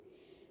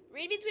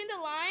Read between the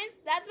lines?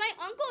 That's my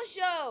uncle's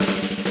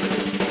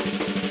show.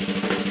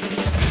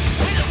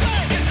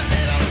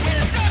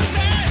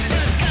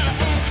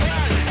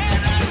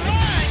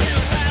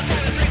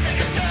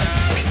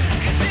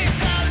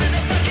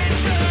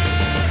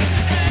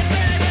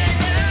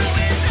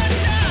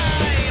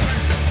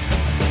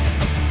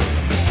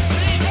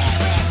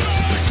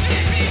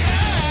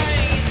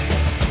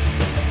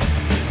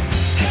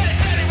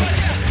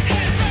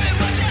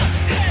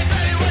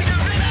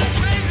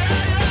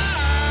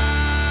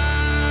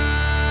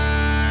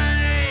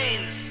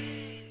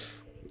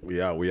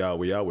 We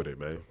out with it,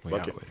 man.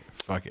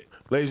 Fuck it.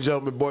 Ladies and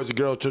gentlemen, boys and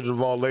girls, children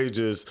of all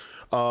ages,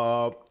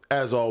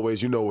 as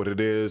always, you know what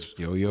it is.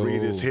 Yo.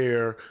 Reed is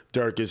here.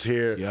 Dirk is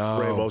here.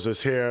 Ramos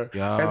is here.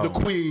 And the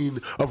queen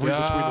of Read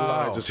Between the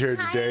Lines is here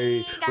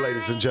today. Hi,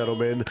 ladies and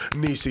gentlemen,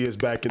 Nisi is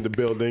back in the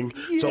building.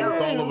 So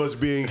with all of us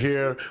being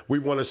here, we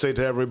want to say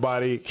to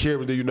everybody here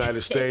in the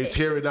United States,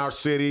 here in our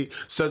city,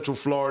 Central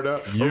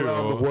Florida,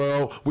 around the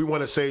world, we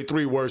want to say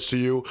 3 words to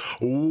you.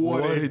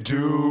 What it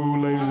do,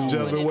 ladies and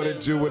gentlemen? What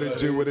it do, what it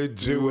do, what it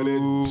do, what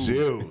it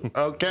do.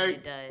 Okay?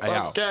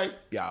 Okay?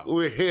 Yeah.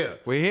 We're here.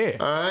 We're here.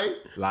 All right?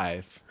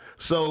 Live.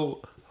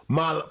 So,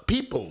 my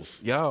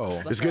peoples,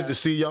 Yo. it's good to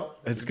see y'all.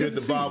 It's good to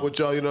vibe with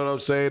y'all. You know what I'm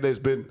saying? It's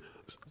been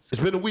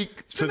a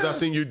week since I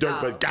seen you,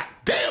 Dirk, but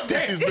goddamn,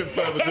 this has been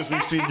forever since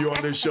we've seen you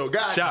on this show.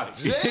 God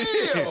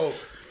damn.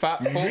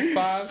 5,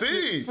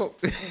 See.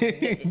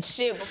 6.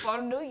 Shit, before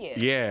the new year.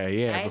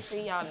 Yeah. I ain't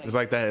see y'all It was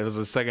like that. It was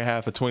the second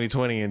half of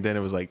 2020, and then it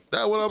was like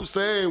That's what I'm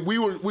saying.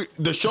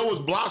 The show was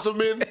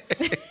blossoming.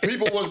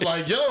 People was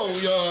like, yo,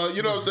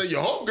 you know what I'm saying?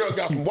 Your homegirl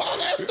got some wild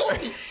ass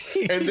stories.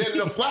 And then in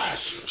a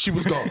flash, she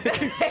was gone.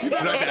 like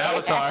the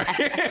Avatar.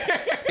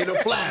 In a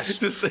flash.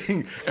 This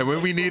thing. And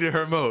when we needed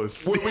her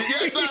most.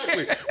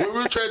 Exactly. When we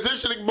were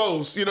transitioning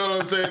most, you know what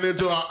I'm saying,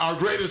 into our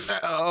greatest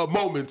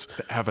moments,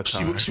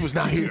 Avatar. she was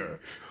not here.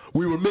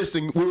 We were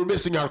missing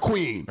our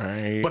queen,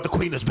 right. But the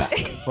queen is back.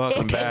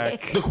 Welcome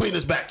back. The queen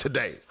is back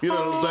today. You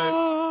know what I'm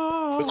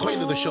saying? The queen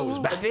of the show is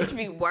back. The bitch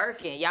be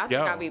working. Y'all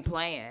think I be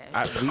playing.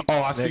 I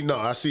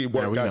see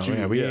work got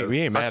you. We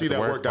ain't mad I see at the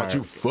that work work got part.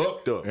 you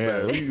fucked up,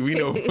 Yeah, man. we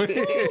know.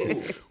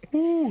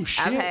 Ooh,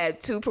 shit. I've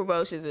had 2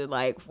 promotions in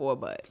like 4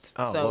 months.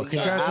 Oh, so well,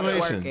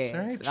 congratulations. I'm working.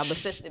 All right. I'm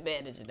assistant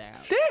manager now.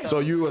 So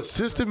you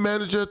assistant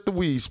manager at the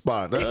weed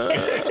spot.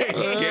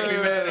 Can't be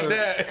mad at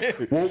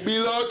that. Won't be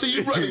long till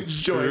you run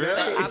this joint.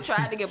 So I'm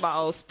trying to get my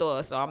own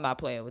store, so I'm not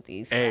playing with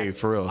these. Hey, rappers.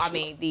 for real. I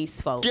mean,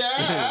 these folks.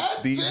 Yeah,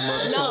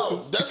 No.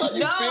 that's how you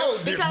No,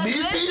 feel. because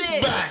Nisi's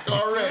listen, back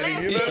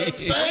already. You know what I'm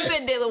saying? We've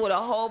been dealing with a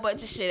whole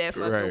bunch of shit at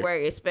fucking Right.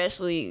 work,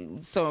 especially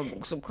some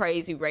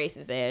crazy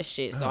racist ass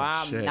shit. So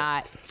I'm shit.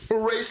 not.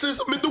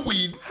 Racism in the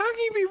weed. How can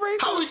you be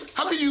racist?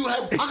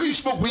 How can you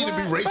smoke weed and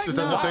be racist at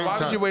the same Why would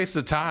time? you waste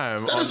the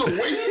time? That is a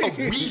waste of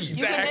weed.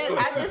 You can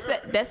I just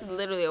said that's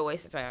literally a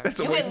waste of time. That's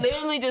a You waste can of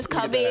literally just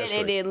come that in ass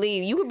and then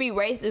leave. You can be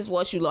racist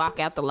once you lock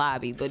out the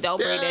lobby, but don't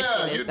bring that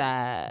shit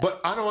inside. But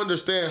I don't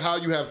understand how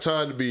you have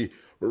time to be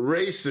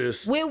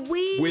racist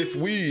with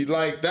weed.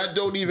 Like that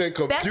don't even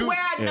compute. That's where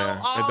I know Yeah,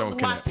 it all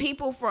don't my connect.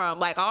 people from.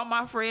 Like all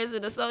my friends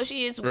and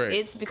associates, Right.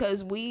 it's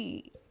because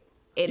weed.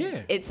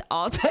 Yeah. It's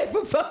all type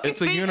of fucking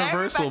It's a people.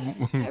 universal-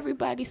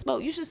 Everybody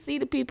smoke. You should see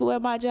the people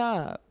at my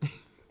job.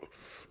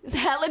 It's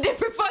hella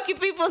different fucking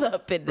people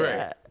up in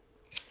there.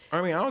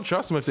 I mean, I don't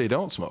trust them if they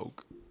don't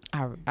smoke.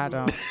 I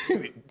don't.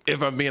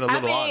 If I'm being a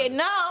little honest.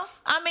 No.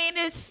 I mean,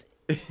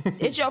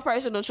 it's your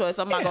personal choice.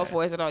 I'm not gonna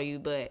force it on you,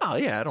 but Oh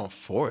yeah, I don't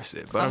force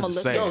it, but I'ma I'm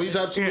just look saying. at No, he's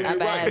absolutely I've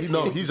right. asked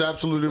No, he's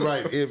absolutely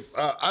right. If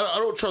I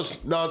don't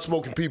trust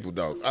non-smoking people,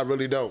 though. I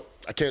really don't.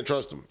 I can't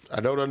trust them. I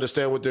don't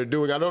understand what they're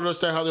doing. I don't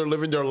understand how they're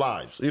living their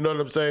lives. You know what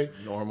I'm saying?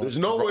 Normal. There's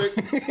no way.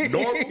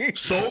 Normal,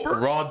 sober.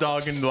 Raw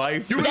dog in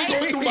life. You really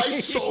going through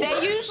life sober?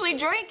 they usually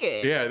drink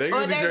it. Yeah, they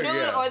or usually they're drink,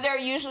 doing, yeah. or they're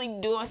usually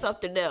doing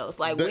something else.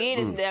 Like weed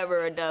is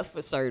never enough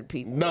for certain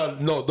people. No,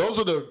 those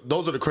are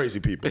the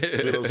crazy people.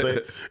 You know what I'm saying?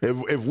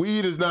 If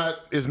weed is not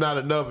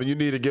enough and you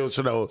need to get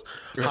to those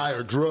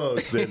higher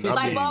drugs, then I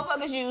Like mean,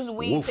 motherfuckers use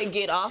weed woof. to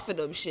get off of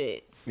them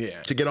shits.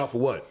 Yeah. to get off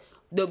of what?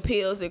 The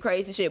pills and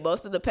crazy shit.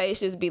 Most of the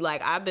patients be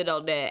like, I've been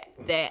on that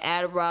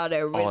Adderall,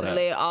 that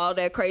Ritalin, all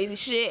that crazy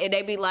shit, and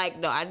they be like,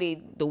 no, I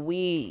need the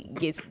weed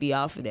gets me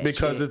off of that.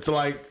 Because shit. it's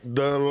like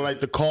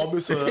the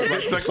calmness,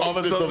 like the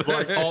softness of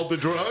like all the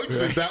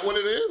drugs. Is that what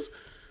it is?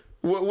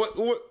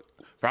 What?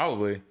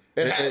 Probably.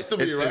 It has to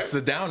be, it's, right? It's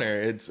the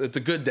downer. It's a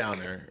good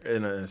downer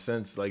in a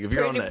sense. Like if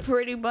you're on that,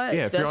 pretty much.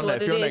 Yeah, if you're That's on what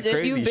that- it if you're on is. that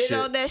If you've crazy been shit.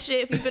 on that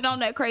shit, if you've been on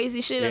that crazy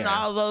shit and Yeah.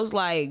 all those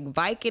like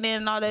Vicodin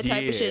and all that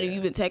type of shit, and Yeah.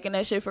 you've been taking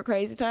that shit for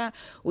crazy time,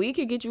 we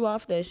can get you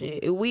off that shit.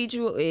 It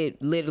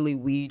literally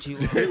weeds you.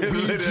 off. It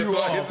weeds you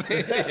off.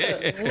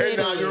 And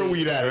now you're a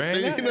weed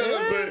addict. Right? You know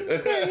what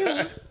I'm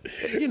saying?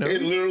 you know,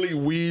 It literally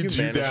weeds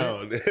you manage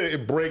down.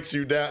 It breaks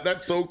you down.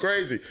 That's so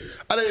crazy.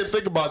 I didn't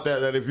think about that.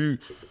 That if you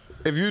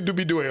do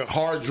be doing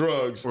hard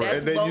drugs That's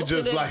and then you most of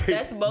just the- like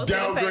that's most of the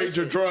downgrade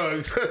your patients.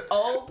 drugs.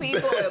 Old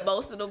people and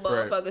most of the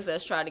motherfuckers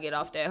that's trying to get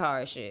off that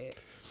hard shit.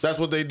 That's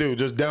what they do.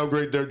 Just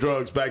downgrade their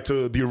drugs back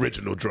to the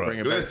original drug. Bring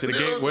it back to the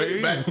gateway.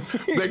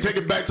 They take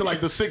it back to like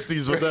the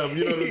 60s with them.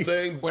 You know what I'm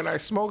saying? When I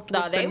smoked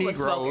No, with they the were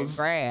smoking Negroes.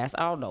 grass.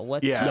 I don't know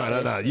what. Yeah.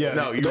 No. Yeah,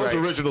 No, you're those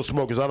right. original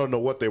smokers, I don't know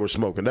what they were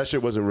smoking. That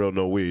shit wasn't real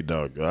no weed,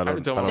 dog. I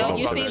don't talking know. about- No,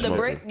 you about see that the smoking.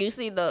 brick. You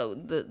see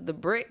the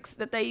bricks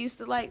that they used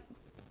to like.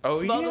 Oh,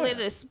 Smoke yeah. lit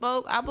and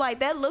smoke. I'm like,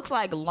 that looks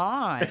like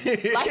lawn.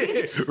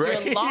 Like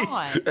your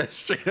lawn. That's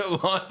straight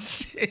up lawn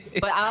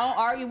shit. But I don't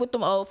argue with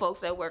them old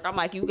folks at work. I'm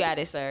like, you got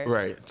it, sir.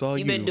 Right. It's all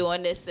You've been you.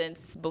 doing this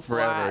since before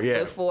Forever, yeah.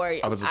 before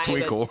I was a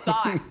even tweakle.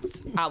 thought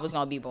I was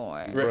gonna be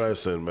born.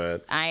 Listen, man.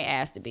 I ain't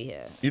asked to be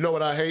here. You know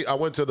what I hate? I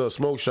went to the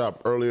smoke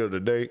shop earlier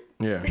today.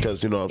 Yeah.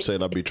 Because, you know what I'm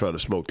saying, I be trying to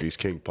smoke these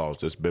King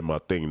Paws. That's been my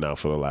thing now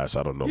for the last,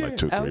 I don't know, like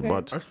 2-3 Okay.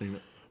 months. I've seen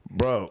it.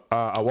 Bro,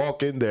 I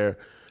walk in there,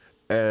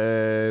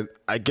 and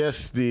I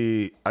guess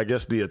the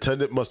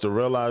attendant must have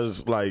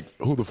realized like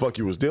who the fuck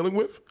he was dealing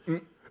with.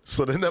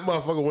 So then that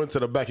motherfucker went to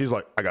the back. He's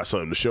like, I got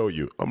something to show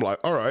you. I'm like,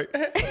 all right.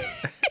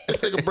 This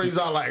nigga brings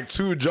out like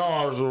 2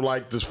 jars of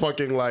like this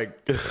fucking like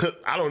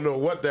I don't know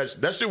what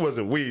that shit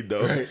wasn't weed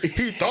though. Right.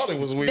 He thought it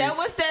was weed. That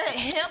was that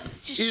hemp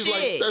He's shit.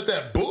 like, that's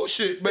that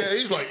bullshit, man.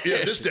 He's like,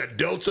 yeah, this that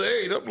Delta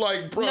 8. I'm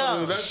like, bro, No.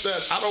 that's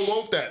that. I don't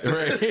want that.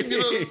 Right. You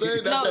know what I'm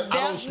saying? That's that. I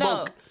don't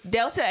smoke.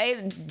 Delta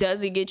 8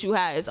 doesn't get you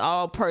high. It's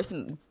all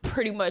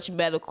pretty much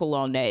medical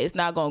on that. It's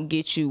not gonna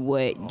get you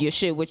what your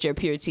shit with your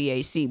pure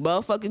THC.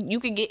 Motherfucker,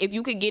 if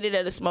you could get it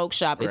at a smoke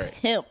shop, it's Right.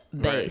 hemp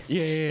based. Right.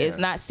 Yeah. It's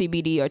not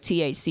CBD or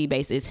THC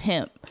based. It's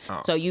hemp.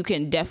 So you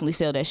can definitely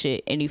sell that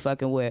shit any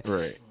fucking where.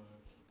 Right.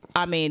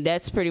 I mean,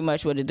 that's pretty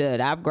much what it does.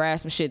 I've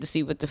grasped some shit to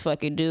see what the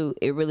fuck it do.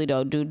 It really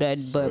don't do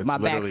nothing, but it's my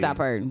back literally- stop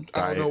hurting.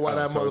 I don't know why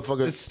that So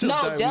motherfucker. It's still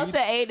No, diet Delta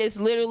weed? 8 is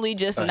literally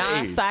just A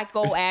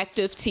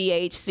non-psychoactive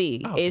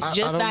THC. It's I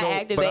just don't not know,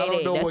 activated. But I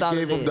don't know That's what all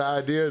gave it him is. the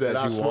idea that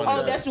I you smoked wanted. Oh,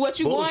 that that's what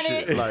you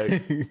bullshit.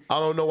 wanted? Like, I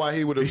don't know why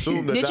he would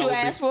assume that. Did that you would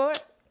ask be, for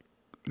it?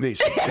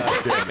 Nisha,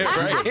 goddamn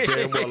it. You know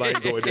damn well I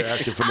ain't going there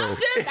asking for no. I'm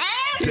just asking.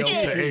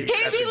 Delta 8, He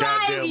that's be a like,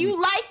 goddamn- you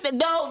like the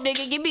no,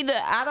 nigga. Give me the.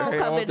 I don't Hey,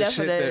 I come in want the there for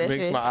shit that that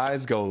makes shit. my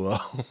eyes go low.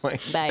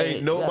 Like,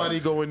 Ain't nobody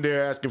going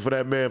there asking for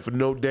that man for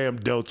no damn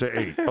Delta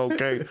 8,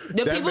 okay?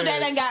 The people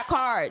that ain't got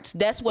cards,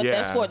 that's what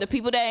that's Yeah. for. The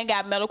people that ain't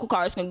got medical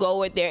cards can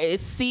go in there.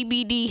 It's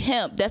CBD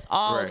hemp. That's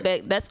all.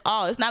 Right. That's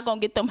all. It's not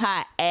gonna get them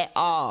high at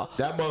all.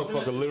 That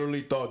motherfucker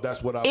literally thought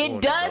that's what I It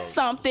wanted. does bro.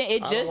 something.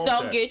 It I just want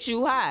don't that. get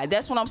you high.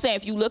 That's what I'm saying.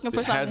 If you're looking for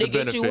It something has to a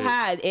get you benefit.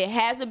 high, it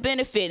has a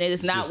benefit, and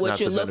it's not just what not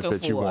you're the looking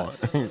benefit you for.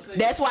 want.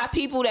 That's why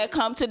people that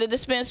come to the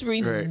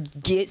dispensaries Right.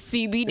 get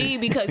CBD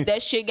because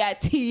that shit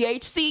got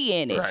THC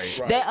in it. Right.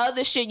 That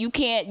other shit you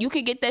can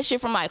get that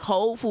shit from like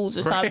Whole Foods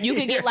or something. Right. You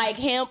can get like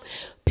hemp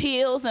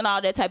pills and all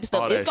that type of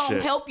stuff. All It's that gonna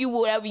shit. help you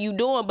with whatever you're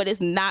doing, but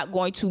it's not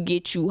going to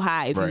get you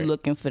high if you're Right.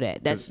 looking for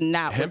that. That's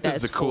not Hemp what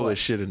that's is the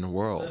coolest shit in the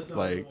world.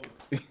 Like,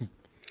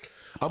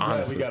 I'm glad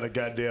Honestly. we got a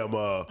goddamn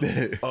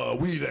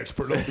weed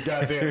expert on the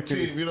goddamn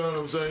team. You know what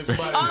I'm saying?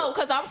 Somebody, Oh,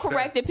 because I'm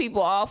correcting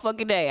people all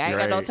fucking day. I ain't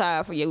got no Right.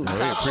 time for you. we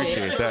Talk shit.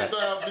 appreciate that.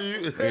 time for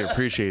you. We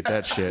appreciate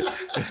that shit.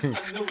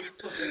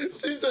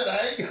 She said,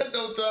 I ain't got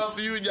no time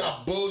for you and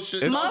y'all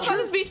bullshit.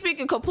 Motherfuckers be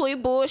speaking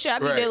complete bullshit. I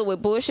be Right. dealing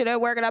with bullshit at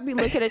work, and I be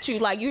looking at you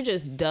like you're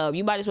just dumb.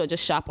 You might as well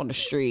just shop on the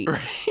street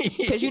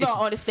because you don't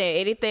understand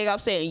anything I'm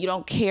saying. You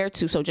don't care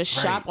to, so just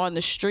shop on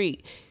the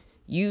street.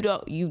 You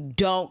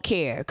don't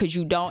care because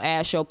you don't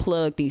ask your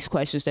plug these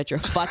questions that you're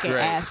fucking Right.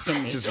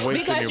 asking me. Just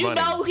wasting because your you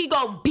money. know he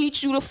gonna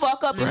beat you the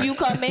fuck up if you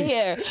come in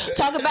here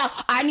talk about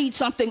I need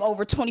something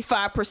over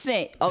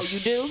 25%. Oh, you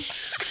do?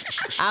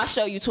 I'll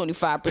show you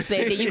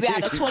 25%. Then you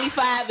got a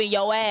 25 in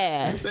your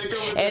ass. They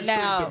go in And there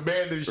now,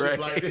 demanding shit Right.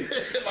 like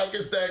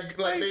it's that,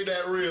 like they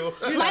that real.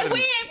 like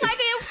we ain't like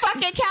in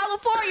fucking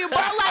California, bro.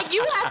 Like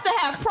you have to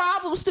have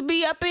problems to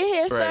be up in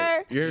here, sir.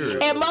 Right. Yeah.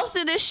 And most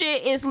of this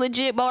shit is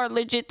legit, more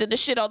legit than the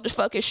shit on the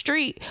fucking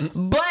street.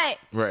 But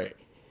Right.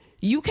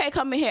 you can't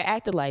come in here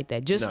acting like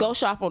that. Just No. go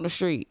shop on the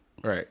street.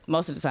 Right.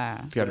 Most of the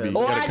time. Gotta be-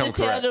 or gotta I come just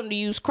tell correct. them to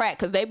use crack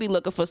because they be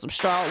looking for some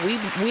strong. We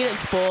done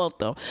spoiled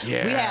them.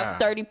 Yeah. We have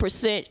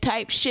 30%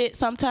 type shit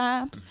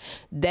sometimes.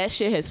 That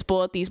shit has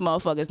spoiled these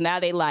motherfuckers. Now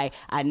they like,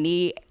 I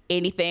need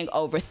anything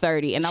over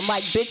 30. And I'm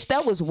like, bitch,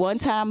 that was one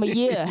time a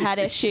year. How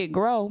that shit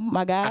grow,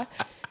 my guy.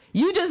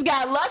 You just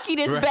got lucky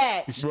this Right.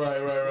 batch.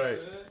 Right.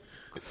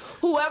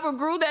 Whoever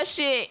grew that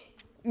shit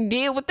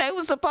did what they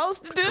was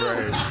supposed to do.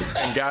 Right.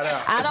 And got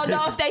out. I don't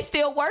know if they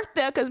still work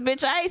there because,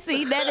 bitch, I ain't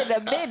seen that in a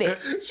minute.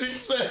 She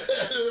said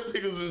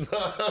because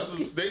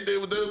they did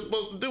what they were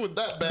supposed to do with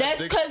that bad. That's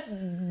dick. because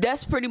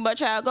that's pretty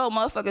much how I go.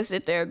 Motherfuckers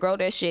sit there and grow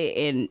that shit,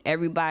 and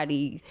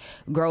everybody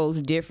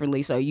grows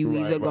differently. So you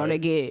either gonna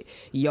get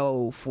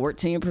your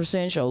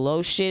 14%, your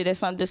low shit at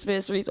some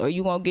dispensaries, or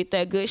you gonna get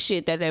that good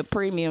shit, that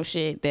premium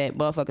shit that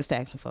motherfuckers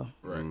taxing for.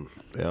 Right.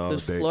 Yeah, all The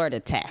day. Florida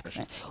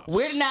taxing.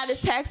 We're not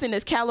as taxing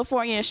as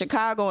California and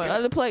Chicago and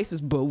other places,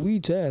 but we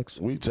tax.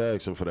 We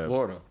taxing for that.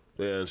 Florida.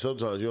 Yeah, and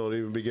sometimes you don't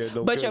even be getting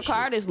no But good your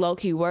card shit. is low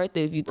key worth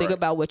it if you think Right.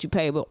 about what you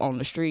pay on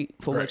the street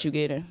for what Right. you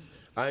getting.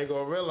 I ain't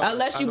gonna realize.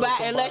 Unless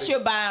you're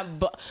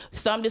buying,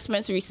 some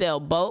dispensaries sell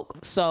bulk.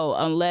 So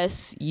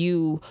unless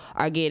you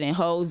are getting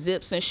whole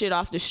zips and shit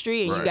off the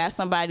street, and you got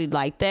somebody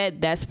like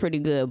that, that's pretty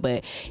good.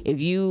 But if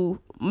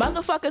you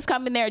motherfuckers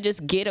come in there,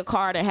 just get a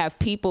card and have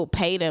people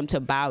pay them to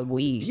buy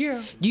weed.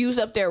 Yeah, use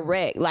up their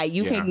rec. Like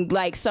you can,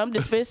 like some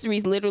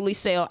dispensaries literally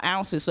sell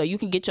ounces, so you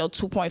can get your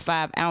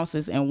 2.5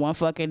 ounces in one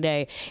fucking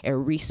day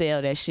and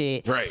resell that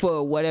shit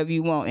for whatever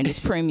you want, and it's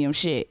premium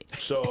shit.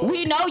 So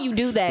we know you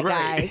do that,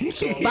 guys.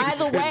 So, by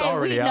the way,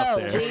 we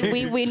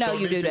know we know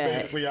you do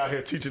that. We out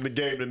here teaching the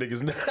game to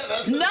niggas now.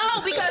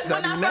 No, because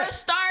when I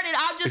first started,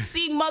 I just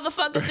see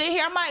motherfuckers in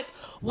here. I'm like,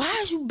 why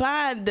is you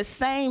buying the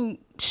same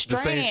strand? The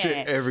same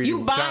shit every you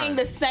buying time.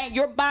 the same.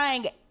 You're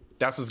buying.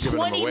 That's what's giving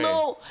them away. 20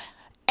 little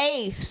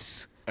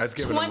eighths.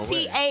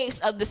 20 eighths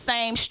of the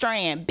same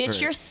strand.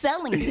 Bitch, you're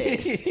selling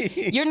this.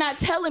 You're not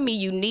telling me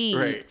you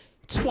need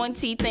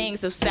 20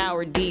 things of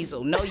sour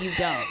diesel. No, you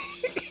don't.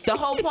 The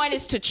whole point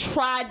is to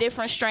try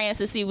different strands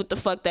to see what the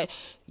fuck that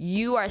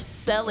you are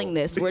selling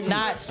this. We're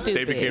not stupid.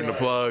 They became the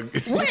plug.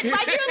 Like, you're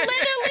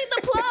literally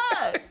the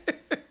plug.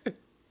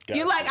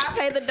 You like, I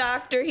pay the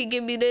doctor, he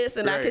give me this,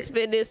 and I can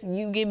spend this,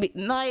 you give me,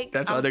 like.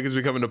 That's how niggas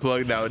becoming the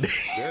plug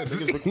nowadays. Yeah,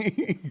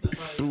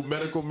 through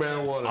medical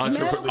marijuana.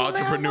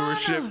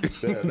 Entrepreneurship.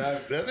 Yeah,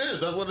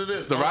 that's what it is.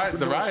 It's the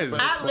rise.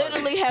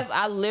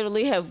 I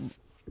literally have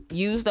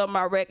used up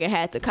my rec and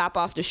had to cop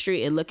off the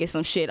street and look at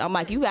some shit. I'm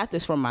like, you got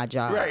this from my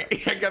job.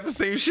 Right. I got the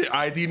same shit.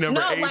 ID number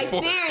 84. No, like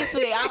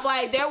seriously. I'm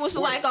like, there was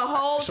like a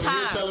whole time. So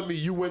you're telling me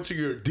you went to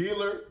your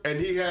dealer and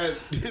he had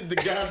the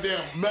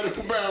goddamn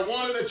medical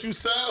marijuana that you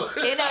sell?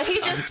 You know,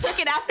 he just took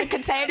it out the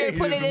container and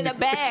put it in a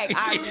bag.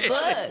 I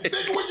looked.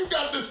 Nigga, where you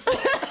got this from?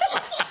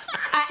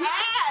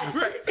 I asked.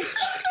 Right.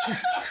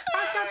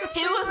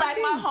 He was like,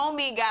 my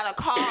homie got a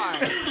card.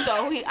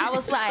 So I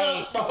was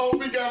like, my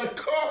homie got a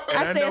card.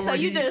 I said, so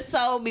you just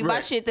sold me my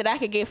shit that I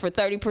could get for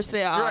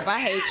 30% off. I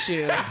hate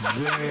you.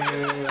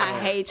 Damn. I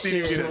hate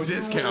you. Get a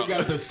discount. You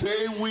got the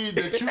same weed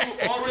that you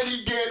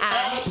already get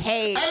at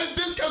a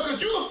discount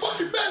because you the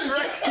fucking manager.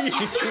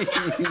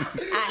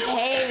 I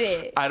hate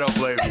it. I don't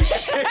blame you.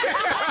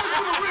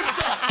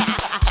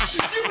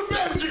 You the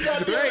manager,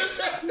 goddamn.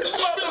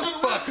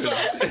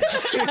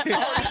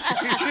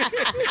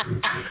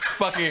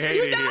 Fucking hate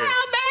it here. You know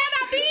how mad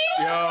I be?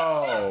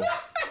 Yo.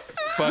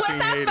 Fucking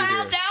once I hate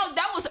found it here. out,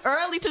 that was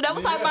early too. That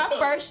was like my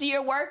first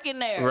year working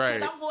there.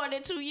 Right. I'm going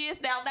in 2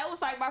 years now. That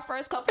was like my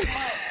first couple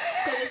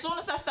months. Because as soon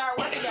as I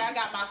started working there, I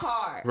got my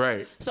card.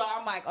 Right. So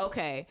I'm like,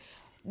 okay.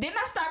 Then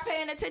I start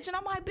paying attention.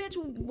 I'm like, bitch,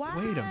 why?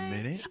 Wait a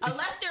minute.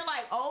 Unless they're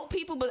like old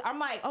people, but I'm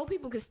like, old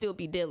people can still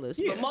be dealers.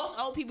 Yeah. But most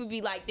old people be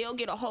like, they'll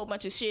get a whole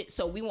bunch of shit,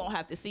 so we won't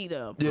have to see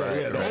them.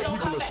 Yeah, the old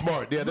people are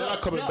smart. Yeah, they're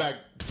not coming back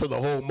for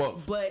the whole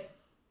month. But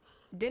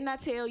didn't I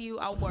tell you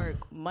I work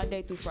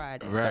Monday through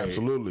Friday? Right.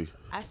 Absolutely.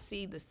 I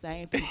see the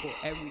same people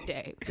every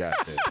day.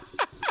 Got it.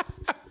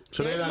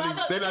 So they're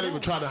not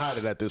even trying to hide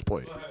it at this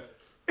point.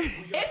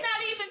 It's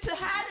not even to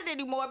hide it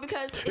anymore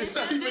because it's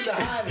not even to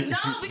hide it. No,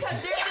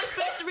 because there's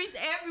dispensaries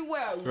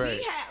everywhere.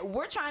 Right.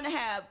 We're trying to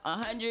have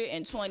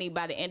 120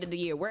 by the end of the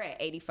year. We're at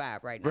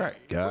 85 right now. Right.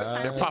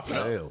 They're popping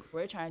up.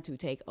 We're trying to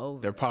take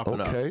over. They're popping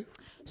up. Okay.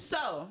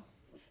 So,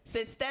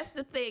 since that's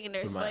the thing and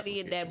there's money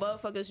in that,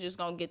 motherfuckers just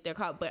gonna get their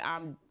car. But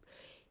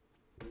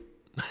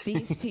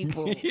these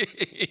people,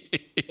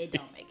 it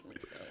don't make any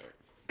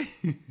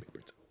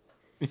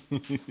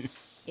sense.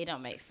 It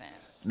don't make sense.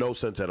 No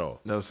sense at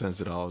all. No sense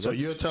at all. So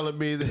you're telling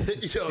me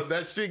that, yo,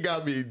 that shit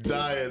got me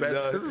dying.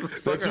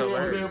 That you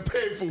over there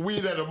paying for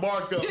weed at a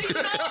markup. Do you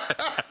know,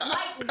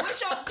 like,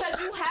 because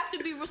you have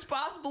to be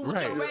responsible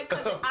with your rent.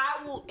 Because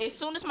I will, as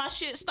soon as my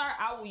shit start,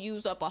 I will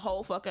use up a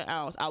whole fucking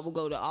ounce. I will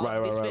go to all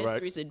the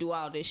dispensaries and do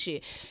all this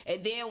shit.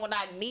 And then when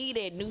I need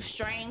it, new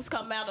strains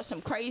come out or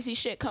some crazy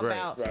shit come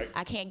out,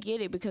 I can't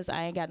get it because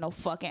I ain't got no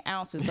fucking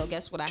ounces. So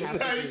guess what I have to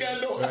do? I ain't got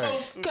no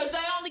ounces. Because they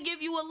only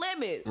give you a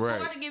limit.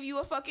 Florida give you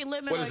a fucking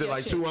limit. What is it,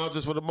 like 2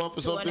 ounces for the month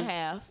or something?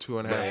 2.5.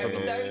 2.5. Every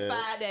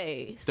 35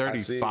 days.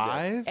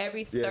 35?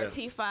 Every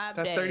 35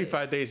 days. That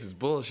 35 days is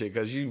bullshit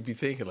because you be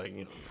thinking like,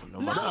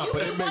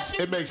 but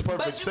it makes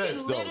perfect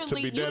sense though, to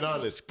be dead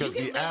honest, because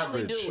the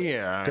average,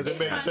 because it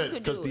makes sense,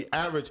 because the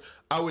average,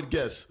 I would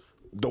guess,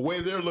 the way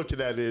they're looking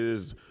at it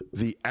is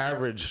the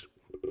average.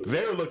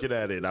 They're looking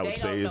at it, I would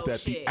say, is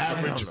that the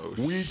average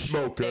weed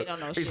smoker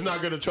is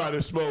not going to try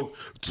to smoke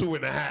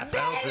 2.5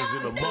 ounces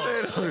in a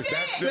month.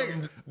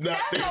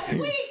 That's a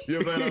week.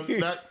 You know,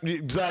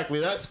 exactly.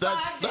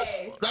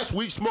 That's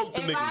weak smoke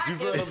to niggas. You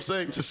feel what I'm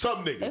saying? To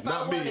some niggas,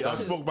 not me. I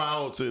smoke my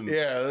ounce, and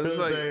it's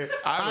like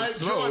I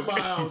enjoy my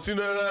ounce. You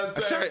know what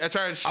I'm saying? I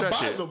try to stretch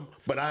I buy them,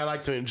 but I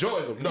like to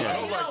enjoy them. No, I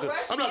don't like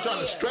to. I'm not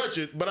trying to stretch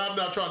it, but I'm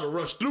not trying to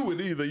rush through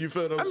it either. You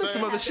feel what I'm saying? I mix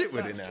some other shit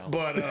with it now.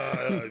 But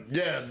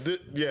yeah.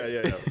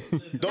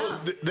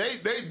 Those they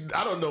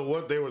I don't know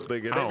what they were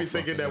thinking. They be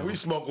thinking that we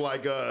smoke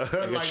like a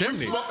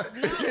chimney. You know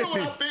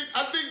what I think?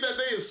 I think that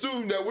they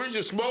assume that we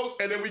just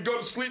smoke and then we go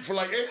to sleep for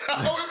like 8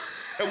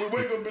 hours and we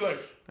wake up and be like,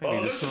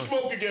 let's just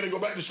smoke again and go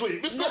back to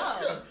sleep. It's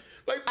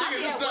Like,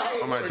 nigga, it's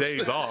not On my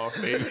days off,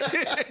 baby.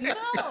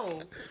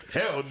 No.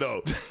 Hell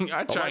no.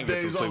 I try and get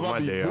some sleep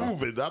one day off.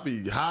 moving. I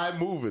be high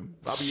moving.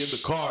 I be in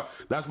the car.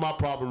 That's my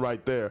problem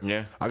right there.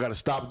 Yeah. I got to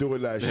stop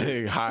doing that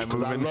shit. High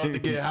Because I moving. love to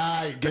get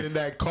high and get in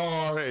that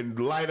car and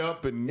light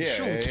up and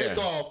take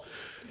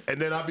off. And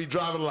then I be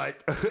driving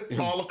like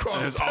all across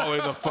There's town.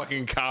 always a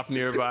fucking cop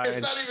nearby. It's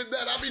not even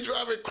that. I be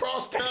driving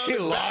across town. He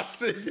and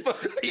lost back,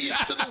 it.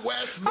 east to the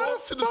west, How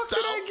north the to the fuck south.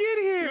 did I get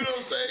here? You know what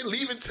I'm saying?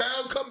 Leaving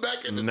town, come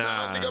back into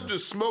town. Nigga, I'm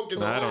just smoking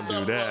the Nah, I whole don't do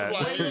time. that. I'm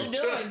like, What are you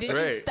doing? Did you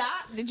Right.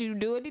 stop? Did you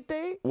do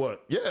anything?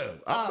 what? Yeah.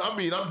 I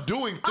mean, I'm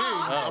doing things.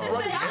 I'm I'm running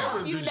about to say,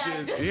 errands you and not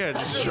shit. just- Yeah,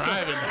 just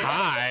driving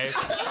high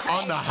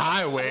on the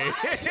highway.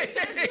 Just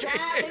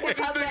driving and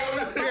come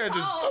back. Yeah,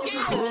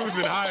 just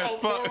cruising high as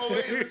fuck.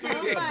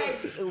 I'm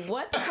like,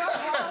 what the fuck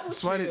wrong with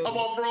Somebody- you? I'm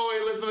on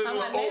Broadway listening I'm to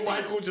like, old maybe-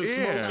 Michael just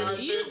Yeah. smoking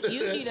and shit.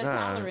 You need a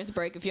tolerance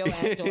break if your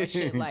ass doing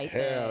shit like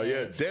that. Hell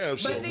yeah, damn But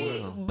shit.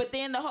 see, but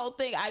then the whole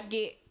thing,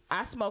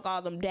 I smoke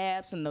all them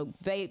dabs and the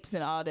vapes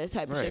and all that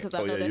type of shit Right. because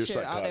I Oh, know yeah, that you're shit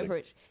all psychotic. that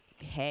rich.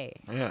 Hey.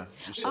 Yeah.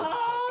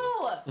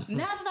 Oh,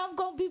 now that I'm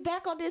gonna be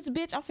back on this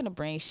bitch, I'm finna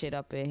bring shit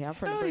up in here. I'm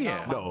finna Hell bring yeah.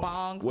 all my No,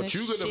 bongs what and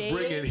you're gonna shit.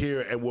 bring in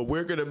here, and what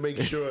we're gonna make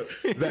sure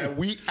that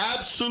we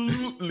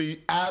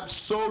absolutely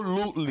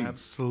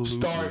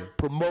start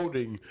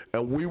promoting,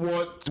 and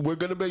we're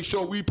gonna make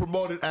sure we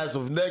promote it as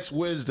of next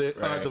Wednesday,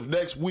 as of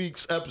next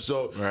week's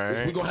episode.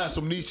 Right. We're gonna have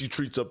some Niecy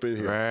treats up in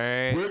here.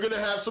 Right. We're gonna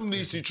have some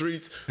Niecy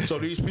treats so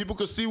these people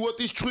can see what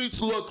these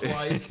treats look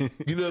like.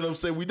 You know what I'm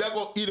saying? We're not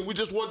gonna eat it. We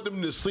just want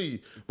them to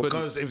see,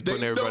 because if they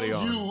putting know everybody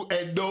on. you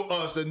and know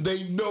us, and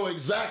they know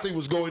exactly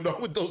what's going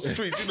on with those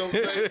treats. You know what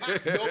I'm saying?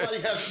 Nobody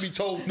has to be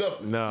told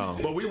nothing. No.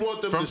 But we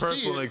want them From to see it.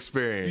 personal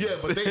experience. Yeah,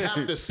 but they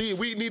have to see it.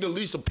 We need at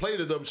least a plate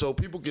of them so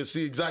people can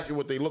see exactly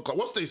what they look like.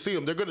 Once they see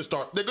them, they're gonna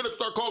start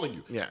calling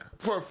you. Yeah.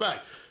 For a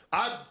fact.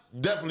 I'm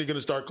definitely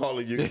gonna start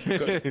calling you because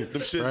them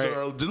shits Right.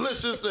 are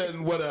delicious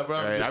and whatever.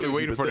 I'm Right, just I've been gonna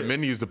waiting keep for it the there.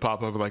 menus to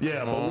pop up. Like,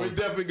 Yeah, but we're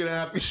definitely gonna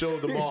have to show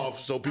them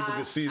off so people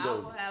can see I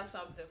them. will have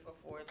something for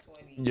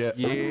 420. Yeah.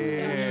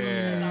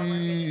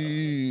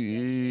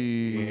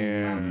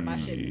 Yeah. My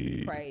shit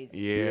is crazy.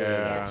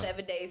 Yeah. We got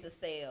 7 days of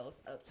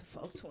sales up to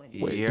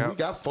 420. Wait, do Yeah. we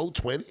got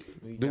 420?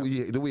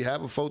 Do we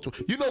have a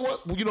 420? You know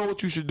what? You know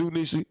what you should do,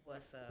 Nishi?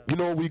 What's up? You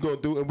know what we gonna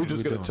do, and we're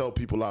just gonna doing? tell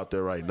people out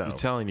there right now. I'm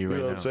telling you right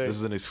know what now. I'm saying? This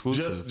is an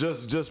exclusive.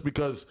 Just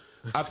because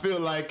I feel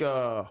like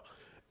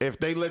if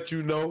they let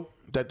you know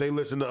that they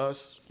listen to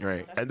us,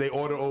 Right. and they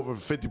order over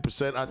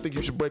 50%, I think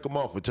you should break them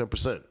off for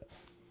 10%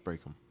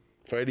 Break them.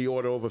 for any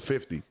order over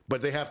 50.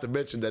 But they have to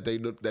mention that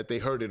they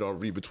heard it on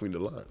Read Between the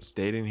Lines.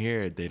 They didn't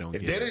hear it. They don't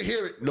If get they it. didn't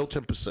hear it, no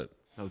 10%.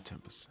 No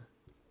 10%.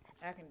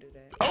 I can do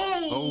that.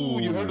 Oh,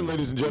 you heard it,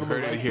 ladies and gentlemen,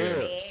 Heard it right here.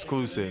 there.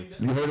 Exclusive.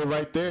 You heard it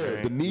right there.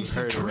 Right. The You Niecy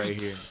heard it right here.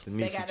 treats. The They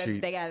Niecy got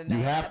treats. they got You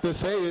have to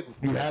say it.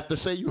 You have to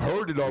say you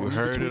heard it on You Read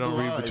heard Between it on the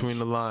Read Lines. Between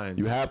the Lines.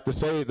 You have to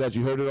say that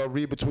you heard it on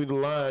Read Between the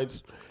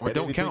Lines. Or And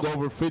don't anything count.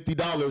 over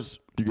 $50,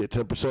 you get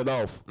 10%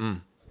 off.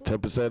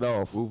 10%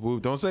 off. Whoop,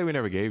 whoop. Don't say we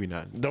never gave you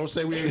nothing. Don't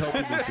say we ain't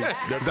helping you.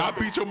 Cause I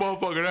beat your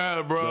motherfucking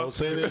ass, bro. Don't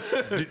say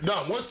that.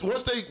 No,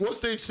 once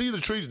they see the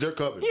treats, they're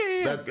coming.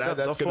 Yeah, That's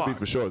the gonna be flock.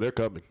 for sure. They're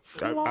coming.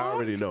 I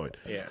already know it.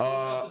 Yeah.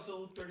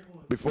 Episode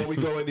 31. Before we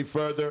go any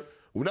further,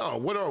 no,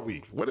 what are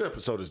we? What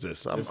episode is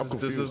this? I'm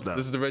confused now.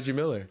 This is the Reggie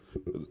Miller.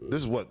 This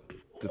is what?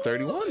 The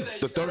 31.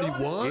 The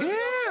 31?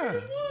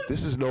 Yeah.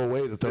 This is no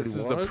way the 31. This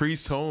is the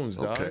Priest Holmes,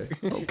 dog. Okay,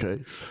 okay.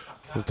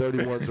 The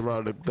 31's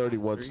around. The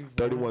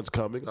 31's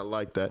coming. I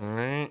like that.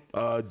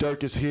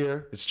 Dirk is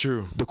here. It's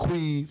true. The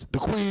queen of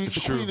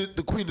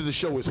the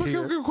show is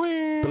here.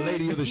 Queen. The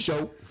lady of the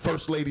show,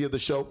 first lady of the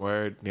show.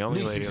 Word. The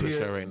only lady Niecy's on the here.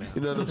 show right now.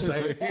 You know what I'm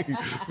saying?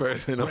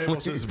 First and only.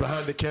 Ramos is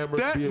behind the camera.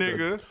 That being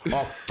nigga. a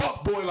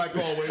fuck boy like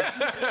always.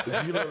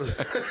 You know what I'm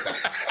saying?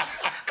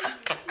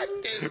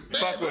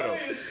 Fuck with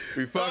him.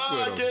 We fuck I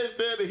with him. can't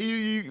stand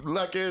it.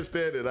 I can't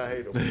stand it. I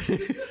hate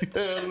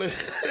him.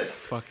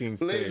 Fucking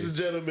Ladies and face.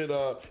 gentlemen,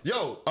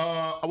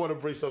 I want to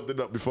bring something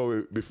up before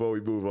we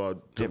move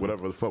on to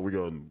whatever the fuck we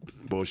going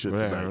bullshit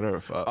tonight. Whatever,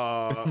 fuck.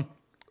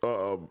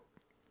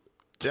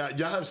 Yeah,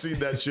 y'all have seen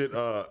that shit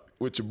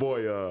with your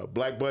boy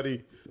Black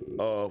Buddy.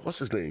 What's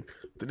his name?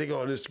 The nigga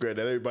on Instagram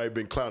that everybody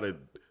been clowning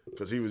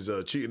because he was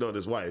cheating on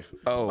his wife.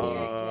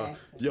 Oh.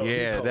 Jackson. Yo,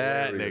 Yeah, he's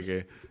that hilarious.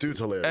 nigga. Dude's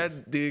hilarious.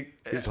 That dude,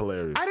 He's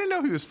hilarious. I didn't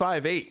know he was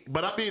 5'8".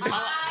 But I mean,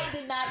 I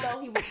did not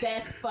know he was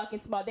that fucking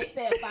small. They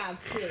said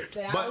 5'6",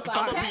 and I But was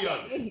I'ma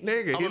like, be hey.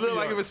 Nigga, he I'ma looked be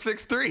like he was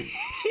 6'3".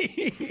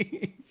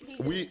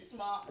 He We- just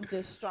small,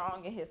 just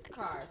strong in his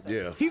car. So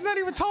yeah, He's not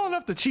even tall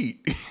enough to cheat.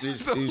 he's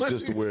just a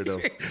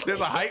weirdo. There's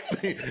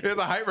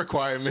a height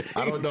requirement.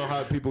 I don't know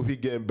how people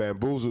keep getting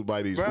bamboozled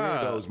by these Bruh,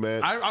 weirdos,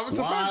 man. I'm surprised.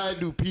 Why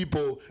do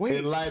people Wait.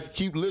 in life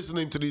keep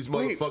listening to these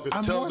Wait, motherfuckers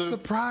I'm tell more them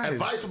surprised.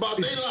 advice about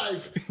their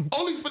life,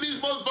 only for these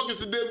motherfuckers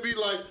to then be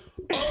like,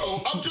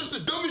 "Oh, I'm just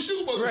as dumb as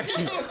you, motherfucker."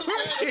 You know what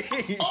I'm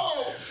saying?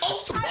 Oh,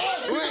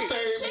 surprise! We the same.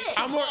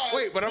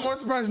 Shit. But I'm more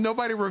surprised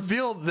nobody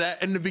revealed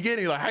that in the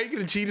beginning. Like, how you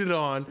gonna cheated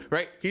on?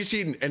 Right? He's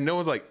cheating, and no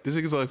one's like, this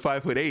nigga's like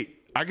 5'8".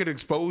 I could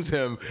expose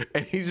him,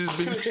 and he's just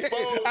been.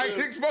 I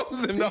could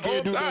expose him the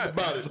whole time.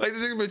 About it. Like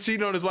this nigga been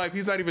cheating on his wife.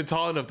 He's not even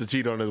tall enough to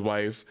cheat on his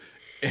wife.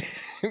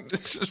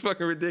 It's just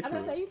fucking I'm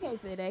ridiculous. gonna say you can't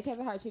say that.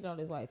 Kevin Hart cheated on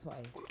his wife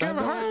twice.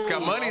 Kevin Hart's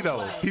got money though.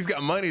 He's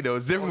got money though.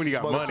 It's different when you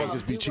got money.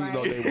 Motherfuckers be You're cheating right.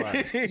 on their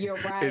wife. You're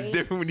right. It's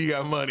different when you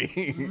got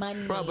money.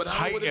 Money. Bro, but I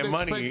Height wouldn't and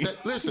money.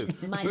 expect that. Listen,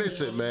 Money.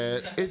 listen,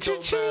 man. It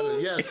don't matter.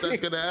 Yes, that's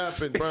gonna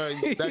happen, bro.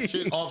 That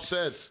shit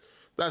offsets.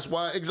 That's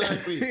why,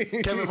 exactly.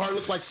 Kevin Hart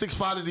looked like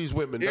 6'5" of these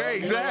women. Yeah, dog.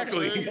 You know what I'm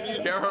exactly.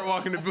 saying? Kevin Hart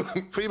walking the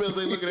booth. Females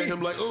ain't looking at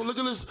him like, oh, look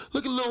at this,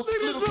 look at little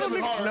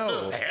Kevin Hart.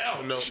 No.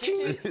 Hell no.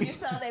 You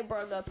saw they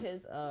brought up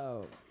his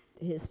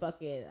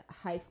fucking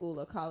high school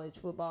or college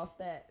football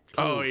stats.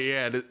 Oh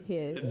yeah,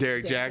 His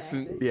Derek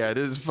Jackson. Yeah,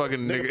 this is fucking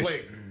Nigga nigga.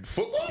 play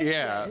football?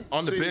 Yeah, Yes.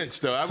 on the See- bench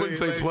though. I wouldn't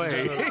see, say ladies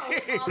and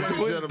play.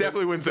 gentlemen.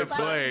 Definitely wouldn't say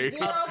play.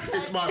 Zero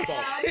It's my fault.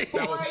 touchdowns,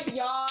 4 That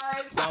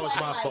yards. that was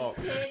played my like fault.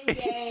 10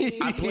 games.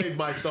 I played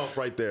myself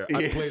right there.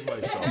 I played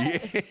myself.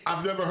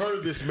 I've never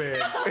heard this man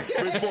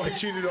before he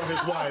cheated on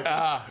his wife.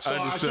 So I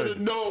understood. should have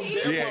known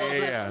damn Yeah, well yeah,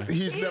 that yeah.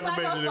 he's never like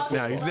made a it in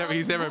fucking football.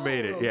 He's never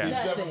made it. Yeah. He's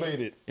never Nothing. made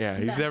it. Yeah,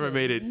 he's never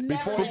made it.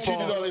 Before he cheated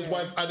on his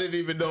wife, I didn't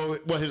even know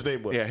what his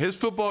name was. Yeah, his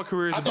football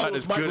career is I thought about it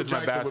was as Michael good as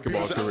my Jackson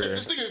basketball with Beyonce. career. I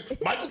said, this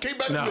nigga, Michael came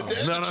back No, from the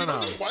dead no, and no, cheated no.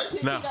 on his wife?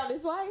 To No. cheat on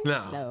his wife?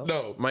 No.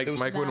 No. Mike It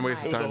was wouldn't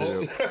waste his It was time a to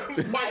whole,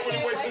 do. Mike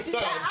wouldn't waste his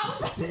time. I was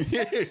about to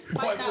say.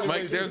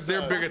 Mike,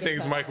 there are bigger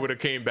things Mike would have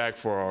came back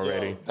for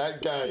already. Yo,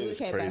 that guy is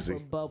came back crazy. for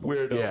Bubbles.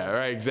 Weirdo. Yeah,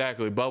 right,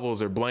 exactly.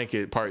 Bubbles or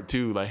Blanket Part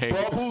 2. Like, hey,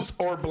 Bubbles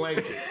or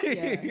blanket?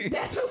 Yeah.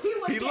 That's what we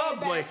would He loved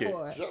back Blanket.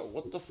 for. Yo,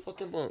 what the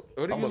fuck am I? What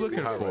are you I'm looking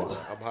high for? Right now.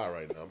 I'm high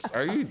right now. I'm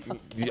sorry. Are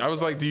you? I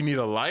was like, do you need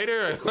a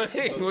lighter? Like,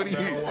 what do you?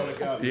 Marijuana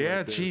got me Yeah,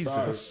 right there.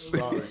 Jesus.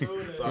 Sorry.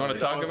 You want to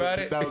talk about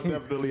it? That was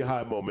definitely a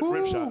high moment.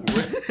 Rip shot.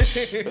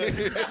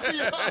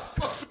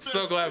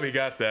 So glad we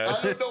got I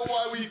that. don't know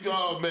why we.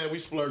 Oh man, we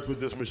splurged with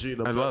this machine.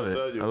 I'm I trying love to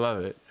tell it. you. I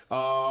love it.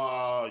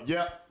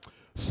 Yeah.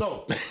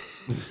 So,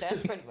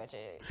 That's pretty much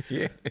it.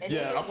 Yeah. And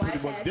yeah, his I'm pretty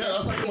wife much. had Yeah, the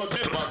that's pretty fucking- much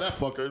it about that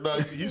fucker. No,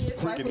 he's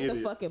his a wife freaking with the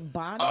idiot. fucking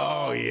bonnet.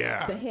 Oh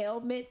yeah. The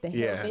helmet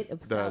Yeah.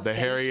 of The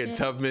Harriet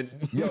salvation.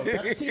 Tubman. Yo,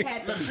 that, She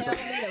had the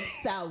helmet of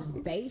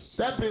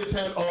salvation. that bitch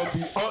had on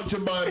the Aunt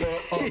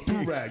Jemima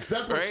do-rags.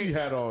 That's what Right? she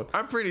had on.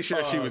 I'm pretty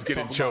sure she was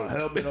getting talking about choked.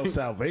 Helmet of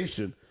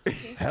salvation.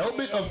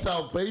 Helmet of You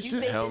salvation?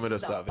 think Helmet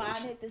this of is salvation. a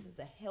bonnet? This is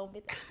a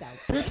helmet of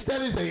salvation. Bitch,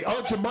 that is a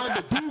Aunt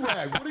Jemima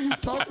do-rag. What are you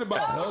talking about?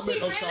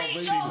 Helmet of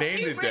salvation. She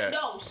named it that.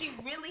 No, she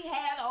really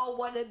had on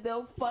one of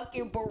them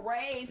fucking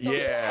berets. No,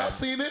 Yeah. I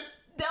seen it.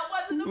 That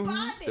wasn't a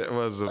bonnet. That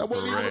was a That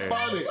wasn't even a beret.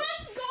 bonnet.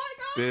 What's going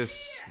on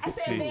This- here? I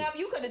said, see. ma'am,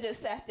 you could have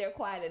just sat there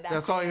quiet and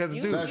That's all you had to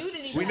do. You That's-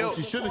 didn't even we know have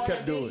to she should've record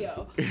kept a doing.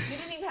 video. You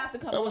didn't even have to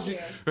come That on was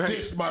here.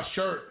 This my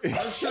shirt.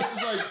 My shirt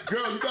is like,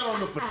 girl, you got on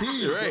the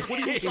fatigue. Right.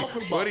 What are you talking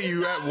about? What are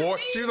you at war?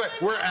 She was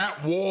like, we're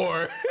at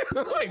war.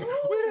 I'm like,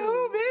 with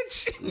who,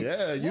 bitch?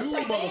 Yeah, you What's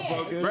your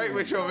motherfucker. Right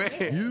with your man.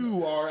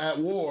 You are at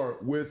war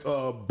with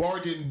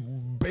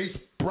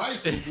bargain-based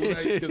prices.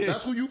 Because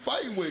that's who you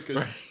fighting with.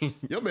 Because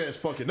your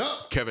man's fucking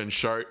up. Kevin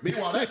Sharp.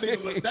 Meanwhile, that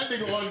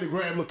nigga on the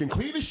gram looking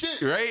clean as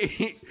shit.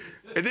 Right?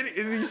 And then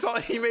you saw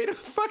he made a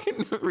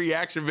fucking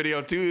reaction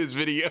video to his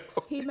video.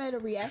 He made a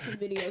reaction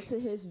video to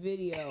his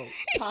video,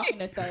 talking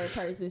to third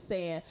person,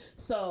 saying,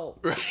 "So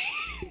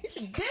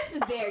this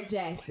is Derek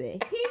Jackson.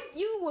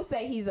 You would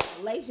say he's a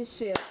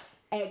relationship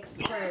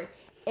expert."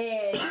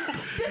 And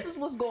this is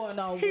what's going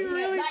on with him.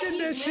 really Like did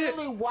that he's shit.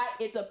 literally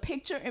it's a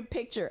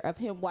picture of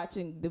him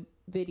watching the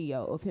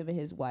video of him and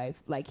his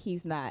wife. Like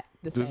he's not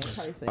the same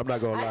person. I'm not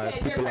going to I lie. It's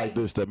said, people "You're like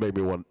crazy." this that make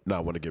me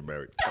not want to get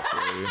married.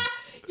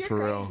 You're For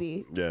real.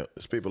 crazy. Yeah,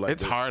 it's people like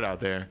It's this. hard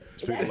out there.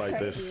 It's people That's like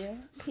crazy. this.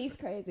 He's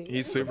crazy.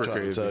 He's super I'm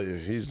trying to tell crazy. you,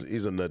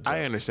 he's a nut job.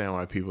 I understand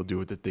why people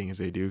do the things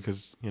they do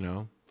because, you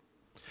know,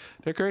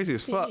 they're crazy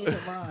as She fuck.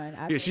 needs to run.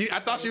 Yeah, I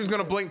thought she was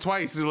going to blink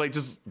twice. Like,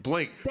 just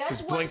blink.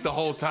 Just blink the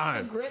whole The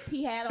time. grip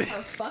he had on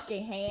her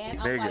fucking hand.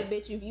 There I'm you like, go.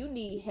 bitch, if you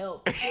need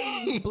help,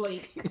 please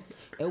blink.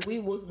 And we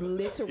was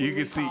literally. You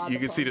can see the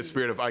police.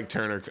 spirit of Ike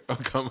Turner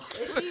come.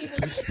 And she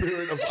even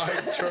Spirit of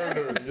Ike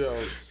Turner, yo.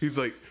 He's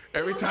like,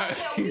 every was time. like,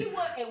 yeah, we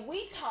were, and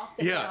we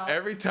talked Yeah, about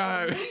every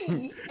time.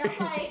 we. And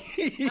I'm like,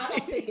 I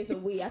don't think it's a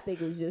we. I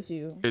think it was just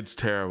you. It's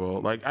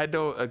terrible. Like I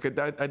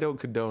don't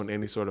condone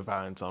any sort of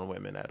violence on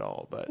women at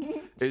all, but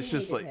it's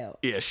just needed like help.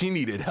 yeah, she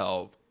needed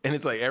help, and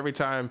it's like every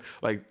time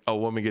like a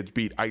woman gets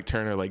beat, Ike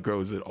Turner like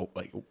grows it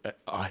like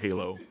a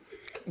halo.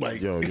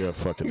 Like Yo, you're a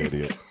fucking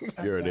idiot.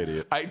 You're an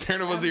idiot. Ike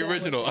Turner was the I'm done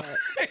with original.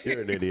 that.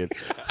 You're an idiot.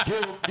 Give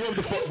him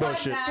the fuckball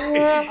shit.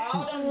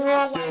 All them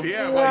drunk white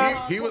Yeah, people but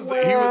on he to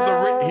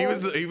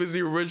was work. he was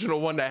the original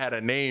one that had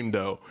a name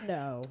though.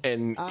 No.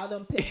 And- all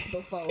them pics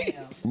before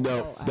him.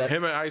 No, that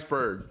Him and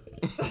Iceberg.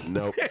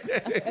 Nope.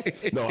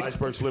 No,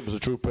 Iceberg Slim is a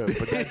true pimp.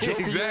 But that joke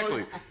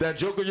Exactly. of yours, that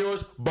joke of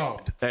yours,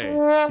 bombed. Hey,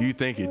 you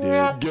think it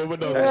did? Give him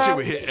another That one. shit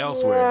would hit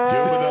elsewhere. Give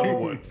him another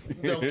one.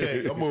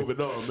 Okay, I'm moving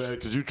on, man,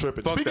 because you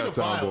tripping. Fuck Speaking that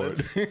of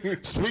soundboard.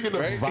 violence, speaking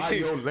of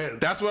violence.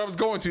 That's where I was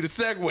going to, the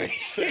segue.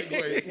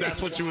 Segue.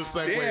 That's what you was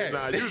segueing. Yeah.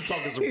 Nah, you was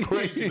talking some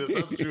craziness.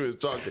 That's what you was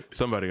talking.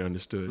 Somebody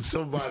understood.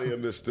 Somebody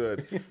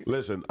understood.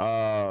 Listen,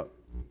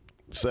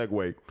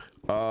 segue.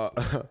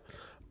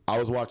 I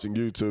was watching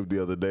YouTube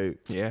the other day,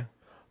 Yeah.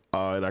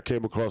 and I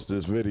came across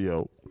this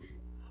video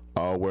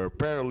where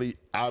apparently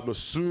I'm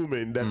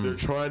assuming that they're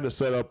trying to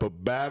set up a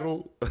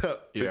battle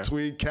Yeah.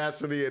 between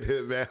Cassidy and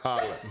Hitman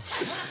Holla.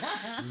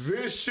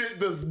 This shit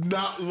does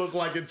not look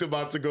like it's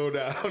about to go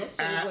down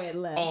shit at went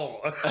left. all.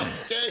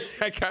 Okay?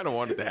 I kind of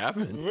wanted to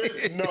happen.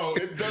 No,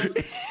 it doesn't.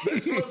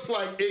 This looks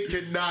like it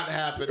cannot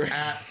happen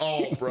at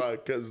all, bro.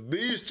 Because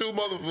these two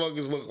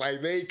motherfuckers look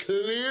like they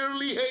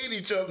clearly hate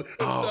each other.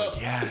 Oh,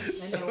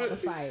 yes. And they want to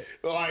fight.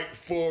 Like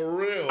for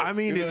real. I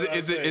mean, You know what I'm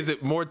is saying?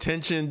 it more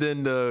tension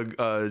than the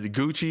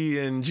Gucci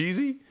and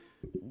Jeezy?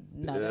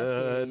 No,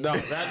 that's No,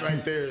 that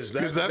right there is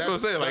Because that's what I'm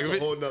saying. Like, that's a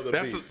whole nother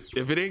that's beef.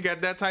 if it ain't got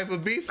that type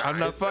of beef, I'm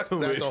not fucking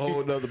with That's it. a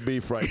whole nother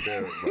beef right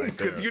there. Right there.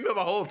 Because you know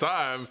the whole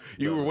time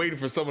you were waiting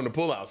for someone to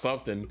pull out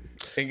something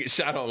and get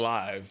shot on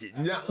live.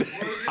 Yeah,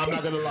 I'm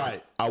not gonna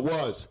lie. I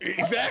was.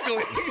 Exactly.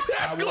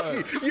 Exactly.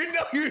 was. You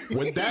know you.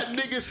 When that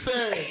nigga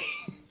said,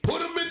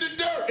 put him in the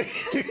dirt.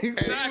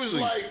 And he was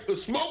like,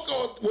 smoke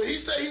on, when he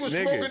said he was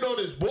Nigga. smoking on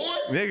his boy.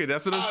 Nigga,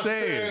 that's what I'm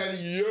saying. I said,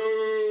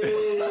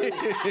 yo,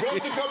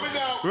 guns are coming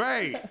out.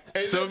 Right.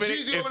 And So then if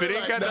Jeezy it over there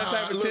ain't got that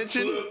type of look,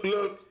 tension,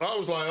 Look, I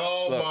was like,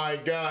 oh my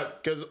God.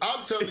 Because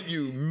I'm telling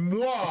you,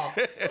 moi,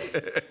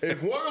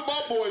 if one of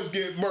my boys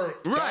get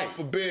murked, Right. God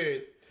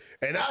forbid,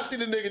 and I see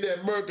the nigga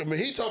that murked him, and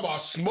he talking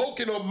about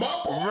smoking on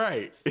my boy.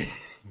 right.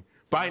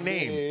 By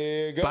name.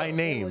 Yeah, go. By They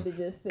name. would have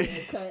just said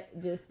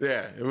cut. Just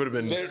Yeah, it would have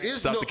been There is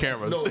stop no the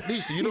cameras. No,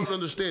 Lisa, you don't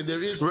understand.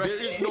 There is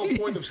no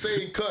point of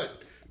saying cut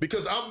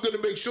because I'm gonna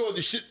make sure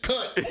the shit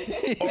cut.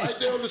 Right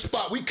there on the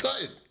spot, we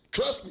cutting.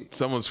 Trust me.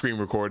 Someone's screen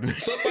recording.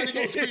 Somebody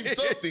gonna scream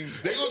something.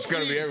 They gonna It's scream.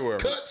 gonna be everywhere.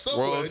 Cut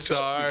somewhere. World Trust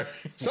Star,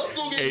 me. Something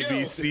gonna get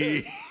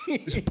ABC.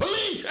 yelled.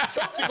 Police.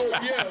 Something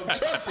gonna yell.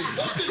 Trust me.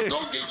 Something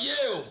gonna get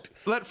yelled.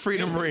 Let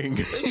freedom ring.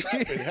 They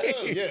tripping.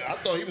 Hell yeah. I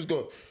thought he was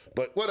going.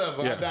 But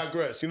whatever. Yeah. I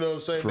digress. You know what I'm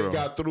saying? For They real.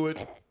 got through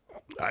it.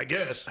 I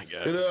guess.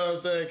 You know what I'm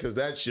saying? Because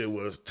that shit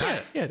was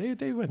tight. Yeah,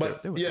 they went there.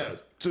 But They went yeah,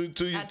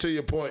 there. to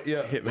your point,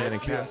 yeah. Hitman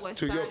and Cass. What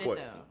To your started point,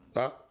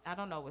 though? huh? I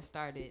don't know what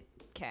started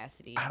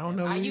Cassidy. I don't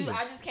know I either.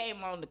 just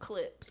came on the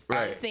clips.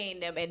 Right. I seen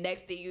them, and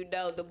next thing you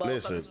know, the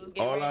Listen, motherfuckers was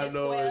getting all ready I to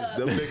know square is up.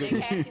 them Then niggas-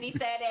 Cassidy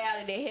sat down,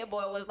 and then Hit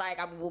Boy was like,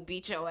 "I will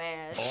beat your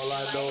ass." All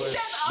I know is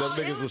That's all. them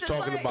It niggas was just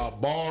talking like-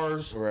 about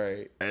bars,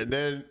 Right. and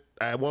then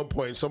at one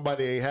point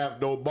somebody ain't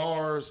have no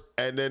bars,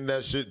 and then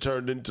that shit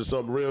turned into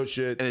some real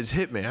shit. And it's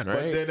Hitman, But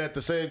right? then at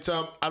the same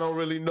time, I don't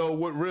really know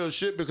what real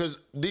shit because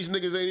these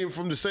niggas ain't even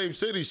from the same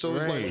city. So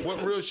it's Right. like,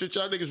 what real shit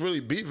y'all niggas really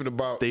beefing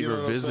about? They You know were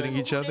what I'm visiting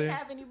saying? each Who other. didn't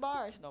have any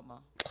bars no more.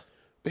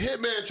 The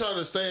Hitman trying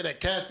to say that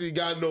Cassidy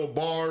got no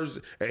bars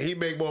and he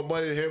make more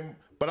money than him.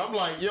 But I'm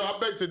like, yo, I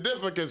beg to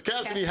differ because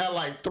Cassidy had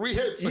like 3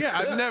 hits. Yeah,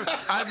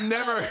 I've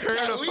never heard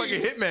At a fucking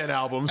least- Hitman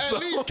album. At So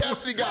least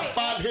Cassidy got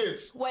 5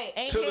 hits. Wait,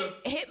 ain't To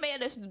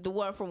Hitman is the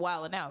one from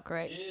Wild 'N Out,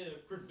 correct? Yeah,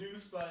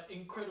 produced by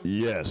Incredible.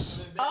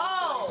 Yes.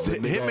 Oh,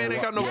 Hitman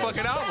ain't got no Yeah.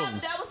 fucking that,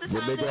 albums. That was the The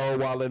time. nigga all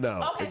wildin'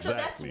 out. Okay, so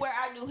that's exactly. where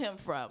I knew him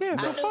from. Yeah,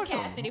 I so knew fuck him.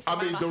 Cassidy from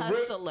I mean, I'm the a real-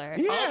 Hustler.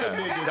 Yeah, Other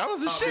niggas, that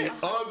was the shit.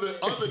 mean,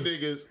 other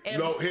niggas And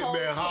know Hitman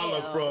Hotel.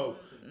 Holla from,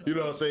 you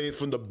know what I'm saying,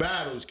 from the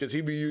battles because he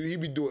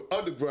be doing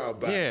underground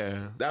battles.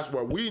 Yeah. That's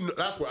where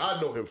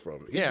I know him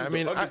from. He Yeah, do I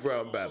mean, the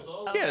underground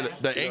battles. Yeah, the You know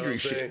what angry I'm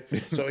shit.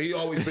 saying? So he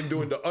always been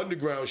doing the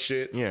underground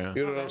shit. Yeah.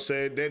 You know what I'm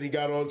saying? Then he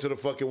got on to the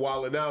fucking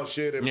Wildin' Out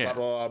shit and Yeah.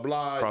 blah, blah,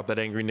 blah. Brought that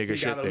angry nigga he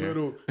shit got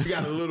there. He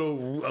got a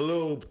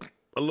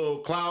little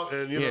clout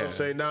and, you know what I'm Yeah.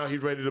 saying? Now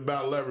he's ready to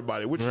battle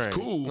everybody, which Right. is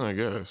cool. I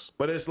guess.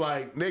 But it's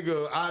like,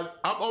 nigga, I'm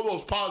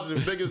almost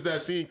positive niggas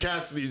that seen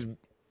Cassidy's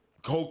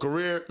whole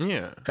career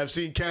Yeah. have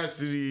seen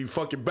Cassidy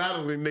fucking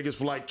battling niggas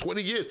for like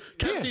 20 years.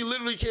 Cassidy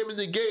literally came in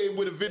the game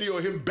with a video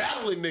of him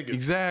battling niggas.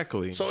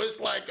 Exactly. So it's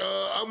like,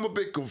 I'm a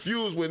bit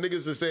confused when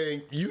niggas are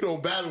saying, you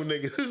don't battle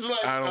niggas. It's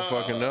like, I don't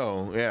fucking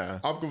know. Yeah.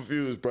 I'm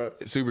confused, bro.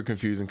 It's super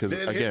confusing because,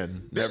 Then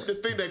again, the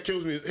thing that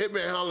kills me is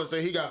Hitman Holla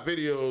say he got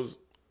videos,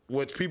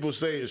 which people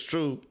say is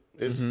true.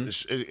 I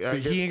guess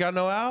he ain't got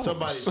no albums.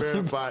 Somebody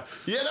verified.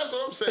 Yeah, that's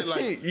what I'm saying.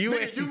 Like, You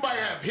nigga, ain't- you might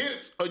have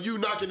hits of you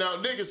knocking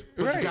out niggas,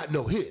 but Right. you got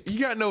no hits. You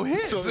got no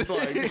hits. So it's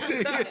like,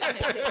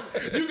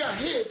 you got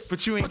hits,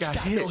 but you ain't got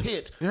no hits.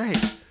 hits. Right.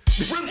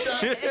 Rim shot.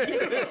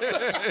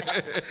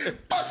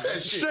 Fuck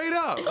that shit. Straight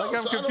up. You know, Like,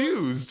 I'm so I don't-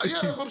 confused. Yeah,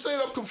 that's what I'm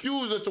saying. I'm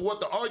confused as to what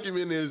the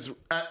argument is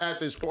at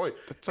this point.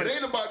 It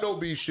ain't about no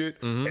beef shit.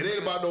 It ain't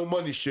about no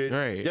money shit.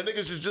 Right. Y'all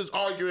niggas is just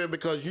arguing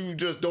because you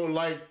just don't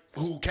like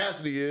who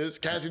Cassidy is.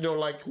 Cassidy don't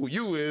like who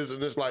you is,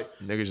 and it's like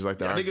Niggas just like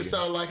to y'all argue. niggas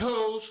sound like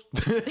hoes.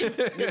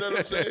 You know what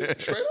I'm saying?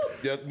 Straight up,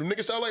 yeah,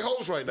 niggas sound like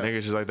hoes right now.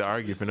 Niggas just like to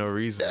argue for no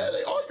reason. Yeah,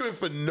 they arguing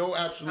for no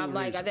absolute I'm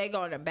like, reason. are they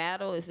going to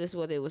battle? Is this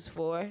what it was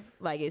for?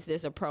 Like, is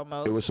this a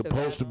promo? It was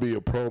supposed to battle? be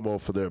a promo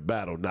for their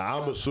battle.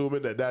 Now I'm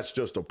assuming that that's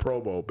just a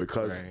promo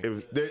because Right.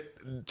 if they,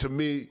 to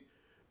me,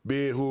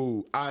 being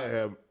who I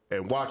am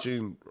and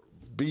watching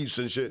beefs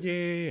and shit,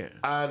 Yeah.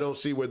 I don't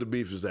see where the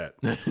beef is at.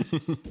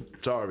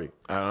 Sorry,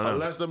 I don't know.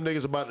 Unless them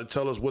niggas about to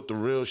tell us what the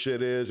real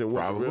shit is and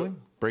what the Probably. real,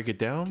 Break it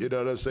down. you know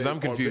what I'm saying? I'm Or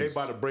they confused.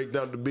 about to break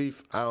down the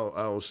beef. I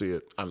don't see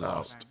it. I'm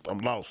lost. I'm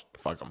lost.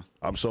 Fuck them.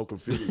 I'm so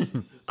confused.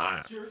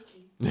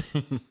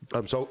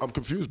 I'm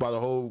confused by the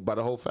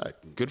whole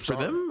fact. Good for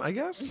Sorry. them, I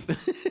guess.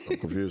 I'm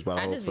confused by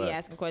the I whole just be fact.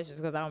 asking questions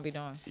because I don't be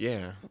knowing.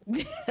 Yeah.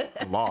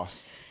 I'm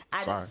lost.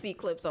 I Sorry. just see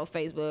clips on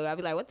Facebook. I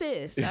be like, "What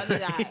this?" I be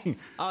like,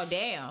 "Oh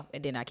damn!"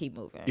 And then I keep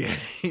moving. Yeah.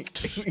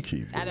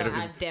 Keep I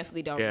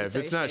definitely don't. Yeah, if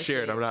research it's not that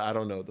shared, shit. I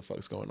don't know what the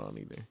fuck's going on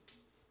either.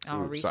 I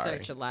don't sorry.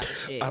 research a lot of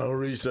shit. I don't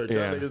research.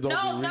 Yeah. Y'all niggas don't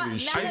No, be not reading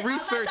shit. I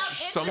research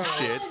some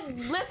shit.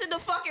 Listen to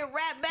fucking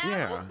rap battles.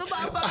 Yeah. The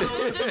motherfuckers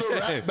Listen to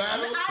rap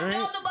battles. I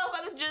know the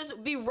motherfuckers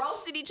just be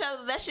roasting each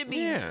other. That should be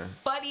Yeah.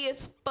 funny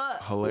as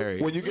fuck.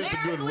 Hilarious. When you get the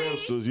good Lyrically,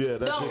 roasters, yeah,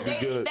 that should be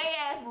good. They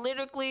ask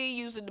lyrically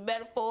using the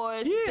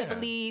metaphors, Yeah.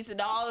 similes,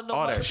 and all of the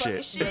All that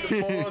motherfucking shit. shit.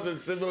 Metaphors and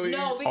similes. No,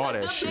 All because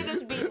that them shit.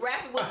 niggas be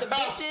rapping with the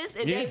bitches,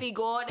 and Yeah. they be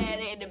going at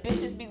it, and the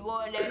bitches be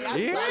going at it. I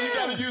be Yeah. Why like, you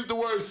gotta use the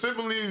word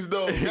similes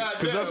though?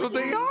 Because that's what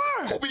they are.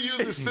 Who be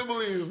using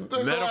similes? When's the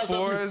last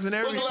time Metaphors and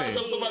When's the last everything.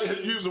 time somebody had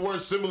used the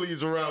word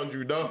similes around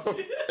you, dog? Get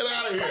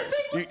out of here.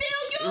 people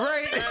still use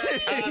Right. it.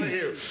 Get out of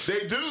here. They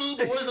do,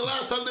 but when's the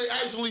last time they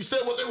actually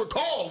said what they were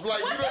called?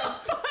 Like, you know,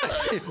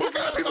 hey, when's the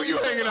last People time you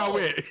hanging out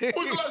with.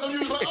 When's the last time you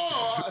was like,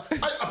 oh,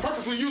 I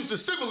perfectly used the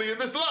simile in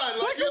this line?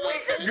 Like, you know,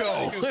 week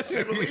ago. you used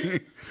simile.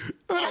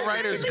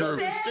 Writers group.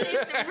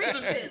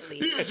 Recently.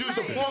 He just used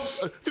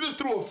he just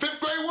threw a 5th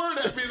grade word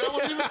at me that I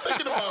wasn't even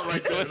thinking about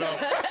right there. No,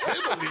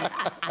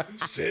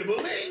 simile?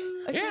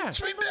 Yeah.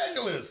 It's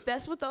ridiculous.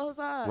 That's what those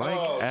are. Like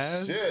Oh,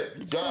 as shit.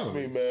 You got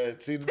me, man.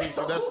 See,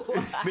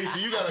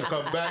 Nisha, you got to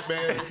come back,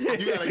 man.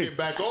 You got to get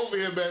back over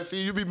here, man.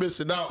 See, you be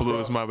missing out, blew bro.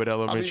 his mind with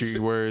elementary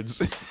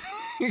words.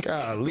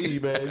 Golly,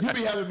 man. You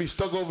be having me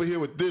stuck over here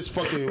with this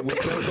fucking with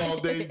Dirk all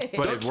day.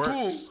 But Dirk's it works.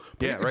 cool.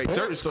 Yeah, right. Boring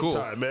Dirk's cool.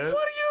 sometime, man.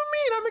 What do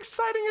you mean? I'm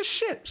exciting as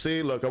shit.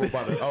 See, look, I'm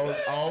about to.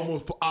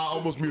 I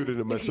almost muted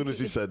him as soon as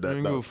he said that.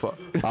 Don't No, give a fuck.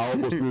 I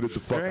almost muted the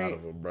fuck out Right?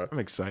 of him, bro. I'm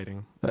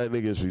exciting. That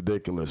nigga is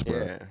ridiculous, bro.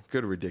 Yeah.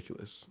 Good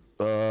ridiculous.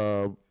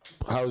 How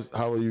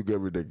are you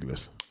good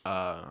ridiculous?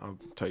 I'll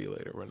tell you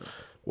later. We're not.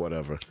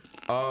 Whatever.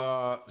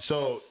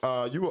 So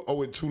you were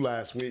 0-2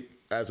 last week.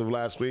 As of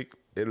last week,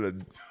 in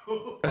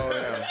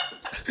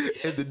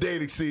the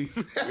dating scene.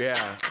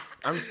 Yeah.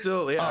 I'm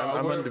still,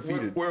 I'm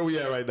undefeated. Where are we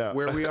at right now?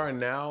 Where we are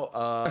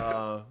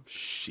now,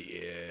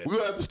 shit. We're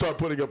gonna have to start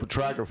putting up a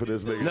tracker for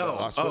this nigga. No.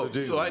 I swear to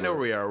Jesus, So I know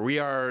bro. where we are. We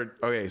are,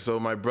 okay, so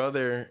my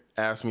brother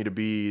asked me to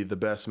be the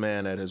best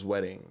man at his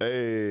wedding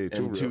Hey,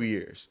 in 2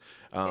 years.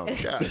 God.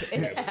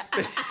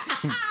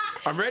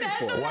 I'm ready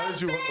for it. Why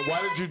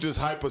did you just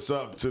hype us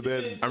up to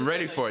then? I'm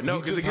ready for it. No,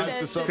 You because it, just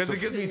hyped us up gives- 'cause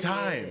to- it gives me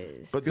time.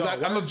 But Because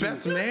dog, why I'm a did you-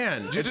 best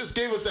man. You just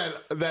gave us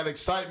that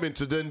excitement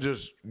to then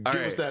just give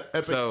us that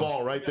epic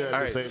fall right there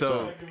at the same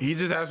time. He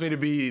just asked me to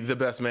be the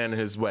best man in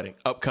his wedding,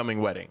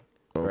 upcoming wedding.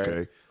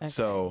 Okay. Right?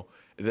 So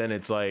then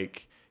it's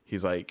like,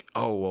 he's like,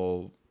 oh,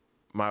 well,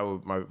 my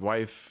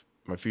wife,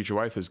 my future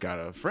wife has got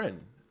a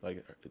friend.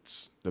 Like,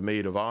 it's the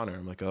maid of honor.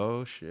 I'm like,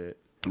 oh, shit.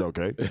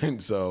 Okay.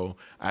 And so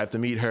I have to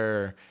meet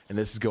her, and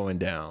this is going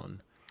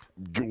down.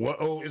 What?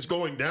 Oh, it's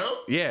going down?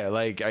 Yeah,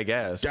 like, I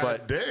guess.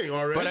 God dang,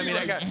 already. But I mean,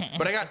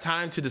 Like- I got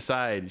time to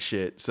decide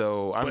shit.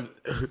 So I'm.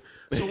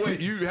 So wait,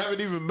 you haven't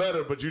even met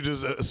her, but you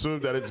just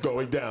assumed that it's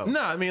going down. No,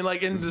 I mean,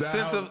 like in the that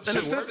sense how of, in the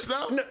shit sense,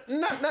 works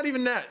now? not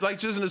even that. Like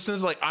just in the sense,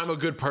 of, like I'm a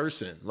good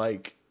person.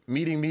 Like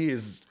meeting me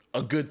is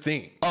a good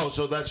thing. Oh,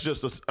 so that's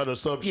just an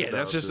assumption. Yeah,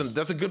 that's now.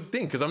 that's a good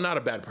thing because I'm not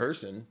a bad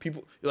person.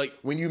 People like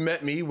when you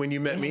met me,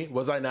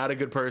 was I not a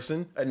good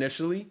person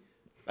initially?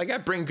 Like I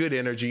bring good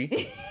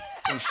energy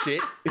and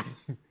shit.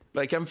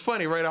 Like I'm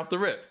funny right off the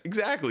rip.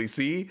 Exactly.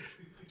 See.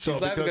 So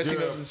She's laughing because because she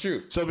you're knows it's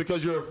true. So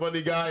because you're a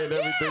funny guy and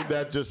everything,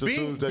 that just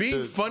assumes that Being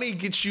you're- funny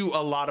gets you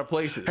a lot of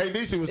places. Hey,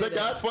 DC, was that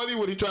guy funny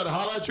when he tried to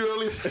holler at you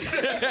earlier? That's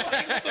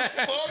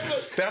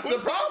the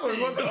problem.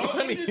 It wasn't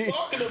funny. What are you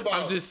talking about?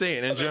 I'm just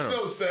saying in That makes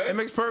general. no sense. It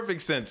makes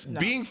perfect sense.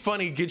 Being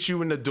funny gets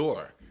you in the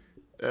door.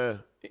 Yeah.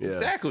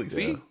 Exactly.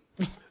 See?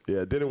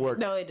 Yeah, it didn't work.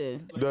 No, it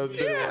did.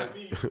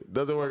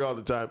 Doesn't work all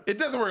the time. It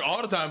doesn't work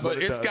all the time, but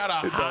it it's does.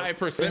 got a It does. high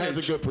percentage. It has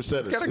a good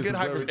percentage. It's got a It's good a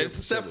high very percentage. good It's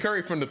Steph percentage.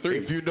 Curry from the three.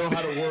 If you know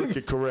how to work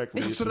it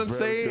correctly, That's it's what a I'm very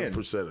saying. good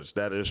percentage.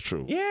 That is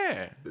true.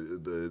 Yeah.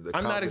 The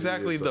I'm not comedy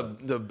exactly is,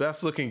 the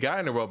best looking guy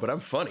in the world, but I'm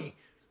funny.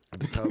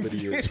 the comedy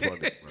is funny.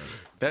 Man.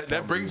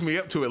 That brings me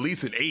up to at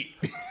least an 8.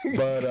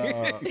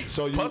 But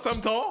so you Plus,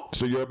 I'm tall.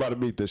 So you're about to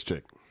meet this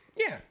chick.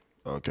 Yeah.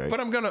 Okay. But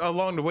I'm going to,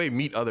 along the way,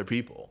 meet other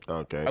people.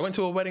 Okay. I went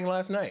to a wedding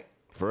last night.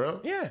 For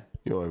real? Yeah.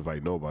 You don't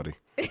invite nobody.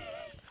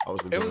 I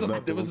wasn't doing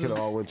nothing. We could have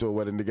all went to a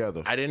wedding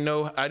together. I didn't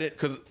know. I didn't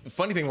because the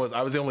funny thing was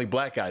I was the only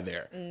black guy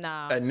there.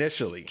 Nah.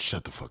 Initially.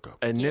 Shut the fuck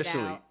up.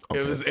 Initially, out.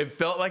 it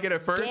felt like it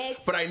at first,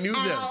 Get but I knew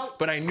them. out.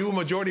 But I knew a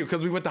majority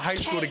because we went to high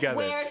school Kate, together.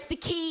 where's the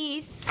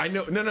keys? I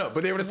know, no,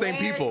 but they were the same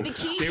Where's people. the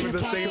keys, They were the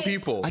same Kate?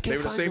 people. I can't They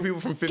were the find same them. people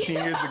from 15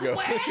 years ago.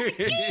 Where are the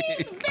keys,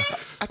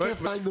 bitch? I can't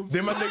find them.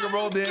 Then my nigga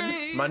rolled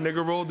in. My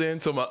nigga rolled in.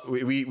 So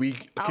we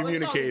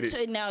communicated.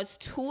 So now it's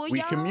two of We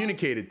y'all?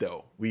 communicated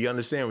though. We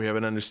understand. We have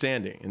an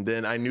understanding. And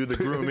then I knew the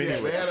groom Yeah,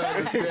 anyway. they had an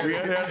understanding. We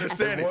had an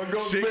understanding. If one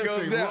goes Shit missing,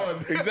 goes down.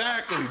 run.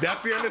 Exactly.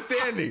 That's the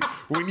understanding.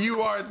 When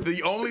you are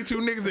the only two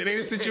niggas in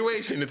any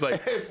situation, it's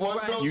like If one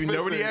goes you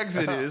know where the missing.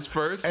 exit is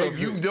first. So if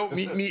you Exit. don't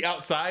meet me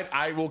outside,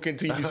 I will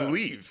continue to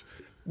leave.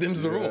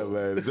 Them's the Yeah, rules.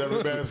 man. It's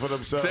every man for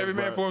themselves. It's every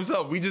man bro. for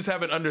himself. We just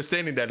have an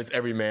understanding that it's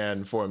every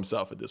man for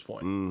himself at this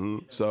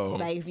point. So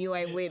Like, if you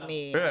ain't with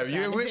me. yeah, if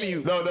you ain't with me,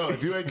 No,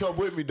 if you ain't come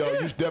with me, though,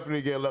 you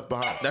definitely get left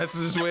behind. that's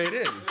just the way it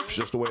is. It's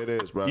just the way it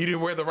is, bro. You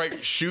didn't wear the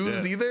right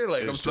shoes either.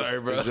 Like, I'm It's sorry,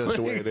 just, bro. It's just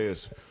the way it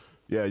is.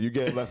 Yeah, you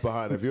get left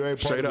behind. If you ain't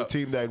part Straight of the up.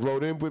 team that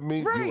rode in with me,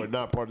 you are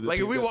not part of the Like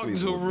team. if we that's walked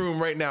into leaving a with me.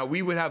 room right now,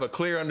 we would have a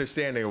clear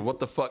understanding of what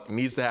the fuck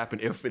needs to happen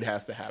if it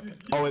has to happen.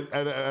 Oh,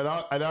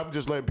 and I'm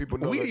just letting people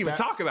know. We that didn't even that-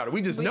 talk about it.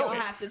 We just We know don't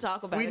it. have to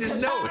talk about We it.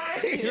 just know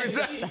it.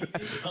 Exactly.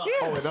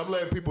 Oh, and I'm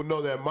letting people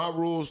know that my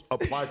rules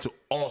apply to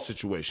all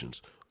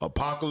situations.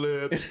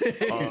 Apocalypse,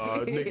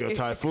 nigga,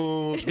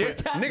 typhoons.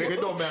 Nigga,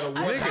 it don't matter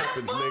what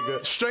happens,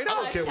 nigga. Straight I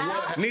up. don't care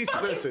what.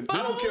 Nisa. Listen, I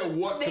don't care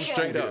what comes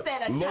Straight through up. here.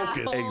 You said a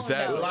Locusts, typhoon,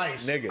 Exactly. though.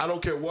 lice. Nigga. I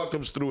don't care what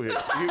comes through here.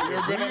 You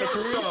ever been we on a are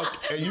cruise?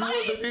 stuck, and you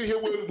wasn't in here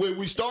when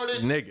we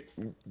started. Nigga.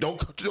 Don't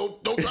try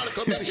to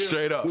come in here.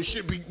 Straight up. When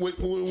shit be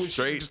when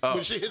Straight shit, up.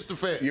 when shit hits the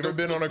fan. You ever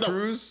been on a No,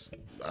 cruise?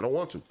 I don't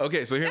want to.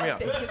 Okay, so hear me out.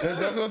 That's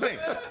the thing.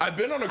 I've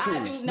been on a I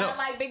cruise. do not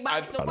like big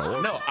bodies of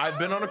water. No, I've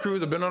been on a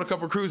cruise. I've been on a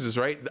couple of cruises,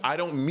 right? I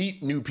don't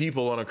meet new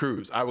people on a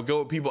cruise. I would go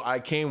with people I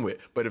came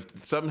with. But if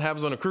something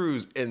happens on a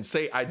cruise and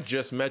say I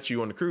just met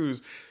you on the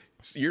cruise,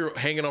 you're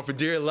hanging on for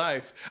dear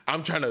life.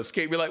 I'm trying to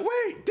escape. You're like,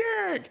 wait,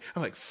 Derek.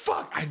 I'm like,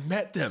 fuck, I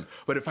met them.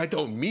 But if I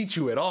don't meet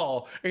you at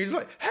all, and you're just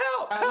like,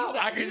 help, help,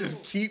 I can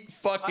just keep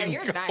Oh, fucking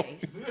you're going.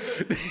 nice.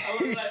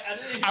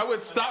 I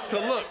would stop to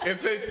look.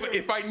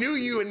 If I knew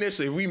you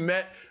initially, if we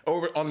met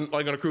over on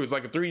a cruise,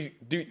 like a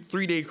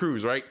three-day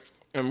cruise, right?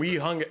 And we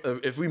hung.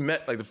 If we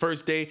met like the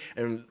first day,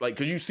 and like,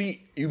 cause you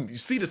see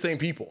the same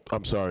people.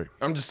 I'm sorry.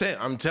 I'm just saying.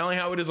 I'm telling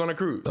how it is on a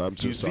cruise. I'm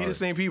so you see sorry. the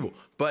same people.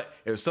 But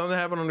if something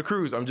happened on the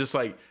cruise, I'm just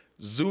like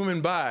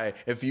zooming by.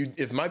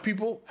 If my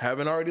people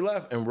haven't already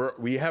left and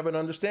we have an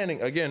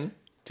understanding, again,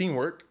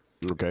 teamwork.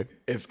 Okay.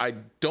 If I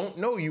don't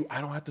know you, I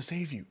don't have to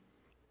save you.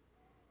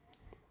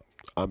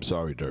 I'm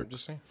sorry, Dirk.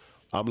 Just saying.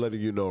 I'm letting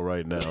you know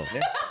right now.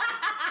 Yeah.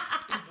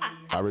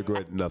 I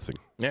regret nothing.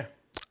 Yeah.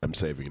 I'm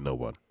saving no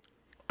one.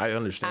 I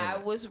understand. I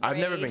that. was I've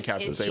never been raised,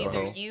 Captain it's Save a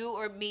either Hoe. you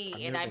or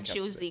me, and I'm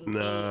choosing me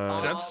Nah.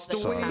 all That's the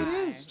the way it time.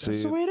 is. See,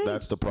 That's the way it is.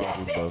 that's the problem,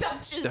 That's bro. it. I'm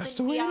choosing That's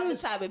the way me it all the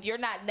is. time. If you're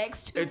not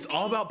next to It's me,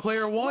 all about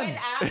player one. when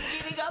I'm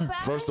getting up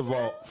out First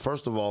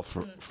of all,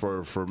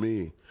 for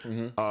me,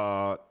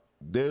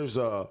 there's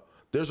a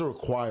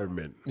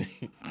requirement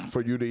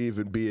for you to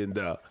even be in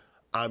the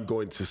I'm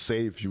going to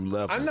save you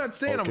level. I'm not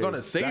saying I'm Okay? going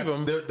to save That's-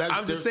 him. that's-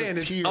 I'm just there's a saying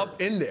it's tier.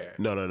 up in there.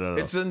 No.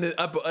 It's in the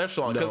upper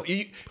echelon because No.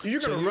 you're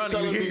So going to run and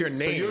telling you hear me- your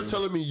name. So you're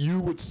telling me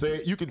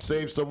you can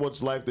save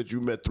someone's life that you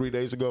met 3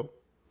 days ago?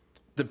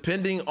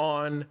 Depending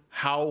on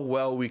how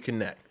well we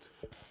connect.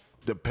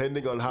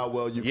 Depending on how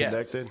well you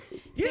Yes. connected?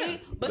 See,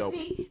 but Nope,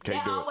 see, can't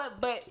that do it. always,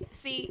 but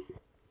see,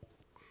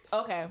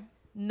 okay,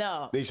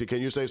 no. Nisha,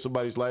 can you save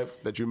somebody's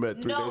life that you met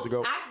 3 days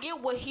ago?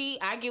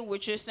 I get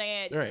what you're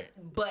saying, Right.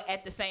 but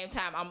at the same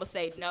time, I'm gonna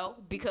say no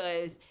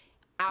because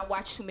I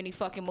watch too many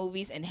fucking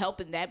movies, and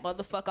helping that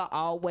motherfucker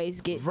always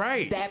gets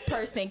Right. that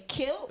person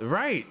killed.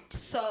 Right.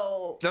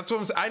 So That's what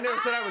I'm saying. I never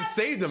said I would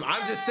save them.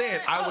 I'm just saying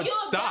I would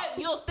stop.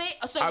 You'll think.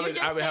 So I you're would-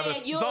 just I would have a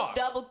saying you'll thought.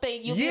 double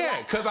think. You'll Yeah, be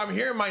like, because I'm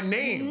hearing my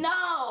name.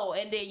 no,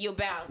 and then you'll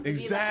bounce. You'll be like,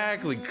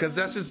 Exactly, because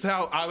that's just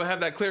how I would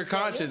have that clear you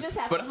conscience. just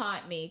have but to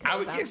haunt me. 'Cause I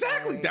would I'm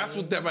exactly. sorry. That's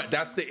what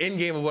that's the end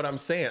game of what I'm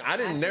saying. I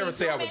didn't I've never seen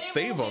say I too would many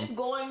save them. movies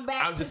going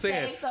back I'm just to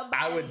saying save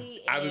I would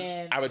somebody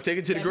I would take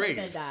it to the that grave.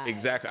 person died.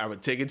 Exactly, I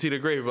would take it to the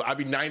grave. I'd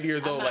be 90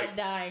 years I'm old, not like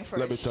dying for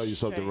Let a me tell you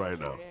something right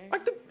stranger. now.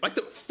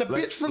 the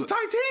bitch from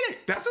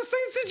Titanic. That's the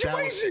same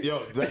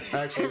situation. That's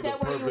actually Is the that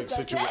what you perfect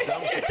was gonna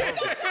situation.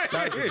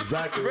 That's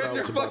exactly what I Read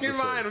your was about to fucking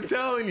say. mind. I'm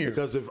telling you.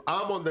 Because if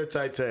I'm on the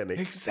Titanic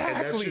and that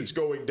Exactly. shit's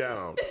going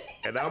down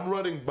and I'm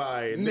running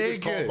by and niggas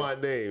Nigga. call my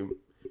name,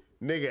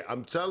 nigga,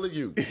 I'm telling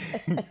you,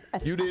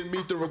 you didn't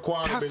meet the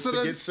requirements That's what to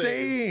I'm get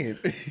saved.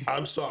 saying.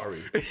 I'm sorry.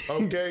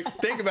 Okay?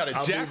 Think about it.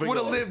 I'm Jack moving would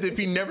have on. lived if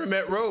he never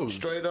met Rose.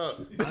 Straight up.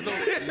 I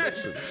don't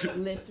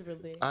listen.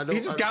 Literally. I don't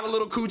He just got a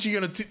little coochie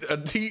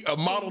and a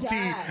Model He T,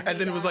 died. and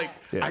then it was like,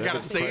 Yeah, I that gotta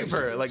is save crazy.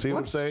 her. Like, see what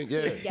I'm what? saying?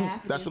 Yeah. Yeah,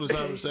 That's what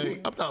I'm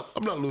saying.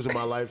 I'm not losing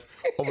my life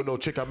over no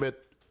chick I met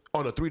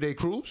on a 3-day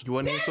cruise. You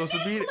wasn't even supposed to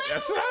be there.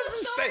 That's what I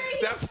was saying.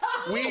 That's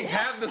we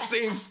have the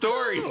same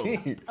story.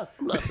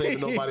 I'm not saving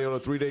nobody on a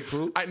 3-day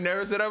cruise. I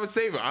never said I would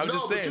save her. I'm no,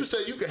 just saying. but you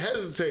said you could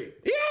hesitate.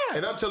 Yeah.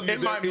 And I'm telling you,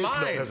 in there my is no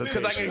mind because I can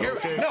hesitation, hear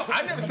okay? it. No,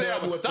 I never said I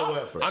None would stop.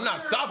 whatsoever. I'm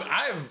not stopping.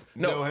 I have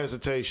No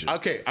hesitation.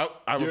 Okay,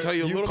 I will tell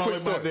you a little quick calling my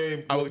story.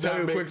 name I will will tell not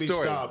you a make quick me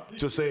story. stop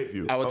to save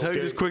you. I will tell you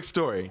okay? this quick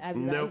story. I'd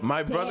be like,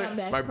 My "Damn, brother,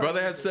 that's my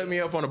brother had crazy." set me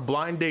up on a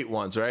blind date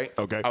once, right?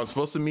 Okay. I was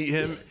supposed to meet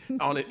him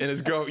and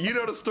his girl. You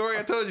know the story.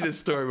 I told you this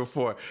story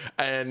before,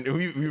 and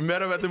we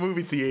met him at the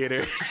movie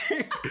theater.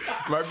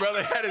 My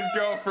brother had his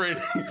girlfriend.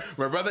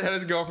 My brother had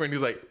his girlfriend.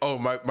 He's like, "Oh,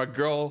 my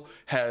girl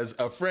has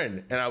a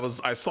friend," and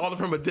I saw them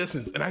from a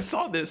distance, and I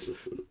saw this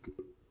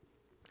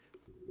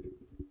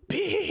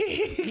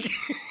big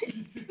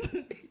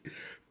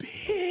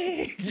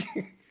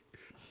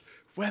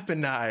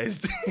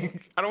weaponized.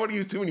 I don't want to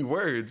use too many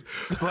words,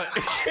 but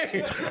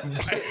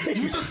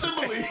Use a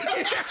simile.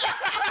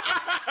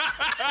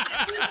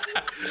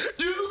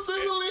 Use a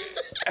simile.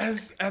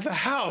 as a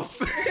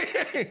house.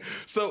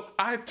 So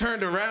I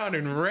turned around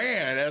and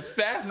ran as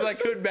fast as I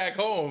could back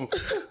home,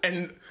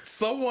 and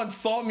someone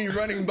saw me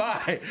running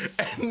by,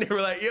 and they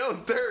were like, "Yo,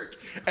 Dirk,"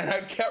 and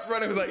I kept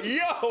running. I was like,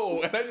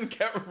 "Yo," and I just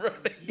kept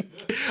running.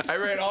 I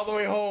ran all the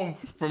way home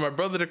for my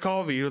brother to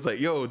call me. He was like,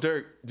 "Yo,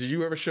 Dirk, did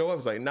you ever show up?" I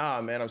was like,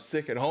 "Nah, man, I'm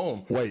sick at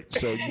home." Wait,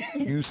 so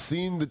you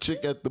seen the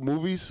chick at the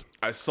movies?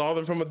 I saw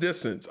them from a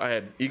distance. I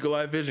had eagle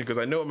eye vision because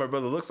I know what my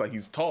brother looks like.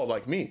 He's tall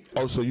like me.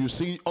 Oh, so you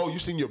seen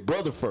your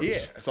brother first. Yeah,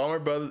 I saw my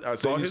brother. I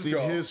saw Then you his seen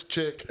girl, his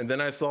chick, and then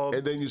I saw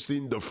and then you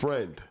seen the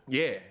friend.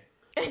 yeah,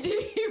 And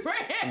then he ran.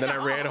 and then I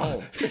ran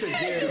home. Yeah. You see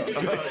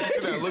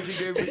that look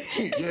he gave me?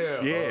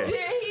 Yeah. Yeah.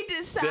 Then he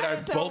decided Then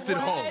I to bolted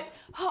run home.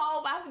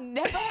 home. I've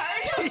never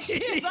heard of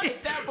shit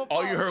like that before.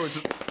 All you heard was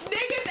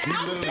niggas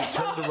out literally there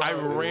turned around. I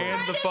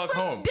ran the fuck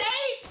home.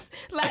 dates.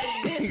 Like,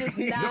 this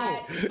is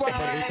not for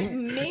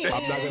me. I'm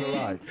not gonna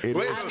lie. It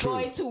Wait, is I'm true.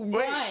 going to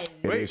Wait. run.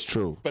 It is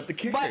true. But the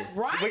kicker. But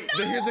run, Wait,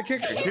 though? here's the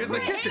kicker. Here's the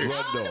kicker.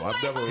 Run, no,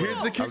 I've never. Here's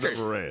the kicker. I've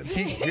never ran.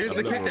 Here's the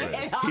I've never kicker.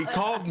 ran. He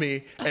called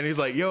me and he's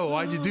like, "Yo,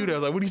 why'd you do that?" I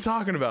was like, "What are you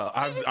talking about?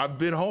 I've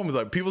been home." He's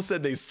like, "People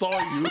said they saw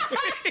you."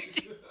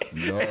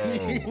 No.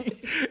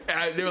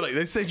 And they were like,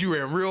 "They said you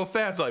ran real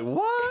fast." I'm like,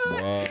 what?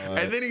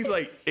 And then he's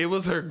like, "It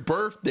was her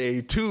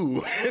birthday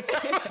too."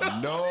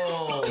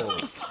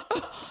 No.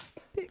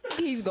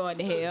 He's going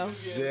to hell.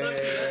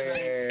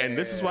 Damn. And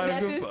this is why I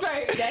That's don't his give a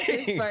fuck. first. That's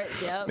his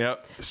first. Yep.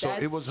 Yep. So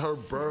That's- it was her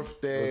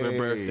birthday. It was her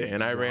birthday,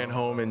 and I ran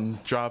home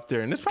and dropped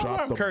her. And this is probably why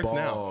Drop I'm the cursed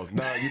ball.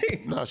 now.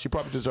 Nah, she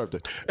probably deserved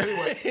it.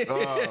 Anyway,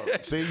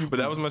 see you. But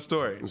that was my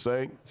story. I'm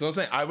saying. So I'm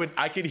saying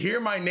I could hear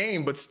my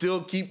name, but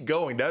still keep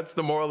going. That's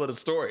the moral of the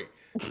story.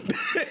 This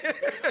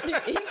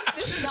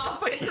is all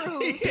for the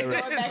cruise. Going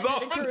back It's to all-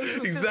 the cruise.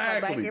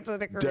 exactly. Back into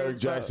the cruise,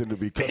 Derek bro. Jackson to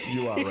be cussing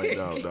you out right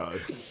now, dog.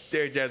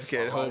 Derek Jackson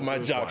can't hold my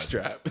just jock watch.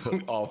 strap.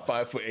 All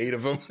 5'8"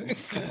 of them.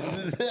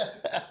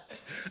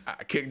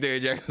 I kicked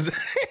Derek Jackson.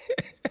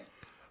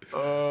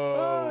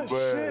 Oh, man,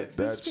 shit. that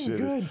This been shit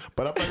good. is.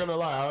 But I'm not gonna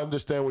lie, I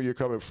understand where you're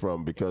coming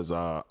from because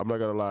I'm not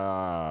gonna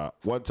lie.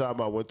 One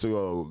time I went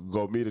to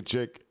go meet a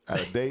chick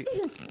at a date,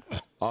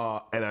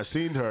 and I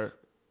seen her,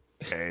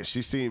 and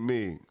she seen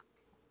me,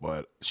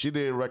 but she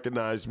didn't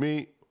recognize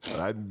me.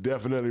 I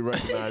definitely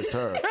recognized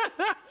her,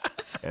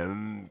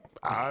 and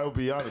I'll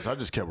be honest, I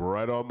just kept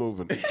right on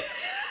moving.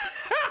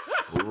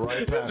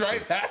 Right past That's right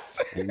her.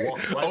 past.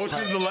 Walked right Ocean's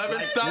past-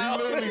 11 style.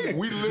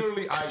 We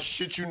literally, I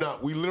shit you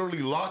not, we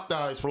literally locked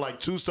eyes for like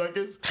 2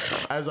 seconds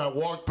as I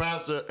walked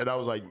past her, and I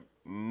was like,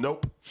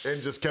 nope,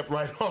 and just kept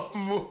right on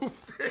moving.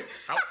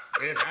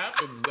 It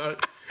happens,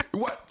 dog.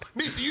 What?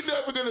 Nisa, you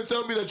never gonna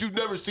tell me that you've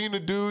never seen a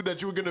dude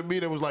that you were gonna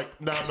meet and was like,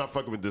 nah, I'm not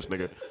fucking with this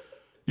nigga.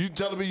 You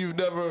telling me you've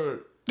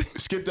never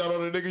skipped out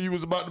on a nigga you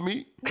was about to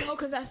meet? No,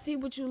 because I see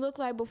what you look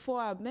like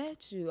before I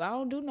met you. I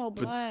don't do no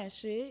blind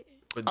shit.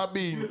 I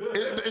mean,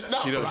 it's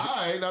not She don't-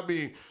 blind. I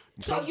mean,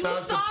 So you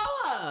sometimes saw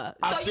her.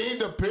 I So you- seen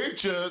the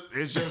picture.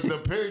 It's just the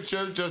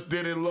picture just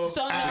didn't look.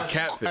 So as- you- It's a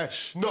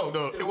catfish. No,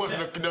 it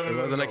wasn't a. No, It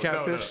wasn't a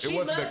catfish? It She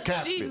wasn't a looked-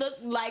 catfish. She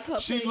looked like her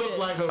She picture. looked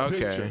like her Okay.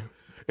 picture.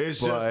 It's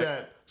But- just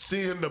that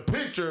seeing the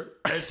picture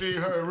and seeing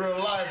her in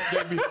real life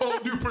gave me a whole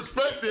new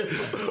perspective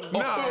of who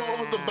I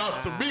was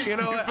about to be. You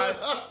know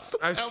what?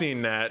 I've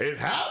seen that. It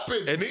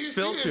happens. It's Nisi.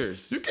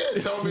 filters. You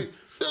can't tell me.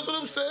 That's what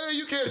I'm saying.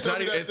 You can't It's tell not.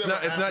 me that's It's never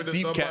not. It's not happened to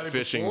deep somebody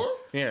catfishing. before.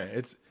 Yeah,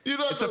 it's. You're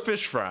not It's a gonna-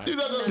 fish fry. You're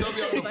not gonna tell me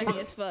I'm the Funny first.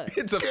 as fuck.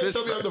 It's a You can't fish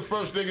tell me I'm fry. the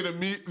first nigga to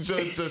meet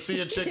to see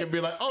a chick and be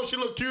like, oh, she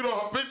look cute on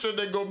her picture, and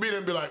then go meet her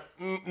and be like,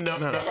 no.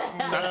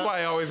 That's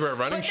why I always wear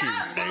running But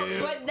shoes.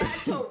 but not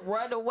to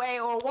run away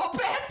or walk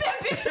past that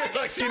bitch.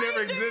 Like she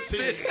never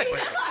existed.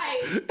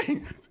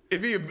 Like,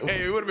 If he,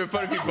 hey, it would have been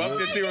funny if he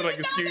bumped into her and like,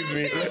 excuse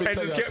me, Let me and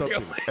tell just y'all kept something.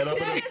 going. And I'm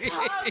that gonna,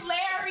 is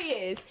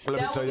hilarious. Let me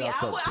That tell would be, y'all I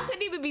something.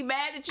 couldn't even be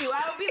mad at you. I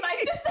would be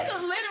like, this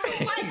nigga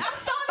literally, like, I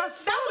saw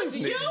this. That was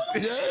you? yeah.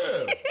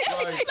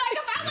 Like, Like, if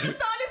I would have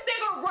saw this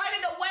nigga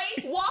running away,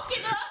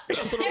 walking up.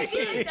 that's what I'm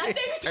saying. And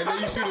then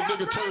you see the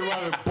nigga turn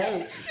around and bolt. You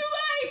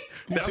like,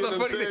 That's see the what I'm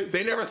funny saying? thing.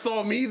 They never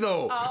saw me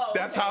though. Oh,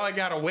 That's okay. how I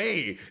got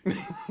away.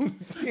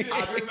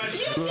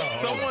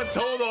 Someone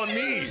told on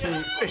me.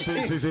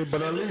 See,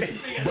 but at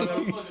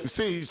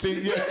least,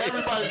 yeah,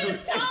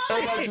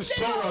 everybody just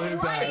told on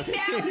his ass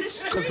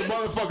because the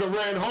motherfucker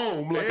ran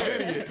home like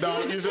an idiot.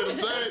 Dog, you see what I'm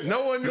saying?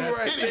 No one knew That's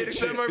where I stayed idiot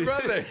except shit. my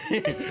brother.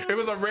 It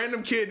was a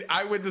random kid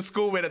I went to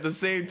school with at the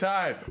same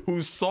time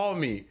who saw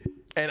me.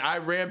 And I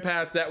ran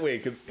past that way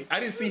because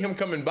I didn't see him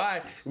coming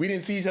by. We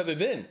didn't see each other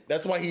then.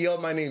 That's why he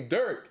yelled my name,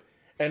 Dirk.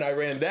 And I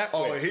ran that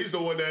way. Oh, he's the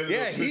one that ended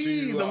Yeah, up switching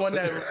he's you the out. one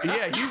that,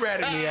 he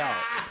ratted me out.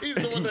 He's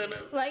the one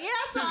that. Like, yeah,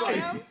 I He's saw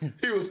him. like,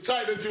 he was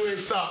tight that you ain't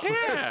stop.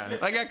 Yeah,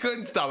 like I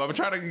couldn't stop. I'm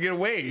trying to get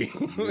away.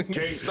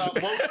 Can't stop,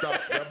 won't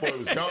stop. That boy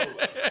was gone.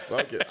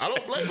 Like it. I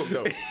don't blame him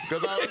though,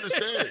 because I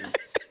understand.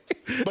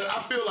 But I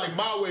feel like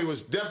my way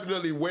was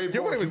definitely way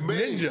Your more way was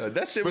humane. ninja.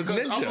 That shit was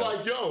Because ninja. I'm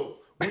like, yo,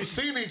 we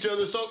seen each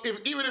other. So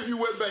even if you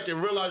went back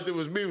and realized it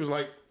was me, it was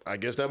like, I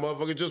guess that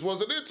motherfucker just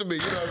wasn't into me.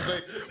 You know what I'm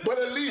saying? But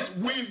at least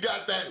we've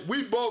got that.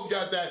 We both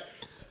got that.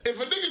 If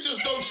a nigga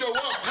just don't show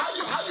up,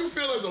 how you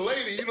feel as a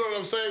lady? You know what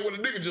I'm saying? When a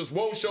nigga just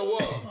won't show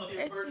up.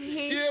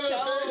 He You know what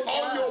I'm saying? showed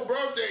On up. your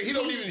birthday, he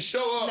don't even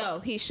show up. No,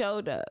 he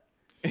showed up.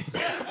 And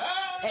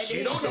She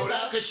then don't he know took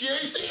that off- because she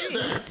ain't seen his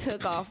ass.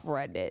 Took off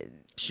running.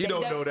 She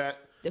don't know that.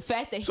 The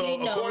fact that So he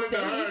knows according to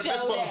that her, he this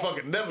showed that.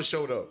 motherfucker never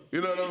showed up.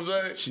 You know what I'm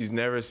saying? She's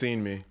never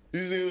seen me.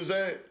 You see what I'm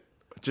saying?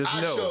 Just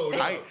I know, showed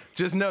up. I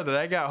just know that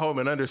I got home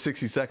in under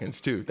 60 seconds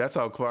too. That's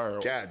how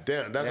close. God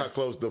damn, that's how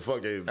close the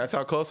fucking. That's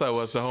how close I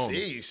was to home.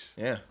 Jeez.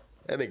 Yeah,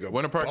 That nigga.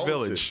 Winter Park bolted.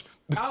 Village.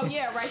 Oh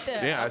yeah, right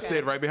there. Yeah, I Okay.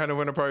 stayed right behind the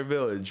Winter Park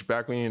Village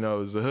back when it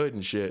was the hood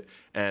and shit,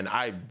 and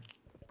I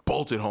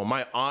bolted home.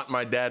 My aunt,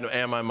 my dad,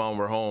 and my mom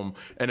were home,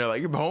 and they're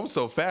like, "You're home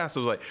so fast."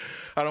 I was like,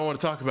 "I don't want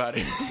to talk about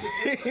it."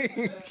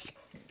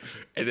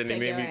 And then he Take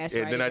made your me. ass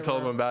And right then I in the told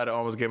him room. about it.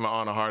 Almost gave my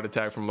aunt a heart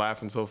attack from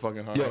laughing so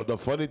fucking hard. Yo, the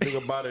funny thing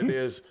about it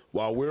is,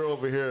 while we're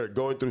over here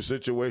going through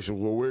situations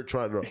where we're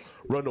trying to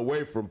run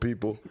away from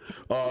people,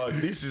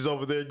 Niecy's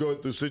over there going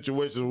through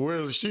situations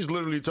where she's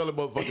literally telling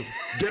motherfuckers,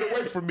 "Get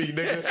away from me,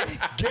 nigga!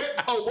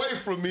 Get away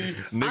from me!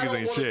 Niggas I don't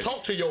ain't want to shit."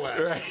 talk to your ass."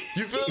 Right.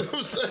 You feel what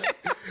I'm saying?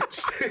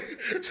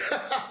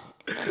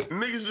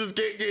 Niggas just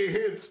can't get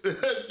hints.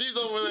 She's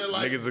over there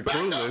like, Niggas are "Back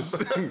up."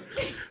 clueless.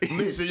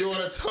 Niecy, you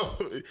want to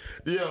talk?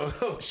 Yo.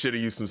 Should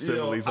have used some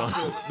Yo, similes I on.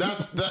 feel,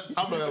 I'm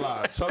not gonna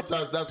lie.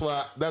 Sometimes that's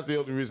the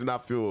only reason I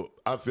feel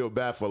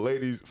bad for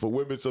ladies, for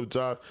women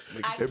sometimes,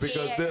 I and because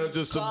can't there are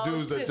just some go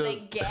dudes that to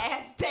just the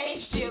gas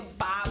station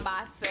by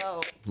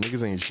myself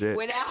Niggas ain't shit.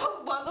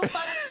 without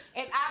motherfucker.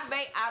 And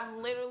I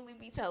literally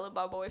be telling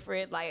my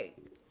boyfriend like.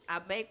 I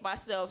make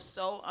myself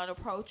so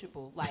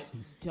unapproachable. Like,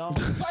 don't.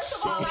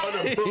 First of all, I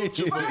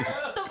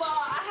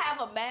have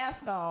a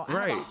mask on. I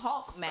have Right. a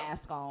Hawk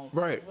mask on.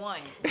 Right.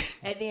 One.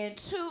 And then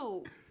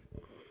two,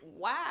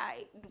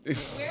 why?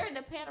 We're in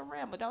the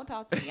panorama. Don't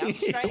talk to me. I'm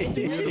straight. It's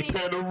really,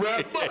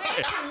 panorama.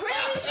 it's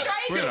really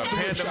straight. We're in a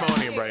today.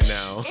 pandemonium right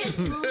now. It's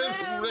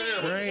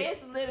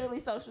literally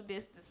social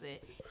distancing.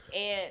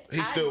 And He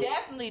I still-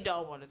 definitely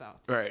don't want to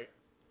talk to Right.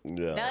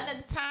 Yeah. none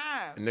of the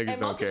time. Niggas and don't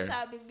most care. of the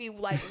time it be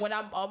like when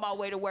I'm on my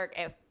way to work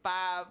at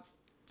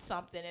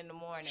 5-something in the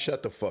morning.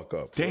 Shut the fuck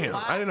up. Damn,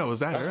 I didn't know it was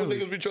that That's what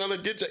early. niggas be trying to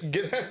get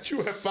at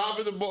you at 5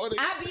 in the morning.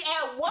 I be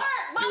at work.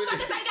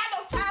 Motherfuckers ain't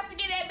got no time to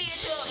get at me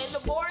until in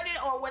the morning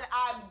or when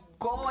I'm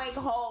going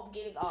home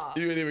getting off.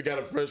 You ain't even got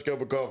a fresh cup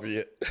of coffee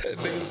yet.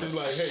 Niggas is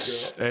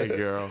like, Hey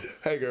girl,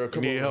 hey girl,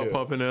 come need on help here.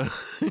 pumping up?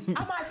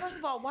 I'm like, first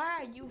of all,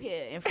 why are you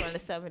here in front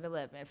of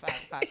 7-Eleven at 5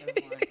 o'clock in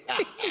the morning?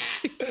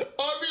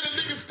 Oh, I mean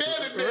the niggas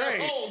standing there.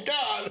 Right. Oh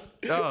God.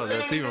 Oh, It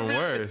that's don't even be-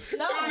 worse. It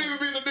don't even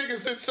be the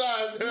niggas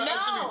inside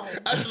No.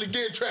 actually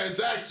getting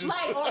transactions.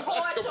 Like, or going to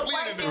work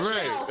Completing it.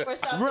 yourself or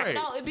something. Right.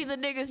 No, it'd be the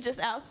niggas just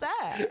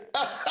outside.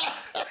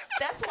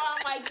 That's why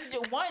I'm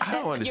like, I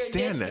don't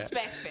understand you're that.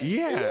 disrespectful.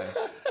 Yeah,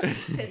 To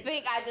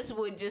think I just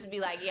would just be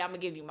like, yeah, I'm gonna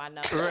give you my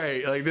number.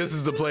 right. Like this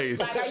is the place.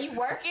 Like, are you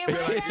working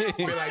right now?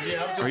 Be like,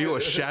 yeah, I'm just Are you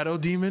a shadow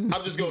demon?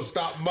 I'm just gonna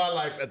stop my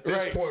life at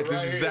this Right, point at this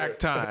right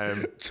exact here.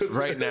 time,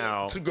 right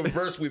now. To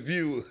converse with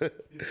you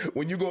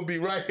when you gonna be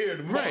right here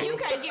tomorrow. You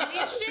can't give me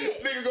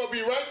shit. Nigga gonna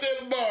be right there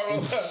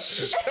tomorrow.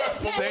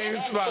 Same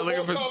spot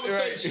looking for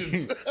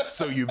conversations. right.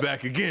 So you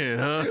back again,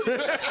 huh?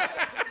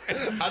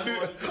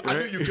 I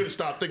knew you could have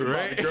stopped thinking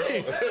Right? about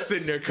the girl.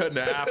 Sitting there cutting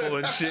the apple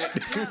and shit.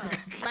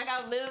 Like,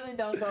 I literally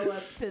don't go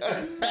up to the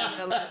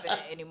 7-Eleven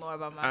anymore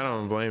by myself. I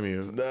don't blame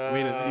you. I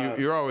mean,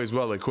 you're always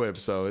well equipped,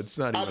 so it's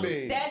not even. I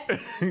mean,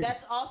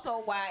 That's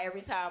also why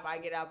every time I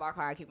get out of my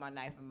car, I keep my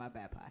knife in my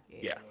back pocket.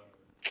 yeah,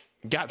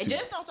 got And to.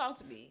 just don't talk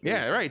to me.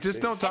 Yeah, right.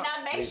 Just don't talk.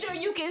 And I make sure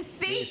you can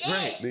see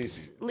Right. it.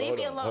 Niecy, Leave hold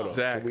me on, alone. hold on.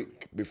 Exactly.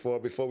 Can before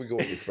we go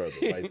any further,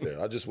 right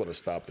there, I just want to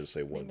stop and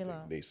say one me thing,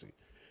 alone. Niecy.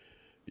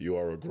 You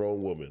are a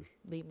grown woman.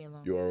 Leave me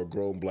alone. You are a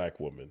grown black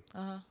woman.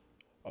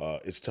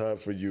 It's time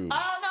for you,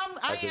 Oh, no,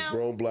 I as a am.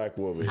 grown black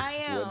woman, I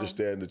to am.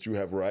 understand that you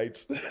have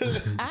rights,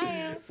 I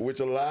am. which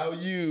allow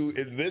you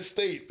in this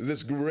state,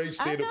 this great I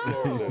state of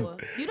Florida. know.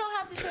 You don't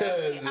have to tell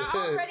me.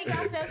 I already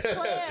got that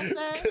plan,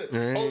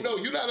 sir. Oh no,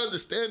 you're not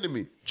understanding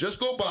me. Just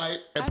go buy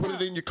it and I put know.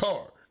 it in your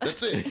car.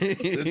 That's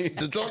it.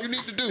 That's all you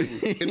need to do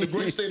in the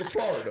great state of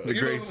Florida. The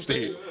You know great what I'm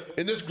saying? state.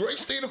 In this great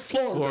state of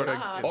Florida, Florida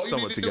is all you need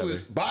somewhat to together. do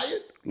is buy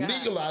it,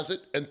 legalize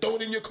it, and throw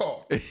it in your car.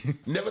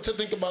 Never to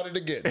think about it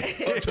again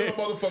until the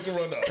motherfucker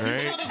run out.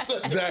 Right? You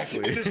understand? Exactly.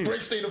 In this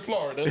great state of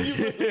Florida.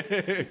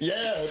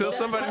 Yeah. Till that's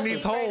somebody right.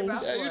 needs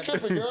holes. Yeah, you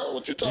tripping, girl.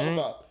 What you talking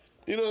about?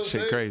 You know what I'm Shit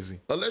saying? crazy.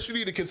 Unless you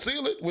need to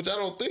conceal it, which I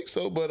don't think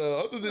so. But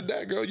other than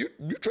that, girl, you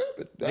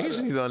tripping. Niggas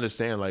just need to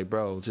understand, like,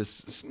 bro,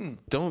 just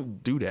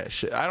don't do that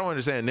shit. I don't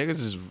understand.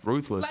 Niggas is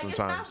ruthless Like,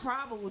 sometimes. it's not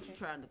problem with you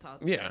trying to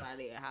talk to Yeah.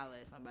 somebody and holler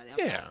at somebody. I'm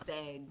Yeah. not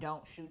saying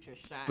don't shoot your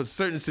shot. But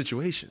certain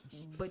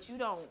situations. But you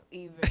don't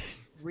even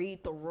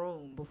read the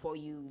room before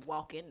you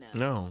walk in there.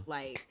 No.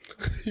 Like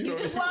you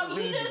just walk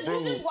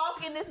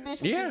in this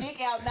bitch with Yeah. your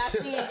dick out, not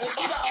seeing if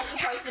you're the only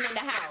person in the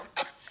house.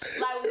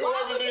 Like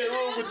why would you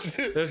do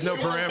this? There's no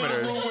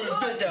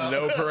parameters.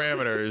 No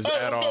parameters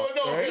at all.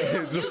 going on here?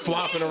 Right? Just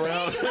flopping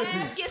around. You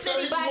ask if So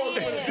he's anybody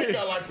walking his dick in.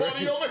 out like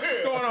party over here.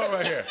 What's going on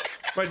over here?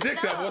 My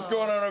dick's out. What's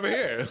going on over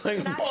here?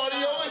 Like, Party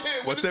over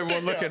here. what's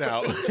everyone looking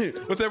at?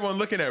 What's everyone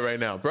looking at right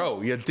now,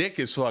 bro? Your dick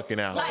is fucking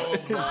out.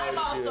 Like I'm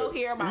also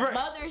here. My Right.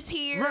 mother's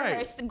here.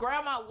 Right. Her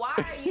grandma. Why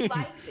are you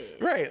like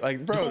this? Right,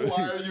 like, bro.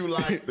 Why are you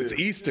like this?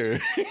 It's Easter.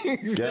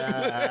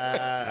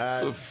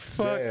 God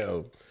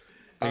damn.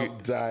 I'm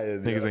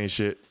dying. Niggas ain't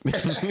shit.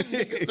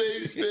 Niggas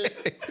ain't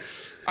shit.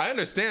 I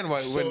understand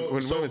why when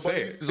women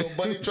say it. So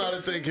Buddy tried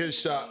to take his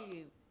shot,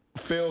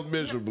 failed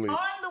miserably. On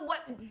the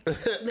what?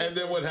 And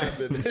then what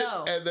happened?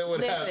 No. And then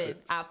what Listen, happened?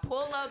 I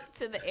pull up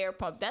to the air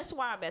pump. That's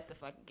why I'm at the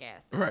fucking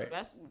gas station. Right.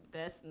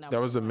 That's number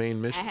That was the main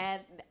one. mission. I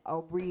had a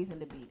reason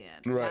to be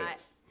there. Right. Not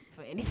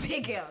for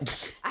anything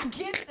else. I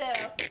get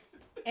there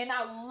and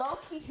I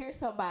low-key hear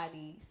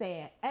somebody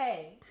saying,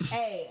 hey,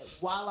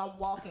 while I'm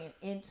walking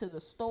into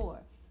the store.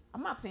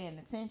 I'm not paying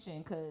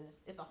attention because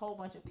it's a whole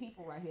bunch of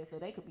people right here, so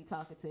they could be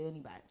talking to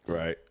anybody.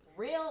 Right.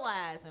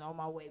 Realizing on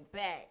my way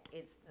back,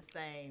 it's the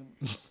same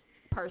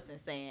person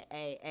saying,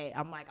 hey,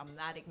 I'm like, I'm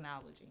not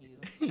acknowledging you.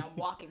 And I'm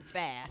walking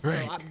fast,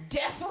 Right. so I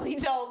definitely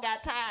don't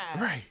got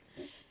time. Right.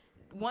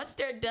 Once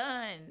they're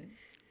done,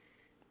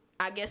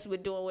 I guess we're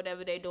doing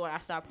whatever they're doing. I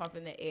start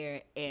pumping the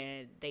air,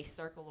 and they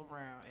circle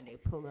around, and they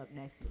pull up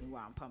next to me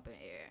while I'm pumping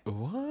air.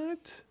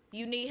 What?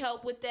 You need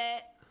help with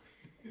that?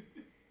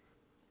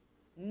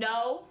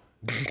 No.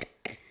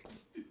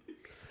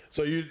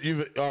 So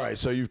you've all right.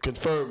 So you've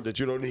confirmed that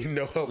you don't need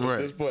no help Right. at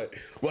this point.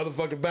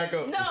 Motherfucker, back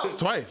up. No. It's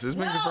twice. It's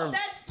been No, confirmed.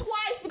 that's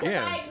twice because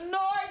Yeah. I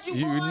ignored you.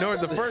 You going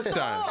ignored to the first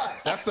time. store.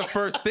 That's the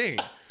first thing.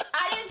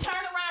 I didn't turn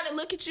around and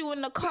look at you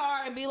in the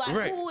car and be like,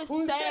 Right. who is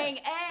saying,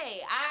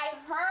 hey, I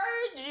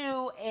heard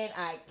you, and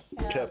I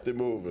Kept it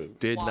moving.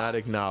 Did One. not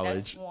acknowledge.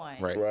 That's one.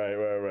 Right.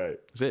 Right.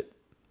 That's it.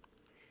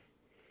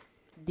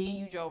 Then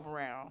you drove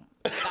around.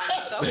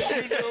 Like,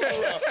 okay.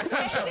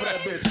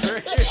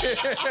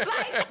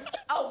 Like,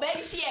 oh,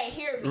 baby, she ain't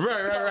hear me.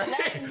 Right.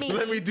 So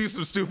Let me do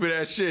some stupid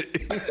ass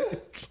shit.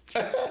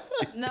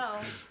 No,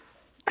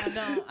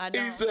 I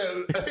don't. He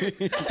said,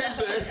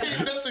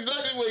 that's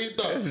exactly what he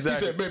thought. exactly- He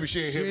said, maybe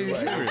she ain't hear me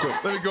right.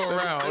 Let me go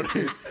around.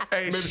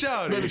 Hey,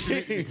 shout Maybe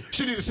it.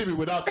 she need to see me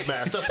without the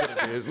mask. That's what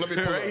it is. Let me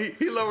pull up. Right?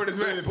 He lowered his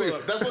Let me mask. pull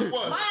up. That's what it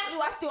was. Mind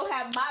you, I still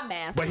have my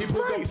mask. But he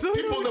pulled Right, up. so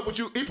He he pulled up with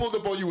you. He pulled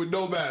up on you with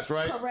no mask,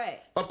 right?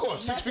 Correct. Of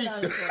course, 6 feet.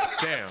 Nothing under it.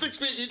 Damn. 6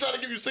 feet. He trying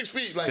to give you 6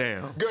 feet. Like,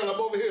 Damn. girl, I'm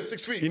over here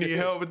 6 feet. You need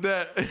help with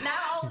that?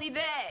 Not only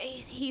that,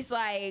 he's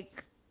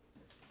like,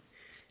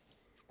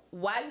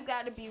 why you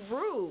gotta be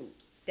rude?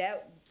 That's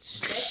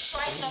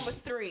strike number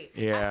 3.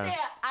 Yeah. I said,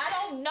 I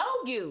don't know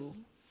you.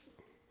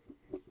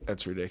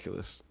 That's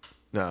ridiculous.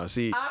 No,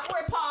 see,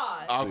 Awkward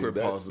pause. awkward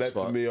pause. That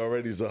to me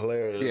already is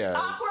hilarious. Yeah.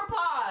 Awkward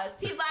pause.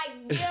 He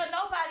like, yeah,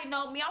 nobody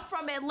know me. I'm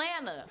from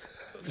Atlanta.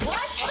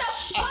 What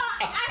the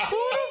fuck?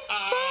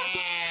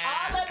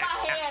 All in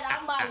my head,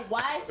 I'm like,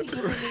 why is he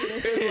giving me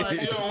this? It's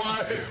like,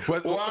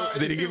 yo, What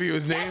did he give you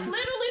his That's name?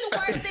 literally the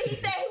worst thing he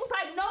said. He was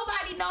like,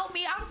 nobody know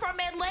me. I'm from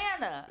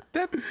Atlanta.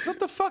 What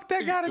the fuck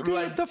that got to do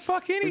Like, with the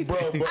fuck anything?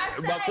 Bro, but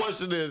I my said-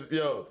 question is,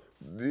 yo,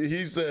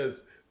 he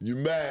says, you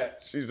mad?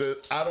 She says,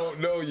 I don't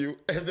know you.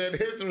 And then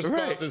his response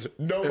Right. is,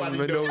 nobody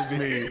Everyone knows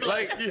me.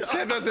 Like,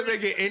 that doesn't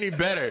make it any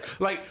better.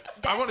 Like,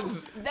 I want to.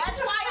 That's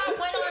why I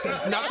went on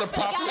That's not the Snap and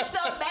proper- got so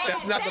mad.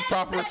 that's not the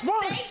proper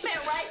response. That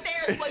statement right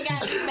there is what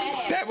got me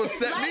mad. That would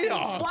set me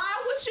off. Why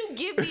would you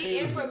give me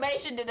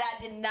information that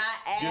I did not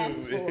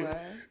ask for?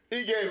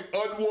 He gave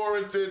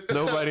unwarranted.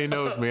 Nobody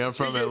knows me. I'm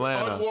from He gave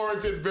Atlanta.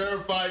 Unwarranted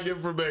verifying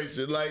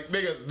information. Like,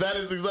 nigga, that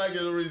is exactly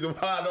the reason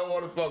why I don't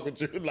want to fuck with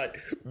you. Like,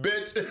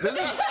 bitch.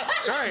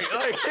 Right,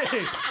 like,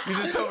 you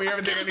just told me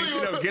everything I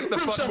need to know. Get the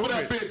Give fuck some of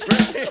moving. that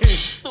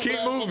bitch.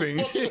 Keep moving.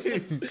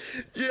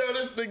 Yo,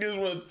 this nigga is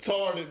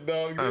retarded,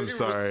 dog. I'm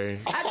sorry.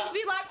 I just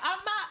be like, I'm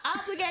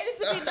not obligated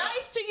to be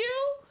nice to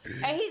you.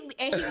 And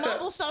he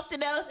mumbled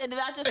something else, and then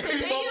I just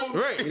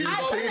continue. Right, you I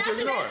just did take it to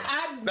ignore.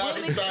 I Now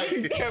he really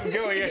tight. Kept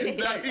going. Yeah, he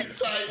Now tight. he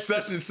tight.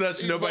 Such and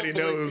such. He Nobody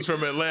bubbling. knows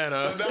from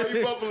Atlanta. So now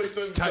he bubbling to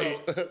himself.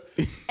 tight.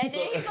 And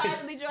then he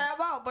finally drive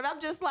off. But I'm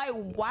just like,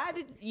 why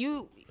did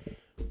you?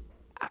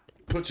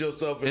 put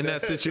yourself in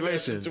that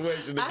situation. to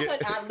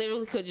get, I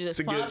literally could just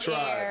to get pump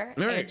tried. air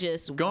Right. and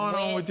just Going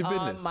on went with your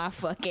business. on my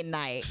fucking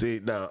night. See,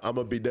 now I'm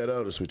gonna be dead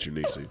honest with you,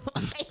 Niecy.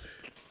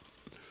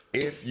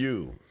 If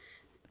you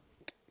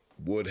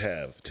would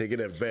have taken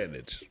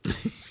advantage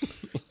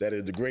that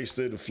in the great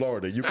state of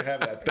Florida, you can have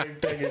that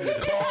thing in your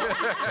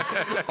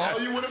car. All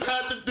you would have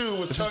had to do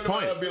was turn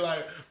around and be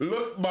like,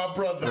 "Look, my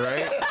brother,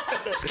 Right?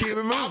 Just keep it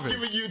moving. I'm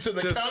giving you to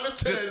the Just- count of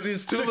 10 just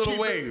these two to little keep it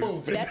waves.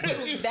 moving."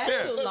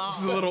 That's too long.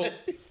 Just a little.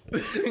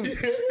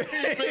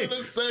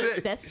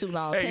 That's too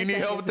long. Hey, 10 you need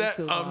help with seconds that? is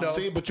too long. No.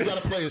 See, but you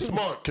gotta play it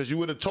smart because you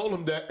would have told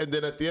him that, and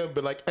then at the end,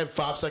 be like, "And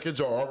 5 seconds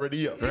are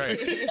already up." Right.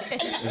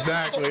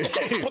 Exactly.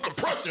 Put the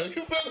pressure. You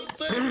feel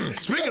what I'm saying?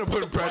 Speaking of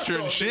putting pressure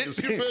and shit, You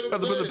feel what I'm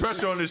have to put the saying?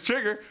 pressure on this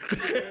trigger.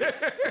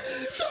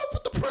 Don't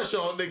put the pressure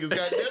on niggas,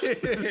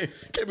 goddamn.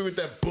 Can't be with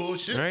that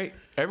bullshit. Right?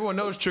 Everyone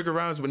knows trigger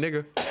rhymes with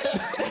nigga.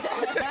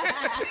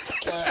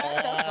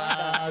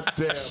 God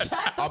damn.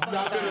 I'm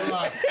not gonna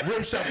lie.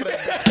 Rim shot for that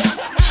bitch.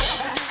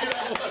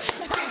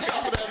 Rim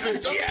shot for that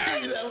bitch. I'm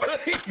gonna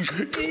give you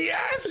that one.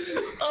 Yes.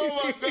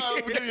 Oh my God, I'm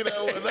gonna give you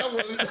that one.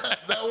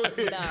 That one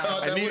hit.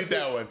 God, I needed hit.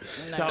 that one.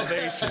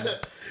 Salvation.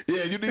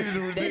 Yeah, you needed to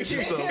redeem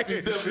yourself.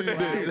 You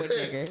definitely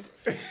did.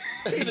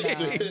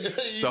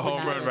 It's the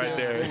home run right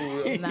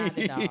there. Not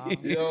at all.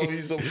 Yo,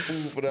 he's a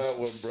fool for that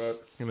one, bro.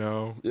 You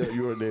know, Yeah,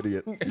 you're an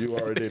idiot. You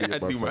are an idiot.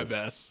 I do my friend.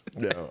 best.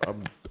 Yeah,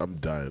 I'm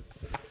done.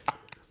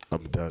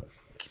 I'm done.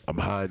 I'm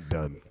high and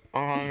done.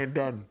 I'm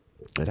done.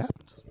 It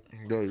happens.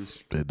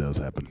 It does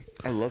happen.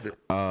 I love it.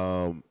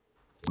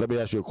 Let me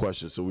ask you a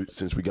question. So,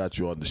 since we got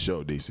you on the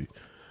show, DC,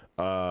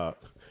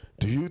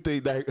 do you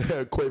think that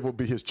Quavo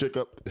beat his chick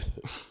up?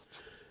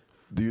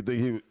 Do you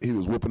think he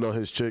was whipping on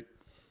his chick?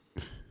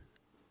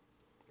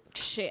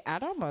 Shit, I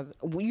don't know.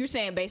 You're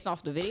saying based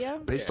off the video?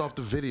 Based off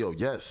the video,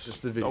 yes.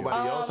 Just the video.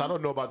 Nobody else. I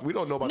don't know about. We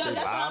don't know about. No, their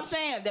that's what I'm lives.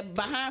 saying. The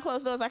behind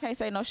closed doors, I can't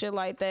say no shit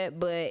like that.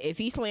 But if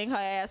he sling her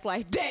ass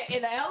like that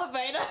in the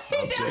elevator,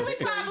 he definitely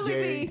just probably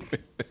saying. be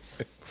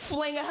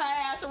flinging her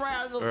ass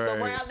around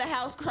around the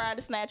house, trying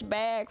to snatch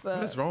bags.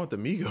 What's wrong with the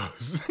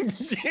Migos?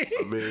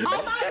 I mean,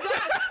 Oh my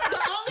God! The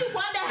only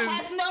one that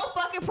has no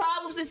fucking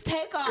problems is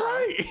Takeoff.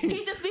 Right.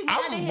 He just be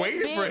minding I'm his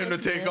waiting for him to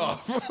business. take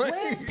off.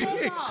 Where's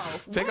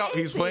Takeoff? Takeoff.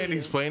 He's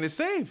playing it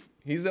safe.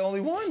 He's the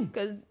only one.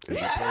 Because is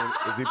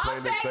he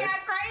playing this Offset safe? got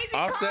crazy.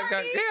 Offset got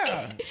Cardi.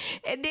 yeah.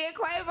 And then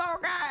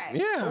Quavo got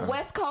Yeah.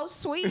 West Coast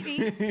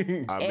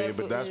Sweetie. I mean,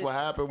 but that's what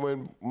happened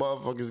when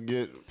motherfuckers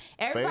get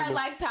Everybody famous.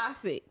 like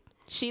toxic.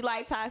 She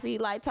like toxic, he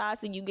like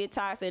toxic, you get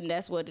toxic, and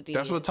that's what it is.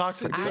 That's what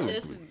toxic I do.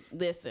 just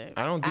listen.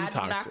 I don't do I do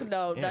not toxic.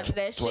 condone Yeah. none of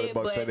that 20 shit,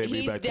 bucks but said they be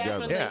he's back together.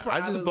 definitely Yeah, I just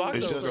probably blocked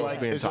It's those just girls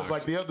like being it's just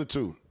like toxic. the other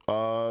two.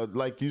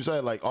 Like you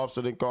said, like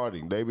Offset and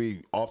Cardi, they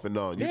be off and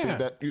on. You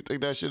Yeah. think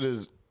that shit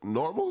is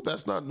normal?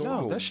 That's not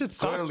normal. that shit's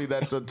clearly toxic.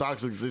 that's a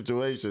toxic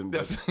situation.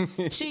 but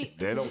She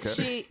They don't care.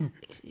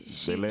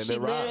 She let it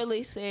ride.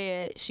 literally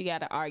said she got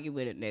to argue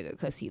with a nigga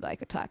because he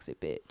like a toxic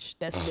bitch.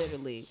 That's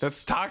literally.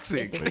 That's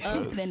toxic. If it's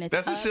up, then it's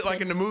That's the up, shit like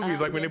in the then it's movies,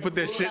 up, like when they then put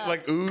that it's shit up.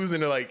 like ooze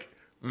and they're like,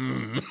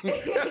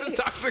 That's the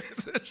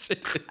toxic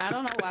shit. I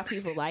don't know why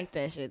people like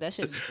that shit. That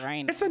shit's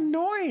draining. It's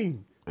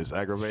annoying. it's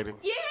aggravating.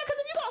 Yeah, because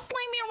if you gonna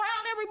sling me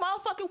around every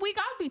motherfucking week,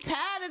 I'll be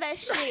tired of that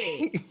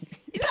shit.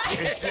 I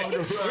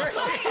know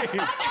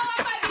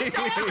I might be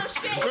saying some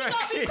shit. He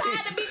gonna be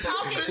tired of me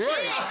talking shit.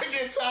 I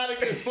get tired of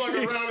getting slung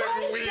around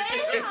every week.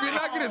 If you're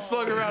not getting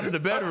slung around in the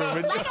bedroom,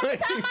 Like every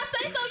time I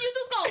say something, you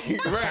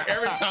just go. right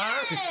every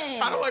time.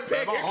 I don't like My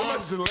pancakes on my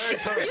arms and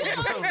legs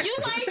hurt. You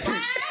ain't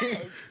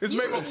tired. It's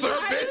maple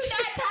syrup, Are you bitch.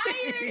 not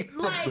tired?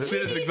 Like Shit we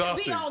is need to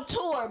exhausting. be on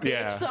tour, bitch.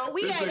 Yeah. So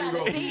we This ain't nigga gotta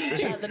go- see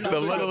each other no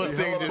The more. littlest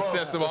thing hella just buff.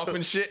 sets them off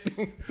and shit.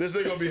 This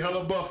nigga gonna be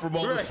hella buff from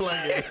all the Right.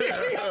 slanging.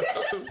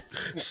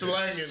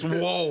 Slanging.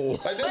 Swole.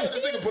 Like,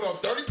 this nigga put on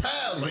 30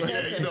 pounds. Like,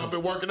 yeah, you know, I've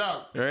been working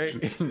out. Right?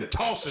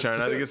 Tossing. Trying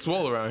not to get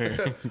swole around here.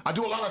 I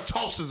do a lot of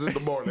tosses in the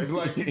morning.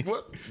 Like,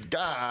 what? I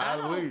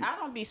God,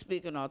 don't be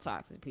speaking on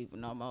toxic people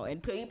no more.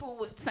 And people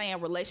was saying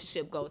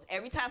relationship goals.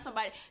 Every time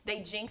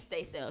they jinx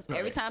themselves.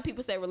 Every time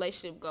people say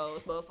relationship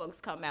goals,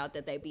 motherfuckers come out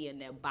that they be in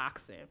there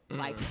boxing.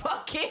 Like,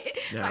 fuck it.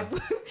 Yeah.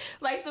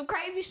 Like some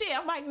crazy shit.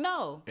 I'm like,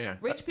 no. Yeah.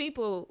 Rich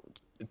people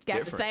got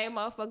different. the same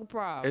motherfucking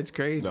problem. It's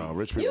crazy. No,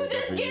 rich people You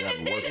just definitely giving have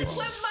worse niggas problems.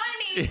 with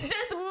money.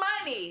 Just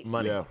money.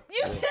 Money. Yeah.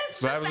 You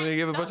just what happens when you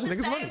give a bunch of the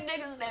niggas same money.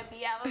 niggas that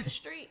be out on the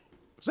street.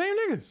 Same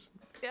niggas.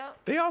 Yep.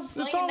 They all, it's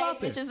Slinging all they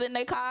out there. bitches in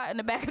their car, in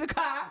the back of the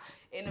car,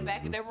 in the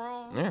back of their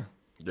room. Yeah.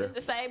 It's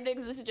the same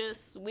niggas. It's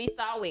just we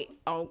saw it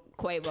on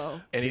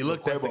Quavo. And he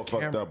looked at the Quavo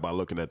fucked camera. up by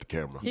looking at the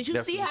camera. Did you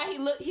That's see what how he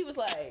looked? He was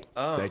like,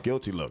 That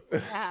guilty look.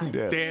 ah.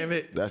 Yeah. Damn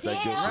it. That's that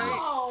guilty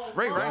look. Damn.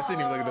 Ray Rice didn't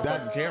even look at the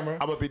fucking camera.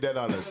 I'm gonna be dead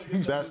honest.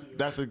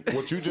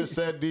 What you just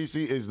said,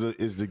 DC,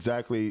 is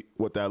exactly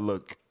what that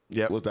look.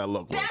 Yep. What that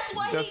look was. That's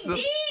what That's he the,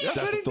 did. that's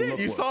That's what he what the did. look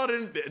You was. saw it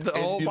in the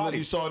And whole body.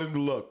 You saw it in the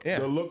look. Yeah.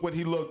 The look when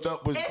he looked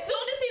up was As soon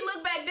as he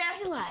looked back down,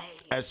 he like,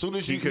 as soon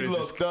as He he could have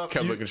just looked up,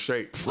 kept you- looking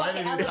straight. right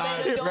fucking in his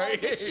elevator eyes. doors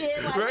Right. and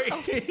shit. Like, Right.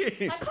 what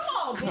the f- like, come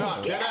on, on,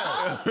 bitch. Get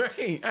up.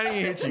 Right. I didn't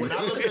hit you. When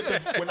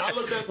I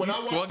watch the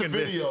swung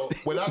video,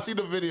 this. when I see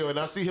the video and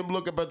I see him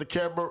look up at the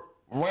camera,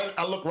 right,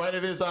 I look right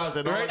at his eyes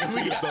and all I can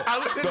see is the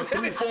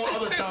 3-4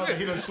 other times that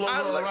he done slung I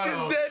her looked around.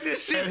 at that and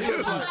shit And he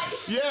was too. like,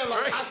 yeah,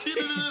 like I seen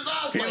it in his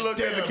eyes. He like, looked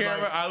at the damn,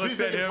 camera, like, I looked these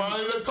at niggas him.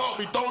 finally done caught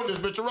me throwing this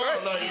bitch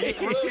around. Like,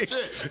 real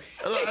shit.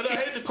 And I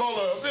hate to call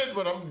her a bitch,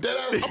 but I'm dead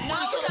ass. I'm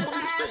pretty sure that's what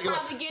he was thinking.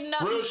 Probably getting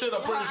up. Real shit,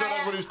 I'm pretty sure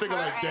that's what he was thinking.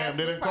 Like, damn,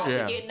 they didn't call me.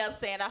 Yeah. Getting up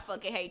saying I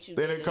fucking hate you.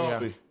 They didn't call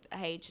me. I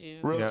hate you.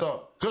 Real Yeah.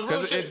 talk. Because real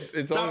 'Cause shit,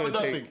 it's not only for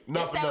gonna nothing. take-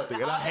 Not for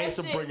nothing. And I hate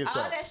to bring this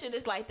all up. that shit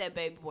is like that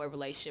baby boy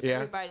relationship. Yeah.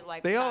 Everybody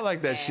like They all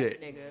like that toxic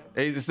shit. ass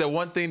nigga. It's the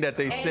one thing that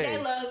they And say. they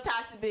love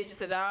toxic bitches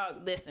because I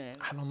don't listen.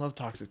 I don't love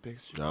toxic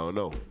bitches. I don't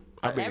know.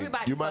 I mean,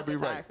 Everybody you might be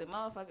fucking right. toxic.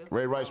 Motherfuckers.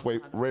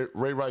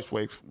 Ray Rice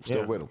still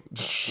Yeah. with him.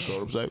 You know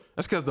what I'm saying?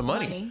 That's because the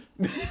money.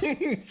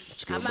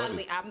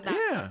 I'm not.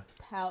 Yeah.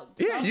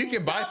 Yeah, you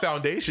can buy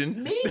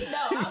foundation. Me,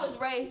 no, I was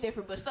raised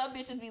different, but some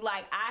bitches be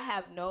like, I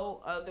have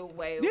no other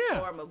way or Yeah.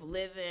 form of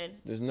living.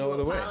 There's no you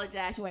other way.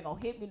 apologize, you ain't gonna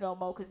hit me no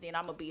more, because then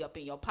I'm gonna be up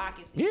in your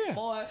pockets Yeah.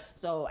 more.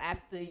 So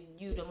after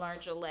you done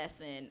learned your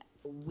lesson,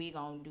 we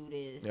gonna do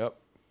this. Yep.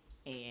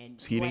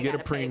 And He you didn't ain't get a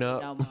gotta pay me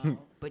prenup. no more,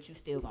 but you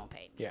still gonna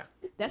pay me. Yeah.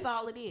 That's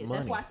all it is.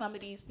 That's Money. why some of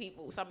these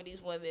people, some of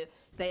these women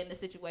stay in the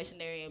situation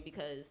they're in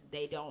because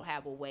they don't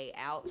have a way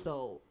out.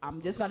 So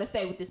I'm just gonna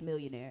stay with this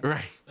millionaire.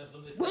 Right.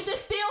 Which is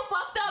still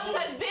fucked up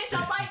because, bitch,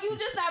 I'm like, you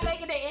just not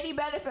making it any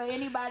better for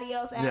anybody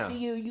else after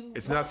Yeah. you.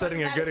 It's not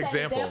setting a gotta good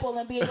set example.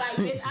 and be like,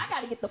 bitch, I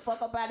gotta get the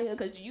fuck up out of here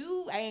because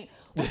you ain't.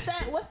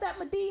 What's that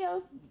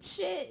Medea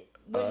shit?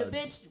 When the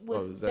bitch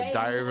was is that dating-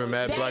 Diary of a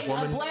Mad Black dating,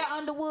 Woman? Blair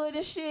Underwood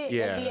and shit.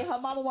 Yeah. And then her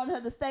mama wanted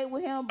her to stay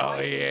with him. Oh,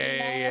 break his yeah, ass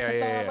yeah, and yeah, throw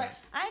yeah. him away.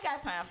 I ain't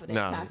got time for that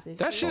Nah. toxic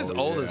That shit. shit's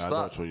old as I know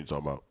fuck. which one you're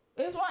talking about.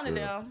 It's one of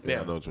them.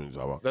 Yeah, I know which one you're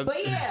talking about. That-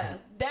 But yeah,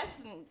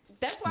 that's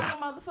why the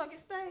motherfuckers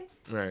stay.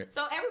 right.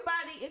 So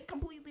everybody is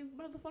completely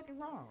motherfucking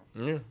wrong.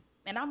 Yeah.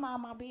 And I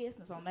mind my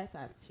business on that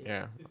type of shit.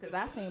 Yeah. Because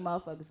I seen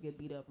motherfuckers get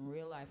beat up in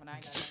real life and I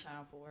ain't got no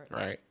time for it.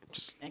 Right.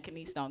 Just And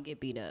Kenise don't get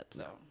beat up,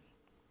 so.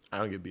 I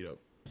don't get beat up.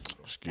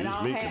 Excuse And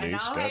I me, don't hang, and I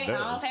Kenise. don't hang, I don't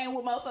Goddamn. hang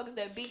with motherfuckers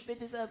that beat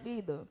bitches up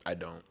either. I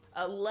don't.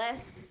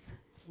 Unless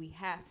we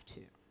have to.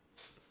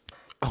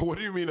 What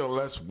do you mean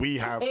unless we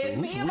have to? If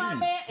me Who's and my we?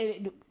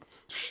 man,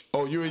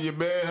 Oh, you and your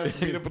man have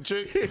to beat up a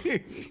chick?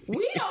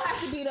 we don't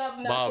have to beat up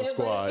nothing. Mob but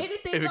squad.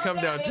 anything If it go come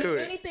down to if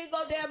it. anything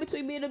go down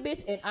between me and the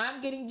bitch and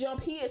I'm getting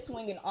jumped, he is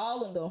swinging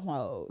all in the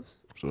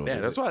hoes. So Yeah,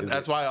 is that's it- why. is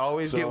That's it- why I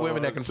always get so,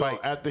 women that can so fight.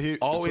 After he,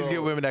 Always so-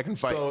 get women that can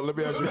fight. So let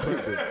me ask you a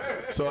question.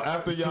 So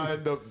after y'all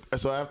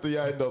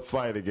end up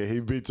fighting and he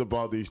beats up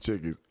all these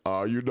chickies,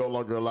 are you no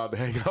longer allowed to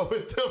hang out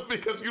with them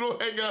because you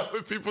don't hang out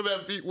with people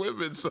that beat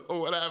women? So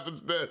what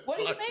happens then? What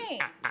do you mean?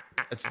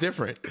 It's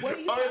different. What are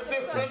you Oh, it's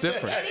talking about? It's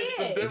different.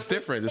 It is. It's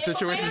different. The If a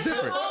situation's man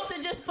different. comes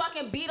and just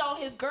fucking beat on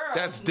his girl.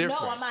 That's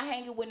different. No, I'm not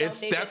hanging with no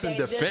It's- nigga that's in that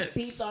just defense.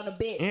 beats on a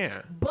bitch.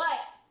 Yeah. But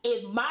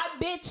if my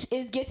bitch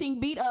is getting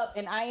beat up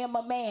and I am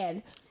a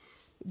man,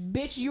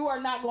 bitch, you are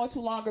not going to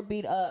longer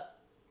beat up.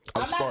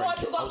 I'm not Spartan going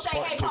to kick- go I'm say,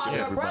 Spartan hey, call kicking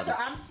your everybody. brother.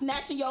 I'm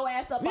snatching your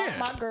ass up Yeah.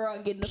 off my girl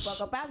and getting the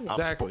fuck up out of here.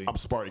 Exactly. I'm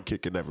Spartan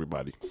kicking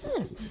everybody. So what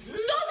the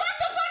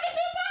fuck is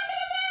you talking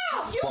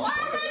about? You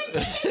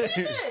already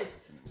kicking bitches.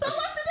 So what's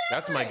the difference?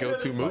 That's my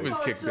go-to move is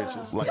kick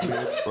bitches. Like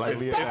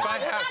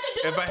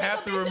If I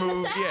have to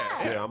remove,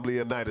 yeah, yeah, I'm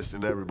Leonidas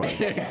and everybody.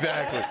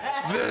 exactly.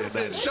 This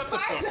is shut the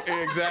fuck.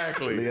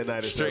 Exactly.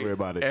 Leonidas Straight-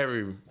 everybody.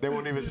 Every. They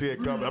won't even see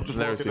it coming. I'm just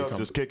Never walking see it up, coming.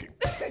 just kicking.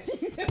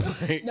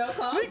 No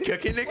call. Is he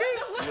kicking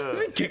niggas?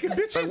 Is he kicking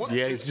bitches? what-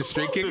 Yeah, he's just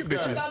straight what's kicking this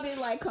guy? It's bitches. gonna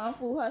be like Kung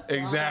Fu Hustle.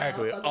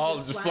 Exactly. All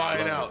just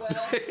flying out.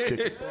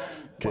 Kicking.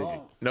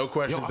 No Yo,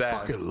 questions I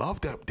asked. fucking love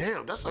that.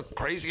 Damn, that's a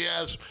crazy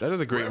ass. That is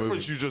a great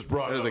reference movie. you just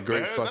brought That is up, a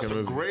great man. fucking That's a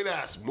movie. great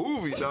ass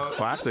movie, dog.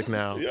 Classic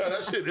now. Yeah,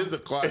 that shit is a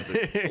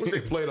classic. I wish they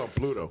played on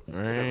Pluto. They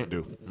never Right?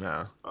 do.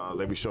 No.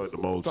 Let me show it the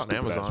most on stupid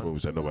ass Amazon.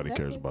 movies that nobody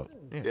cares about.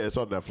 Yeah, it's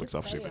on Netflix.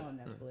 I've seen Stay it. on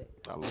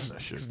Netflix. I love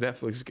that shit.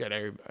 Netflix got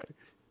everybody.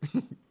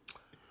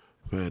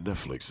 Man,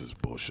 Netflix is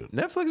bullshit.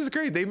 Netflix is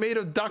great. They made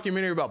a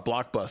documentary about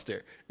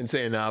Blockbuster and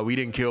saying, nah, we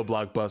didn't kill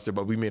Blockbuster,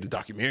 but we made a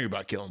documentary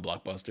about killing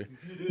Blockbuster.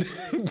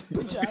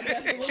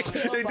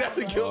 They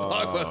definitely killed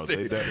Blockbuster.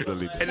 They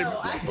definitely did. So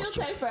I still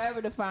take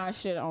forever to find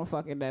shit on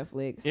fucking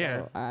Netflix. So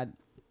Yeah.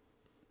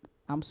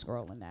 I'm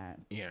scrolling that.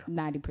 Yeah.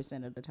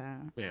 90% of the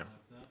time. Yeah.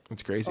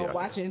 It's crazy. Or out there.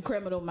 watching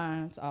Criminal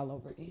Minds all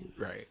over again.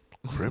 Right.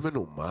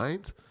 Criminal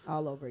Minds?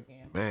 All over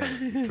again.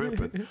 Man, you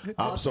tripping.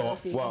 I'm so,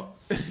 12 well,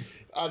 seasons.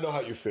 I know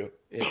how you feel.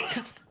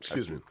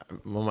 Excuse me.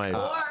 Well, my,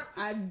 Or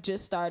I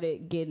just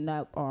started getting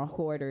up on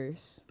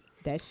Hoarders.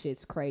 That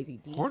shit's crazy.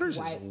 These Hoarders is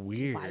white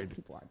weird.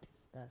 people are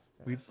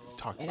disgusting. we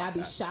talked And about I be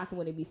that. shocked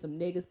when it be some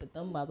niggas, but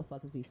them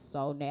motherfuckers be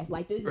so nasty.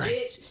 Like this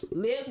bitch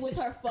lives with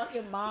her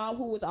fucking mom,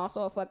 who was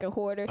also a fucking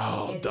hoarder,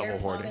 Oh, and double their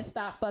hoarding. plumbing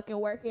stopped fucking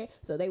working,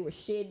 so they were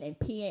shitting and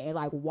peeing in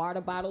like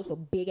water bottles, or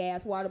big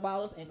ass water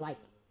bottles, and like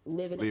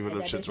leaving Leaving and them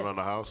that shits bitch- around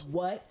the house?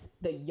 What?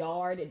 The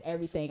yard and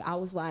everything. I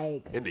was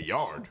like, In the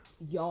yard.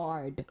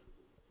 yard.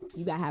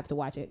 You gotta have to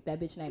watch it. That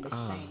bitch name is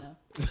Shayna.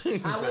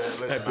 I will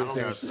Listen, I don't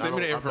got- Send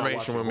me the I'm not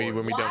information when watching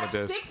we horror. done watch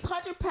with this.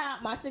 600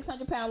 pound, my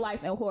 600-pound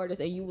life in horror,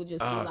 and you will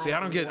just. Be like, See, I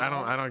don't can't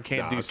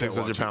Nah, do I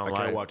 600 pound I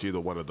can't life. watch either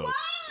one of those.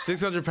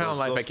 600 pound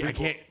life. I Those can't.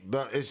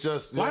 people- It's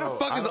just Why the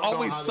fuck is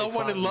always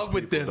someone in love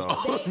with them? They all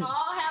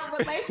have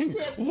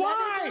relationships. Why?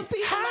 None of them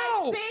people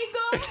How?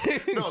 like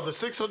single. No, the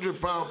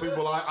 600-pound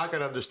people, I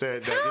can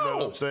understand that. You know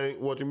what I'm saying?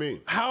 What do you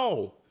mean?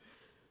 How?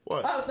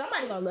 What? Oh,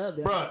 somebody gonna love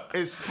them. Bruh,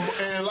 it's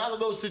in a lot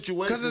of those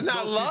situations. 'Cause it's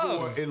not those people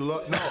love. were in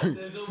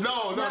love.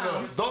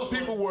 No. Those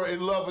people were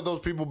in love with those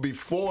people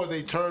before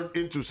they turned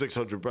into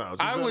 600 pounds.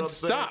 You I know what would I'm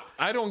saying? stop.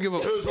 I don't give a.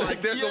 It was Like,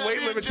 like, there's yeah, a weight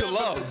me and limit to Jeff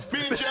love. Me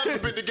and Jeff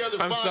have been together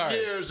I'm 5 sorry.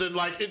 years, and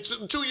like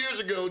 2 years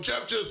ago,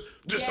 Jeff just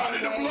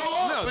decided to blow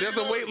up. No, And, there's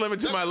you a know, weight limit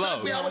to that's my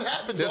love. exactly how it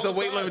happens. There's all a the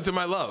weight time. limit to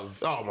my love.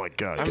 Oh my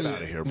God, get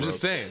out of here, bro. I'm just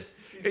saying.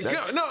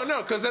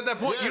 No, because at that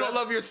point Yeah, you don't that's-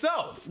 love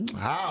yourself.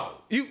 How?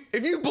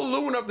 If you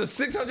balloon up to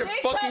 600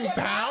 fucking 600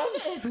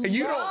 pounds is and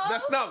you don't, love?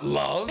 that's not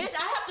love. Bitch,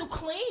 I have to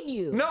clean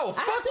you. No, I have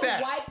fuck to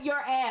that. wipe your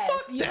ass.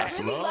 Fuck You that.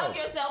 really Love. love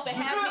yourself and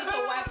have me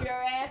to wipe your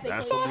ass. And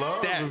That's clean some your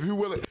love. that. If you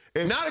willing.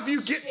 Not if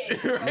you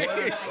get.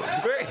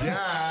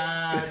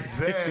 God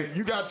dang,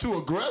 you got too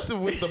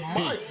aggressive with the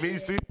mic,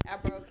 Niecy. I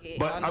broke it.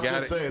 But I'm Got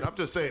just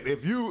it. saying,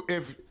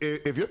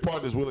 if your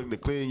partner's willing to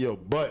clean your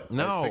butt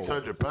No. at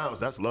 600 pounds,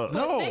 that's love.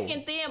 No. thick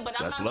and thin, but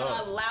I'm That's not love.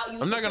 gonna allow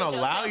you. I'm not gonna put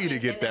allow yourself you to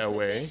in get that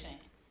way. position.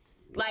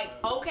 Like,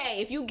 okay,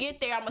 if you get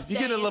there, I'm gonna stay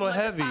get a as little much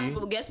heavy. as possible.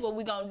 But guess what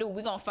we gonna do?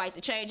 We gonna fight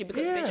to change it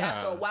because, bitch, Yeah.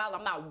 after a while,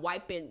 I'm not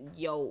wiping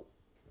your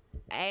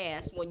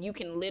ass when you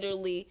can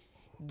literally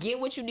get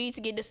what you need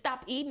to get to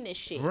stop eating this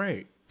shit.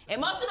 Right. And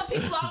most of the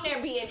people on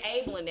there be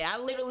enabling it. I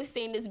literally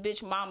seen this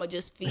bitch mama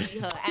just feed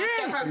her after her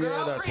that's what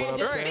girlfriend I'm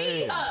just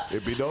saying. feed her.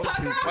 It be those Her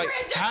people. girlfriend Like,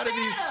 just how did fed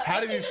these her, how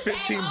and did she these just came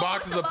 15 home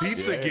boxes with of some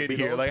pizza bullshit. get Be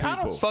here? those Like, how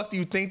the people. fuck do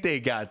you think they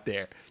got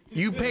there?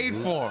 You paid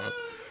for them.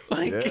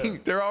 Like, Yeah.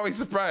 they're always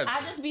surprised.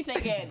 I just be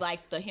thinking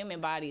like the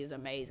human body is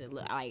amazing.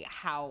 Look, like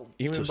how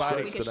Human To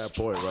body. stretch to that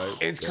point, right?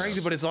 It's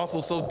crazy, but it's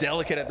also so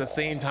delicate at the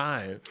same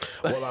time.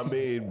 Well, I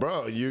mean,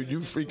 bro, you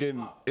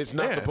freaking. It's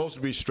not Yeah. supposed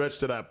to be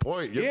stretched to that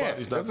point. Your Yeah,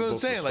 body's not that's what I'm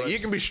supposed to saying. Like, stretch. you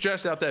can be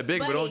stretched out that big,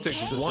 but But it only it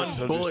takes can. one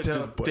 600 bullet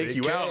still, to but take it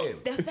you out.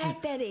 can. the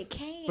fact that it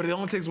can. But it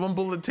only takes one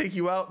bullet to take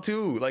you out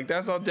too. Like,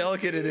 that's how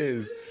delicate it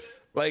is.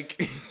 Like,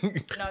 no, they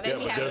be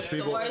but having there's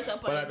people- sores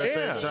up but on at the the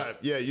same Yeah. time,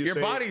 yeah, Your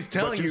body's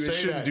telling but you it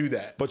say shouldn't do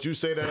that. But you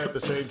say that at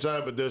the same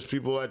time, but there's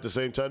people at the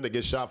same time that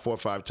get shot 4 or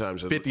 5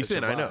 times. and 50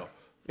 Cent, I survive. know.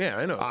 Yeah,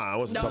 I know. I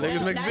wasn't No, talking Niggas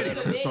about make that videos. is a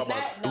Let's big- talk about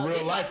that- no, real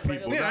they life like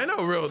people. Yeah, I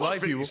know real Fuck life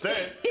 50 people. Cent.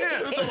 Yeah.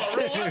 Let's talk about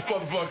real life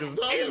motherfuckers.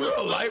 No, He's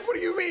real life. What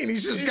do you mean?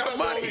 He's just He's got not the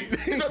money. only-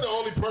 he's not the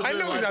only person I in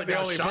know life he's not that the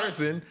got only shot.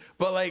 person,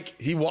 but like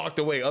he walked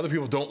away. Other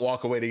people don't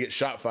walk away. They get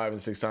shot 5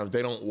 and 6 times.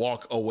 They don't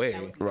walk away.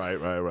 Right.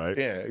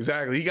 Yeah,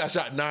 exactly. He got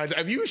shot 9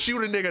 times. If you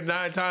shoot a nigga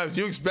 9 times,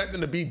 you expect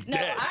him to be No,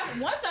 dead.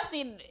 once I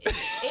seen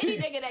any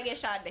nigga that gets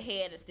shot in the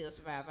head and still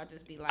survive, I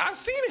just be like, I've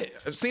seen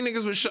it. I've seen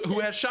niggas with who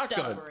had shotgun.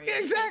 stubborn. Yeah,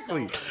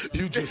 exactly.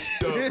 You just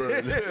stubborn.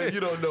 You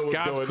don't know what's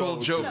God's going cruel on.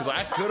 with joke you. because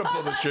I could have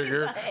pulled the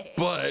trigger,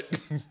 but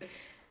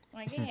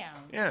like, damn.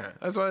 yeah,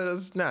 that's why.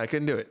 I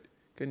couldn't do it.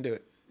 Couldn't do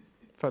it.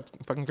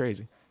 Fucking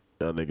crazy.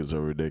 Y'all niggas are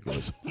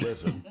ridiculous.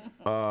 Listen,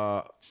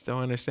 Just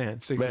don't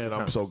understand. 600 man, I'm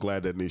pounds. so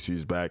glad that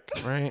Nishi's back.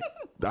 right.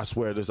 I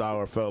swear this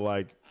hour felt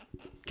like.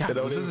 God, it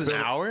don't was this even an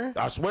feel- hour?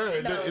 I swear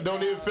it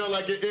don't even feel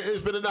like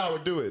it's been an hour.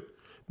 Do it.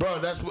 Bro,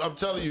 that's what I'm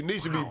telling you.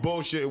 Nisha be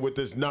bullshitting with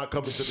this not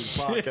coming to this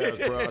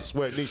podcast, bro. I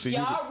swear, Nisha.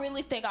 Y'all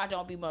really think I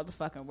don't be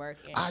motherfucking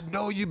working? I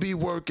know you be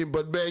working,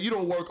 but man, you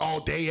don't work all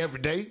day, every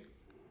day.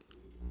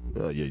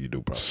 Yeah, you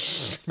do, bro.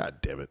 God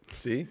damn it.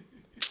 See,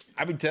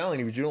 I be telling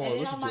you, but you don't want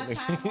And to then on listen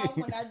my to me. time off,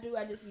 when I do,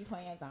 I just be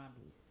playing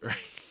zombies.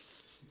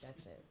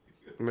 That's it.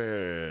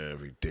 Man,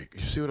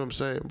 ridiculous. You see what I'm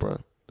saying, bro?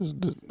 This-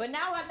 But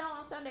now I know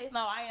on Sundays,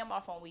 no, I am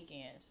off on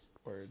weekends.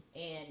 Word.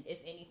 And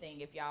if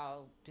anything, if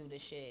y'all do the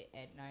shit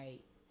at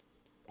night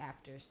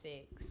after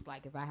 6,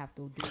 like if I have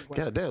to do work.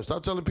 God damn,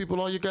 stop telling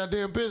people all your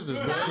goddamn business,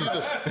 man. You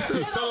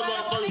just tell them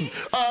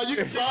motherfuckers, you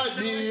can find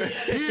me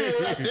here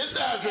at this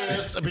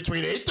address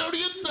between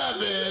 8:30 and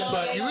 7,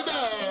 but you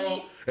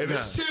know, if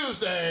it's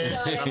Tuesday,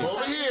 I'm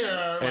over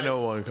here. Ain't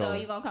no one So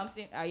coming. you gonna come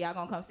see? Are y'all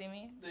gonna come see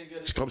me?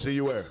 Come see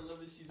you where?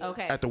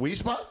 Okay. At the weed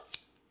spot?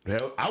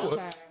 Hell, I would.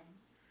 Okay.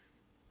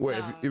 Where,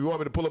 if you want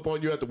me to pull up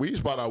on you at the weed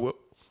spot, I will.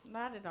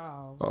 Not at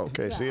all.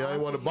 Okay, You see, got I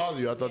didn't want to oxygen. bother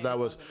you. I thought that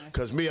was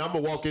because me. I'm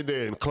gonna walk in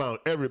there and clown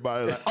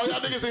everybody. Like, oh, y'all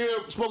niggas in here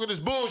smoking this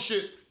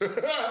bullshit. I'm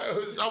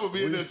gonna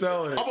be in We there.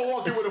 selling it. I'm gonna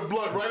walk in with a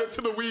blunt right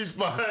into the weed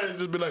spot and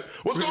just be like,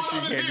 "What's Pretty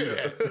going on sure in you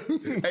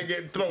here?" and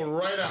get thrown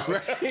right out.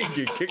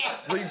 Get kicked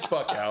the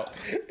fuck out.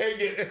 and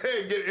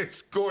get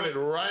escorted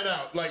right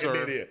out like Sir.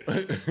 an idiot.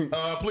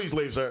 Please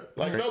leave, sir.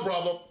 Like, no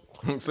problem.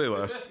 Say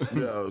less.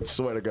 Yo,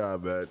 swear to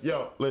God, man.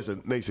 Yo,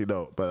 listen, Nixie,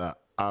 no, but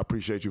I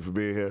appreciate you for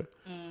being here.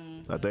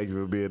 I thank you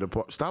for being a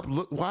part. Stop.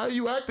 Look. Why are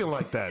you acting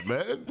like that,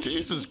 man?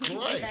 Jesus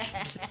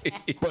Christ.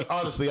 But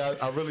honestly,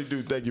 I really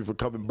do thank you for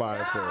coming by.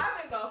 No, For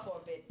I've been gone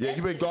for a bit. Yeah,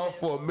 you've been gone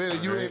for a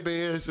minute. You ain't been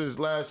here since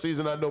last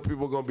season. I know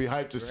people are gonna be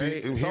hyped to see.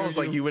 Right? And It's hear almost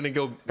like you went and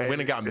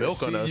got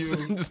milk on see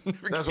us. you.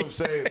 That's what I'm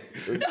saying.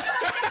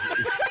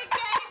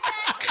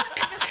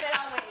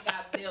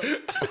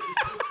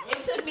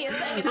 It took me a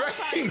second. I was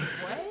like,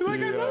 what? Like,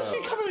 I know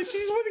she coming.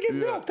 She's want to get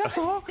milk. That's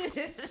all.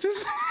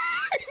 Just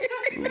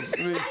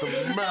Need some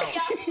milk.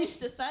 Y'all switched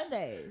to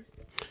Sundays.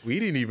 we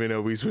didn't even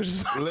know we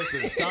switched.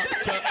 Listen,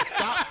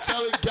 stop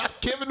telling,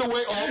 giving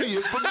away all the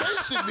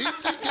information.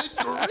 Good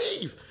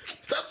grief.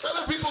 Stop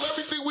telling people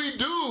everything we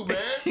do, man.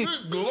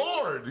 Good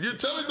Lord. You're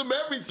telling them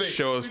everything.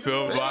 Show us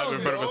filmed They live don't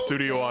in front of a know.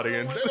 studio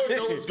audience. They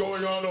don't know what's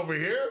going on over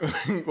here.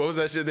 What was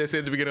that shit they said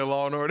at the beginning of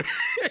Law and Order?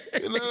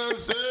 You know what I'm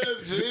saying?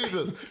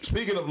 Jesus.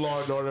 Speaking of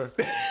Law and Order,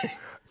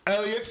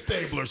 Elliot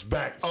Stabler's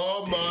back.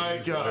 Oh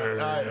my God.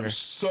 I am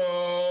so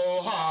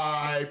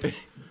hyped.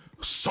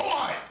 So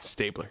hyped.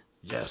 Stapler.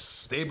 Yes,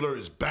 Stabler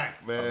is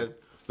back, man.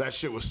 That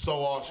shit was so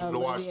awesome to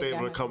watch Olivia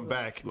Stabler got come it.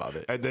 back. Love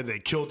it. And then they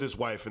killed his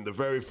wife in the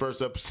very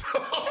first episode. I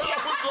was like,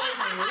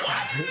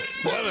 what?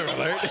 Spoiler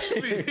alert.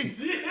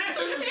 Crazy.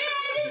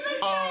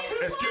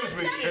 Excuse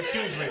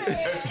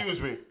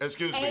me.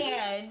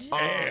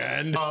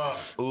 And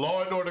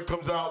Law and Order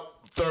comes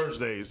out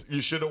Thursdays.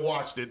 You should have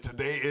watched it.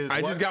 Today is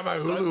I just got my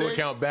Hulu Sunday?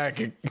 account back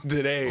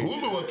today.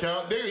 Hulu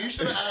account? Nigga, you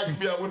should have asked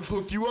me. I would have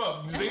hooked you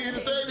up. See,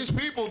 these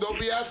people don't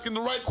be asking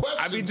the right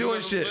questions. I be you know doing what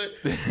I'm shit.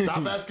 saying?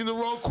 Stop asking the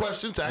wrong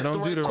questions. Ask don't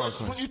the do right the wrong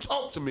questions when you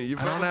talk to me. You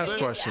I don't ask I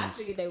questions.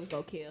 figured they was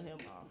gonna kill him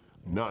off.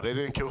 No, they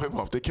didn't kill him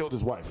off. They killed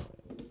his wife.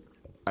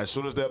 As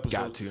soon as the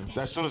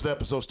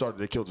episode started,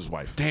 they killed his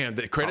wife. Damn,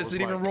 the credits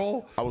didn't even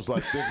roll. I was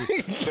like,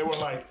 they were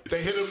like,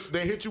 they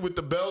hit you with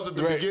the bells at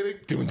the beginning.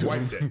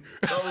 Wife dead.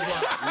 I was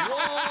like,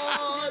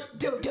 what?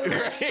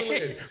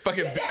 Excellent.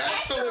 Fucking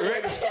Excellent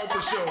way to start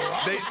the show.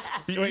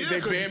 they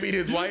bambied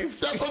his wife.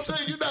 That's what I'm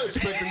saying. You're not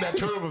expecting that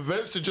turn of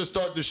events to just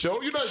start the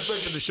show. You're not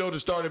expecting the show to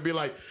start and be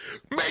like,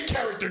 main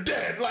character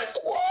dead. Like,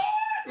 what?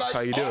 Like, That's how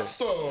you do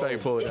awesome. it. That's how you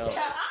pull it out.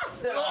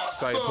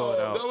 Awesome. how you pull it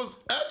out. That was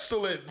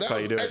excellent. That how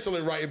you was do it.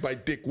 excellent writing by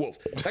Dick Wolf.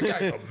 That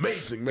guy's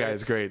amazing, man.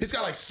 Guy's great. He's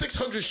got like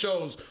 600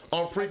 shows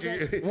on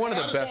freaking. One of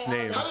the How best does-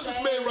 names. How does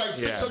this man write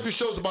 600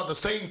 shows about the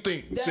same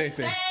thing? The Same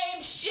same thing.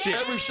 shit.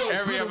 Every show is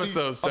Every literally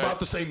episode starts about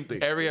the same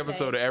thing. Every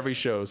episode of every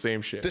show,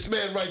 same shit. This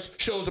man writes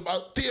shows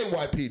about the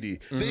NYPD,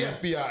 the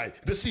FBI,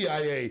 the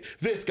CIA,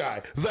 this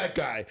guy, that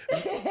guy.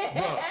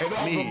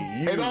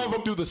 Bruh, and all of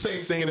them do the same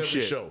thing in every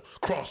shit. show.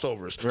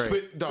 Crossovers.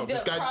 Right. Dog, The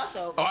this guy.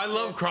 crossover. Oh, I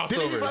love Didn't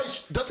he crossovers.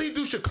 write, does he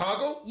do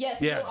Chicago?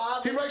 Yes. Yes.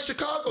 All He this- writes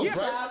Chicago,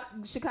 right?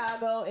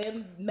 Chicago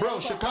and Bro, all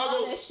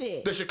Chicago, that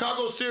shit. the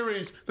Chicago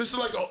series. This is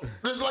like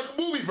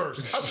a movie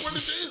verse. I swear to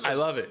Jesus. I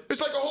love it.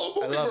 It's like a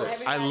whole I movie love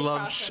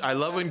verse. it. I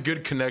love when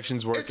good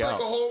connections work It's out.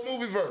 like a whole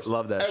movie verse.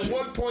 Love that At shit.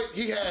 one point,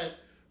 he had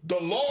the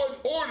Law and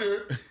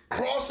Order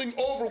crossing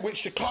over with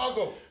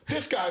Chicago.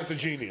 This guy's a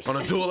genius. On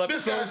a dual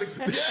This episode?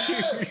 guy's a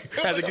yes.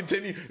 Had to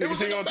continue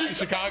on through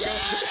Chicago.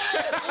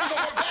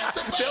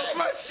 Those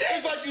my shit.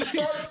 It's like you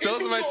start in Those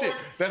New are my York, shit.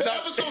 That's the how-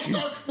 episode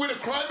starts with a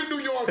crime in New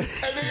York, and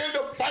they end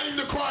up fighting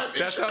the crime in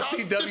That's how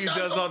Chicago. This CW guy's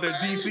does all their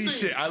amazing.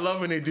 DC shit. I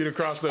love when they do the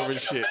crossover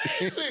shit.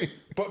 Amazing.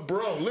 But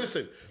bro,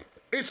 listen,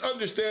 it's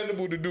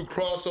understandable to do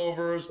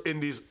crossovers in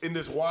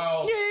this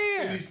wild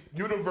Yeah. in these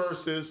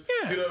universes.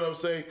 Yeah. You know what I'm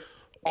saying?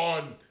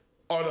 On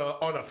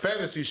a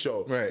fantasy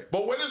show. Right.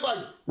 But when it's like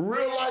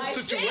real life life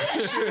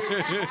situations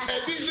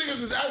and these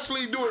niggas is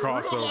actually doing real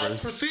life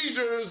Crossovers.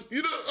 procedures,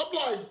 you know, I'm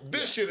like,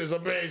 this shit is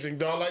amazing,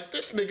 dog. Like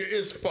this nigga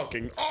is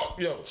fucking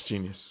yo. It's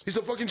genius. He's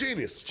a fucking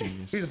genius.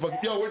 genius. He's a fucking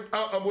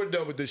we're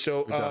done with this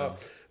show. done.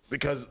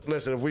 Because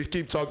listen, if we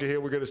keep talking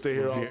here, we're gonna stay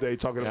here all day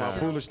talking about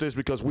foolishness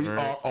because we are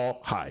all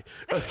high.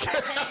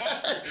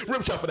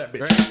 Rim shot for that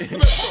bitch.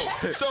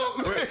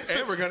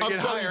 And we're gonna I'm get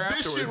telling higher you,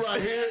 this shit afterwards.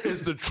 right here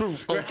is the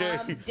truth. Okay.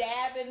 I'm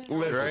dabbing on the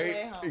Listen. way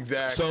Right? home.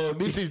 Exactly. So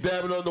Niecy's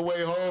dabbing on the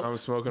way home. I'm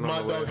smoking on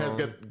My the way dog has home.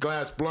 got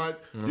glass blunt.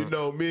 You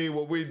know me,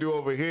 what we do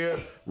over here.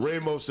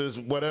 Ramos is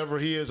whatever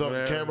he is on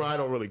the camera. I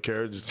don't really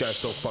care. This guy's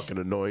so fucking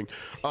annoying.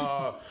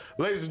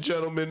 Ladies and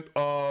gentlemen,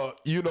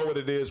 you know what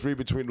it is. Read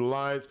between the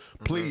lines.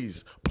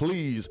 Please,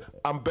 please,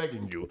 I'm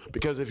begging you.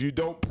 Because if you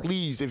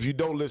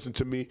don't listen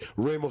to me,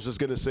 Ramos is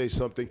going to say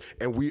something,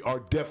 and we are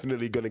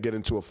definitely going to get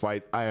into a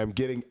fight. I am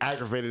getting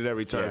aggravated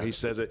every time he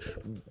says it.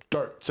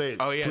 Dirt, say it.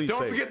 Oh yeah! Please Don't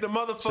say forget it. the Say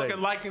motherfucking it.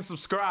 like and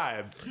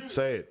subscribe.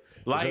 Say it.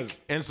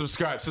 Like and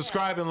subscribe.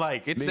 Subscribe and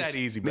like. It's that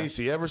easy, bro.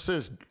 Nisi, ever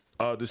since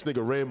this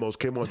nigga Ramos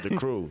came on the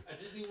crew,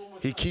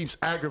 he keeps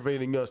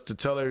aggravating us to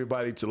tell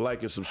everybody to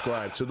like and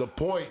subscribe to the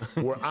point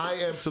where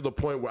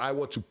I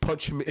want to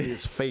punch him in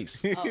his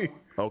face.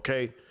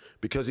 Okay?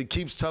 Because he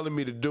keeps telling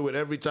me to do it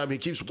every time. He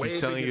keeps waving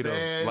telling his you to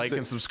hands like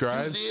and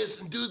subscribe? Do this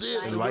and do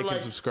this. And And like we're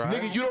and subscribe?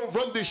 Nigga, you don't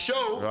run this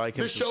show. Like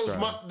and this show's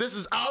subscribe. this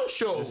is our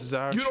show. This is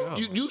our you don't,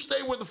 show. You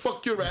stay where the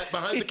fuck you're at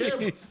behind the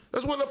camera.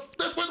 That's where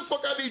the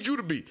fuck I need you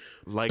to be.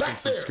 Like Back and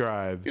there.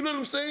 subscribe. You know what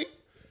I'm saying?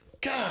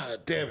 God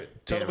damn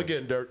it. Tell Damn him it.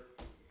 again, Dirk.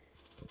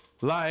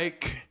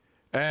 Like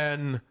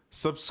and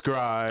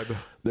subscribe.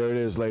 There it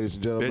is, ladies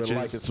and gentlemen. Bitches.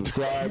 Like and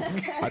subscribe.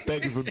 I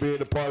thank you for being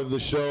a part of the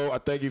show. I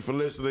thank you for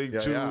listening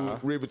to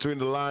Read Between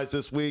the Lines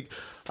this week.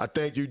 I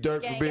thank you,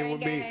 Dirk, for being with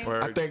me.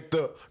 I thank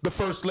the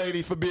First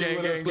Lady for being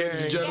with us,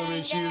 ladies and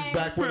gentlemen. She is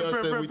back with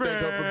us, and we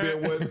thank her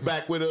for being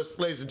back with us,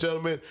 ladies and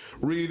gentlemen.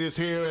 Reed is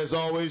here, as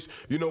always.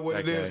 You know what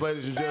it is,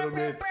 ladies and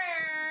gentlemen.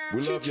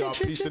 We love y'all.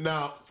 Peace and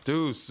out.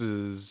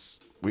 Deuces.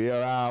 We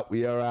are out.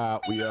 We are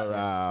out. We are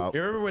out.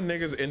 You remember when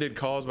niggas ended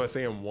calls by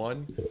saying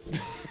one?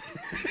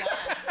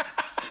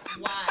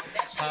 Why?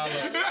 That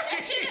shit.